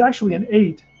Wilson, he's actually an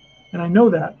 8. And I know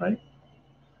that, right?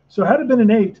 So had it been an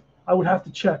 8, I would have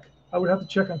to check. I would have to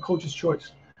check on coach's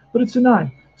choice. But it's a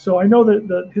 9. So I know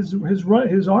that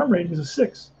his arm rating is a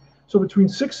 6. So between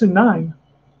 6 and 9,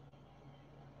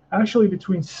 actually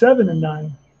between 7 and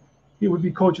 9, it would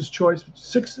be coach's choice.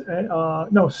 6 and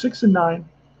 9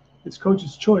 it's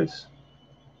coach's choice,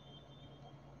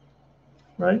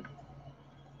 right?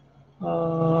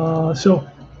 So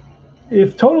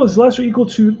if total is less or equal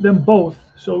to them both,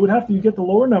 so it would have to, you get the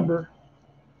lower number,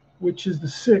 which is the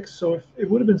 6. So if it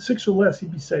would have been 6 or less,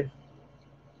 he'd be safe.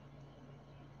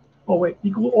 Oh wait,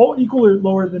 all equal or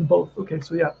lower than both. Okay,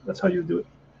 so yeah, that's how you do it.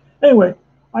 Anyway,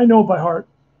 I know it by heart,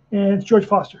 and it's George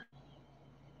Foster.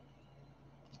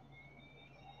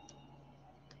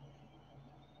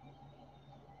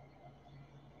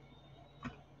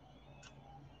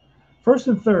 First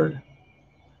and third,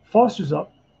 Foster's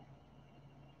up.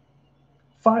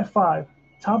 5-5,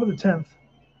 top of the 10th.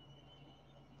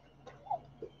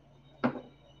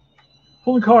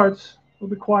 Pulling cards, a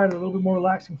little bit quieter, a little bit more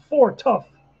relaxing. 4, tough.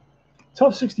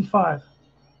 Tough 65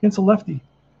 against a lefty.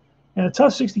 And a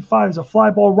tough 65 is a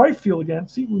fly ball right field again.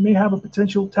 See, we may have a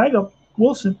potential tag up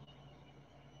Wilson.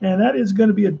 And that is going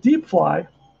to be a deep fly.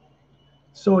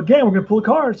 So again, we're going to pull a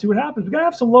card, see what happens. We're going to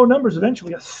have some low numbers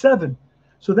eventually, a 7.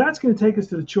 So that's going to take us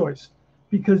to the choice,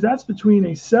 because that's between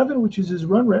a 7, which is his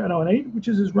run rate, no, an 8, which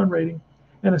is his run rating,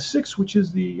 and a 6, which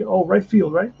is the right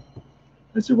field, right?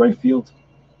 That's the right field.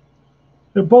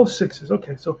 They're both 6s.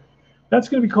 Okay, so that's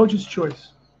going to be coach's choice.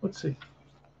 Let's see.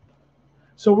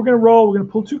 So we're going to roll. We're going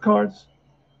to pull 2 cards.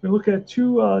 We're going to look at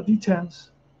 2 D10s.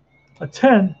 A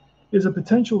 10 is a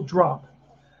potential drop.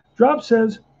 Drop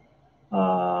says,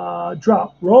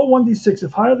 drop. Roll 1d6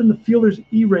 if higher than the fielder's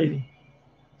E rating.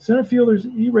 Center fielder's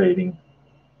E rating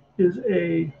is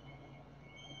a,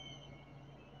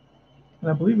 and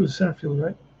I believe it was center fielder,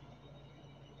 right?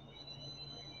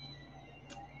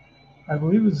 I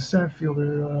believe it was a center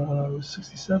fielder. It was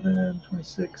 67,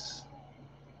 26.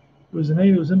 It was an 8.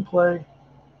 It was in play.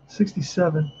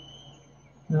 67.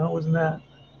 No, it wasn't that.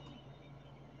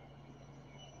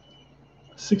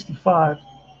 65.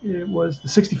 It was the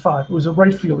 65. It was a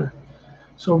right fielder.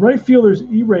 So right fielder's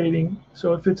E rating,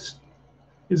 so if it's,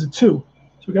 is a 2.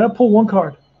 So we got to pull 1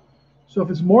 card. So if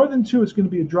it's more than 2, it's going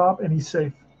to be a drop, and he's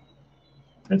safe.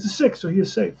 And it's a 6, so he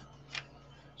is safe.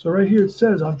 So right here it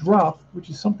says on drop, which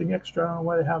is something extra. I don't know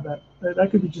why they have that.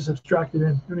 That could be just abstracted in.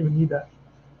 You don't even need that.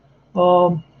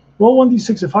 Roll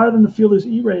 1d6. If higher than the fielder's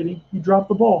E rating, you drop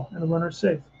the ball, and the runner is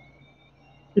safe.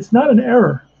 It's not an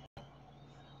error.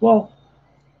 Well,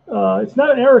 it's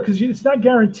not an error because it's not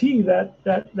guaranteed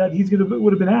that he's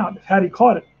would have been out had he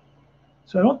caught it.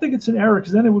 So I don't think it's an error,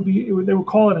 because then they would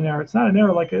call it an error. It's not an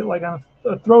error like on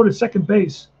a throw to second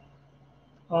base.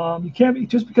 You can't be,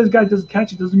 just because a guy doesn't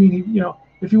catch it doesn't mean he,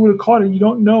 if he would have caught it, you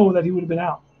don't know that he would have been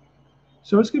out.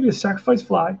 So it's going to be a sacrifice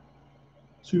fly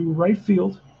to right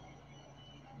field,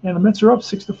 and the Mets are up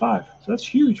 6-5. So that's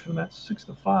huge for the Mets,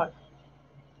 6-5.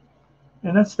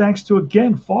 And that's thanks to,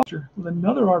 again, Foster with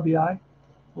another RBI.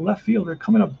 The left field, they're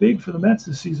coming up big for the Mets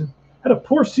this season. Had a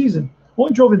poor season.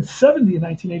 Only drove in 70 in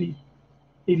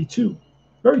 1982.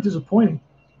 Very disappointing.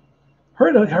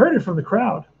 Heard it from the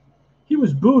crowd. He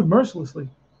was booed mercilessly.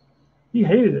 He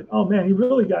hated it. Oh man, he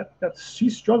really he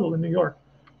struggled in New York.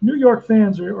 New York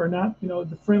fans are not,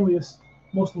 the friendliest,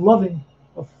 most loving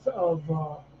of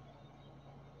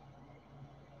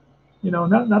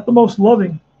not the most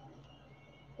loving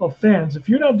of fans. If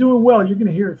you're not doing well, you're going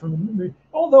to hear it from them.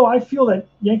 Although I feel that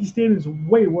Yankee Stadium is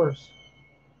way worse.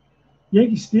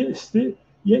 Yankee Stadium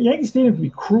can be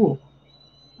cruel.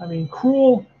 I mean,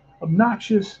 cruel,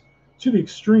 obnoxious to the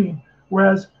extreme.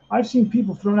 Whereas I've seen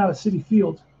people thrown out of Citi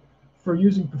Field for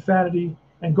using profanity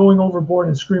and going overboard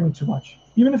and screaming too much.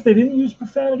 Even if they didn't use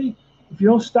profanity, if you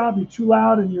don't stop, you're too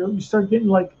loud, and you start getting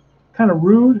like kind of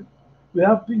rude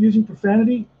without using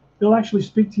profanity, they'll actually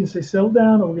speak to you and say, settle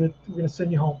down, or we're gonna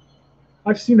send you home.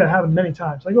 I've seen that happen many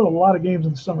times. I go to a lot of games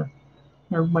in the summer.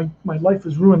 My life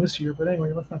was ruined this year, but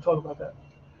anyway, let's not talk about that.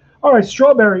 All right,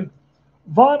 Strawberry.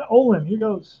 Von Olin, here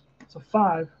goes. It's a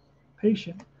 5.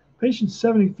 Patient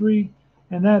 73,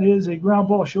 and that is a ground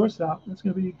ball shortstop. That's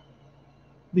going to be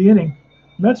the inning.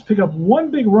 Mets pick up 1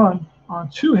 big run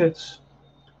on 2 hits.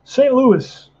 St.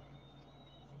 Louis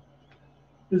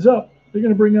is up. They're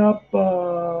going to bring up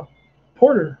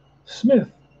Porter,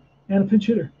 Smith, and a pinch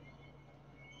hitter.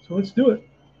 So let's do it.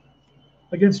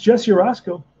 Against Jesse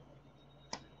Orosco.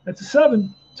 That's a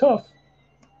 7. Tough.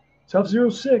 Tough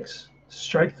 0-6.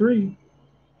 Strike 3.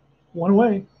 1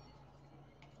 away.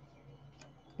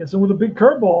 Gets him with a big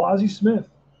curveball, Ozzie Smith.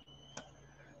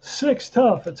 6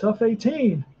 tough. A tough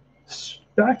 18.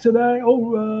 Back-to-back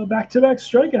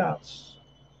strikeouts.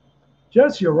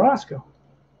 Jesse Orosco.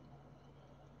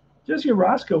 Jesse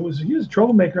Orosco was a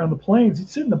troublemaker on the Plains. He'd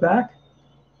sit in the back.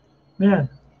 Man,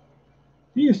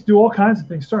 he used to do all kinds of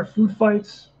things. Start food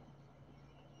fights.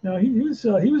 He was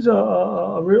a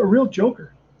real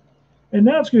joker. And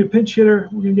now it's going to be a pinch hitter.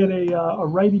 We're going to get a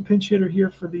righty pinch hitter here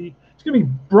for the. It's going to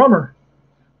be Brummer.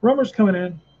 Brummer's coming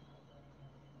in.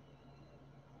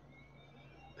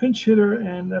 Pinch hitter,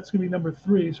 and that's going to be number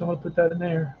 3. So I'm going to put that in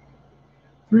there.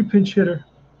 3 pinch hitter.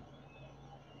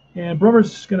 And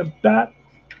Brummer's going to bat.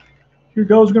 Here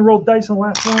goes. We're going to roll dice on the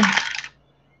last one.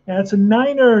 And it's a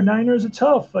niner. Niner is a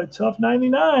tough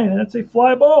 99. And that's a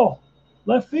fly ball.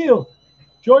 Left field.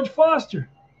 George Foster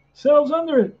settles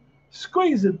under it.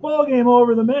 Squeeze it. Ball game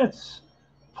over. The Mets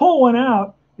pull one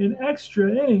out in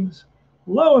extra innings.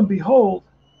 Lo and behold,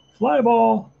 fly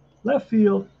ball, left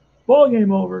field, ball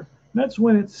game over. Mets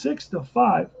win it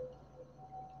 6-5.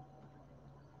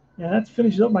 And that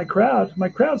finishes up my crowd. My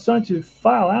crowd's starting to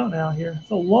file out now here.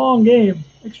 It's a long game,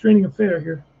 extra inning affair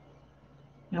here.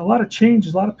 And a lot of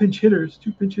changes, a lot of pinch hitters.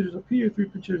 2 pinch hitters up here, 3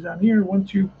 pinch hitters down here, 1,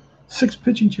 2, 6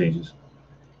 pitching changes.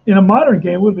 In a modern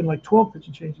game, it would have been like 12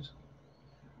 pitching changes.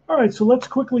 All right, so let's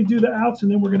quickly do the outs,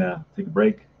 and then we're going to take a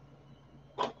break.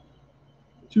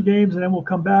 2 games, and then we'll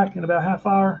come back in about half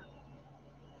hour.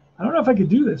 I don't know if I could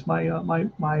do this. My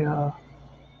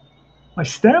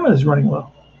stamina is running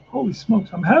low. Holy smokes!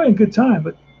 I'm having a good time,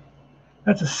 but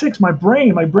that's a 6. My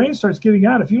brain starts giving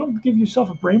out. If you don't give yourself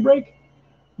a brain break,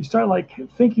 you start like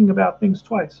thinking about things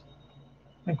twice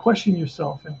and questioning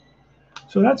yourself. And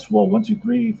so that's 1, 2,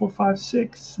 3, 4, 5,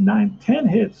 6, 9, 10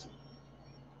 hits.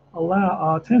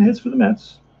 10 hits for the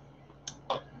Mets,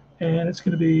 and it's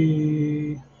going to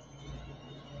be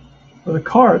for the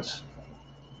Cards.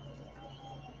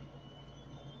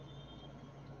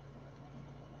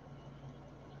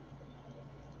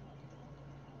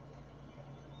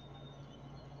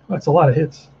 That's a lot of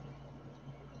hits.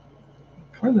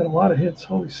 Cards had a lot of hits.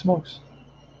 Holy smokes!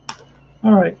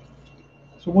 All right.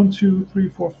 So 1, 2, 3,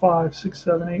 4, 5, 6,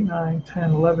 7, 8, 9,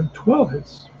 10, 11, 12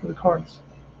 hits for the Cards.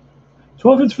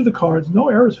 12 hits for the Cards. No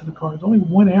errors for the Cards. Only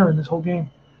 1 error in this whole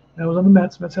game. And it was on the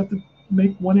Mets. Mets have to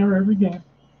make 1 error every game.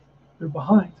 They're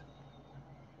behind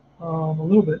a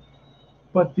little bit.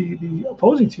 But the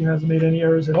opposing team hasn't made any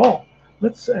errors at all.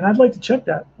 And I'd like to check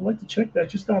that. I'd like to check that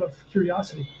just out of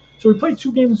curiosity. So we played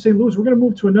 2 games in St. Louis. We're going to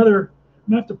move to another.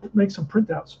 I'm going to have to make some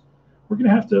printouts. We're going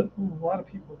to have to. A lot of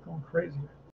people are going crazy.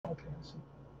 Okay, let's see.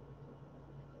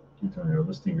 Keep telling your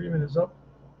listing agreement is up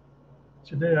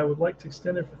today. I would like to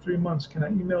extend it for 3 months. Can I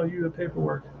email you the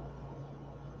paperwork?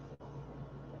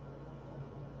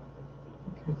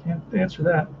 Okay, can't answer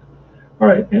that. All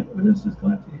right, this is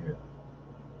glad to hear.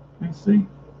 Let me see.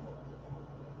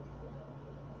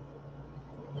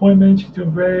 Appointment, she's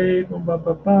doing great.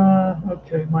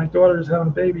 Okay, my daughter is having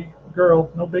a baby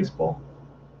girl. No baseball.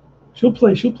 She'll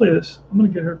play this. I'm gonna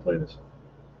get her to play this.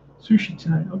 Sushi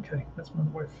tonight. Okay, that's my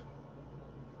wife.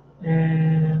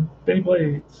 And Benny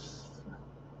Blades.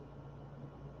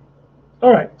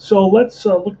 All right, so let's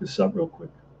look this up real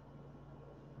quick.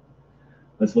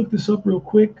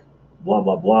 Blah,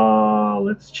 blah, blah.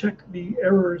 Let's check the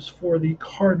errors for the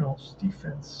Cardinals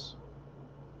defense.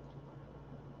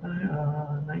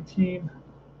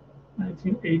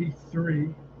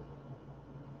 1983.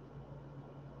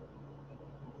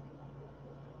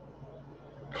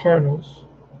 Cardinals.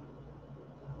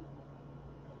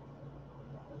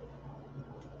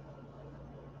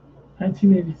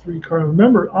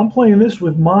 Remember, I'm playing this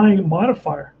with my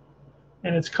modifier,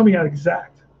 and it's coming out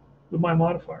exact with my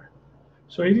modifier.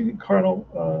 So 80 Cardinal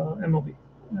MLB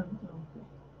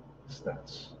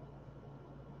stats.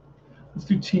 Let's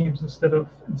do teams instead of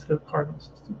Cardinals.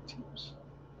 Let's do teams.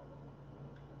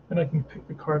 And I can pick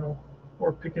the Cardinal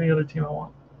or pick any other team I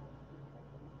want.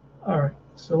 All right,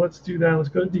 so let's do that. Let's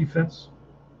go to defense.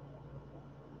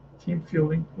 Team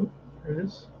fielding. Oop, there it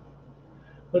is.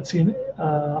 Let's see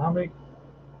how many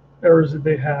errors did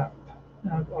they have.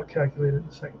 I'll calculate it in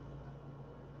a second.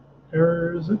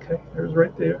 Errors, okay, errors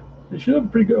right there. They should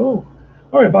have pretty good. Oh,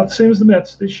 all right, about the same as the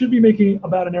Mets. They should be making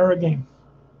about an error a game.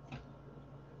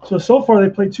 So far they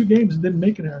played 2 games and didn't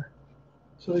make an error.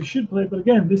 So they should play, but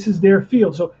again, this is their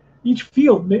field. So each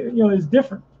field, is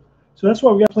different. So that's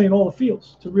why we got to play in all the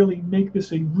fields to really make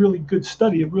this a really good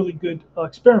study, a really good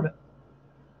experiment.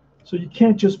 So you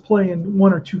can't just play in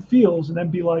 1 or 2 fields and then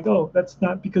be like, oh, that's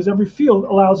not, because every field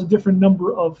allows a different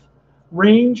number of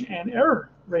range and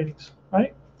error ratings,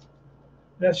 right?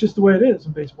 That's just the way it is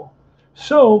in baseball.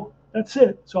 So that's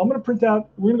it. So I'm going to print out,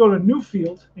 we're going to go to a new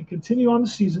field and continue on the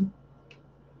season.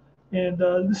 And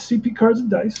this is CP Cards and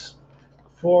Dice.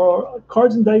 For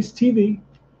Cards and Dice TV,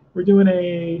 we're doing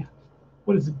a,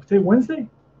 what is it, today, Wednesday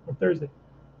or Thursday?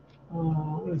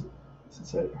 What is it? What's it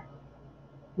say there?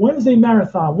 Wednesday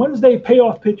marathon. Wednesday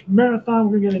payoff pitch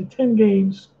marathon. We're going to get in 10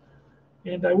 games.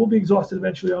 And I will be exhausted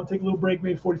eventually. I'll take a little break,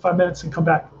 maybe 45 minutes, and come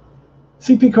back.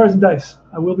 CP Cards and Dice.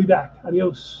 I will be back.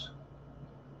 Adios.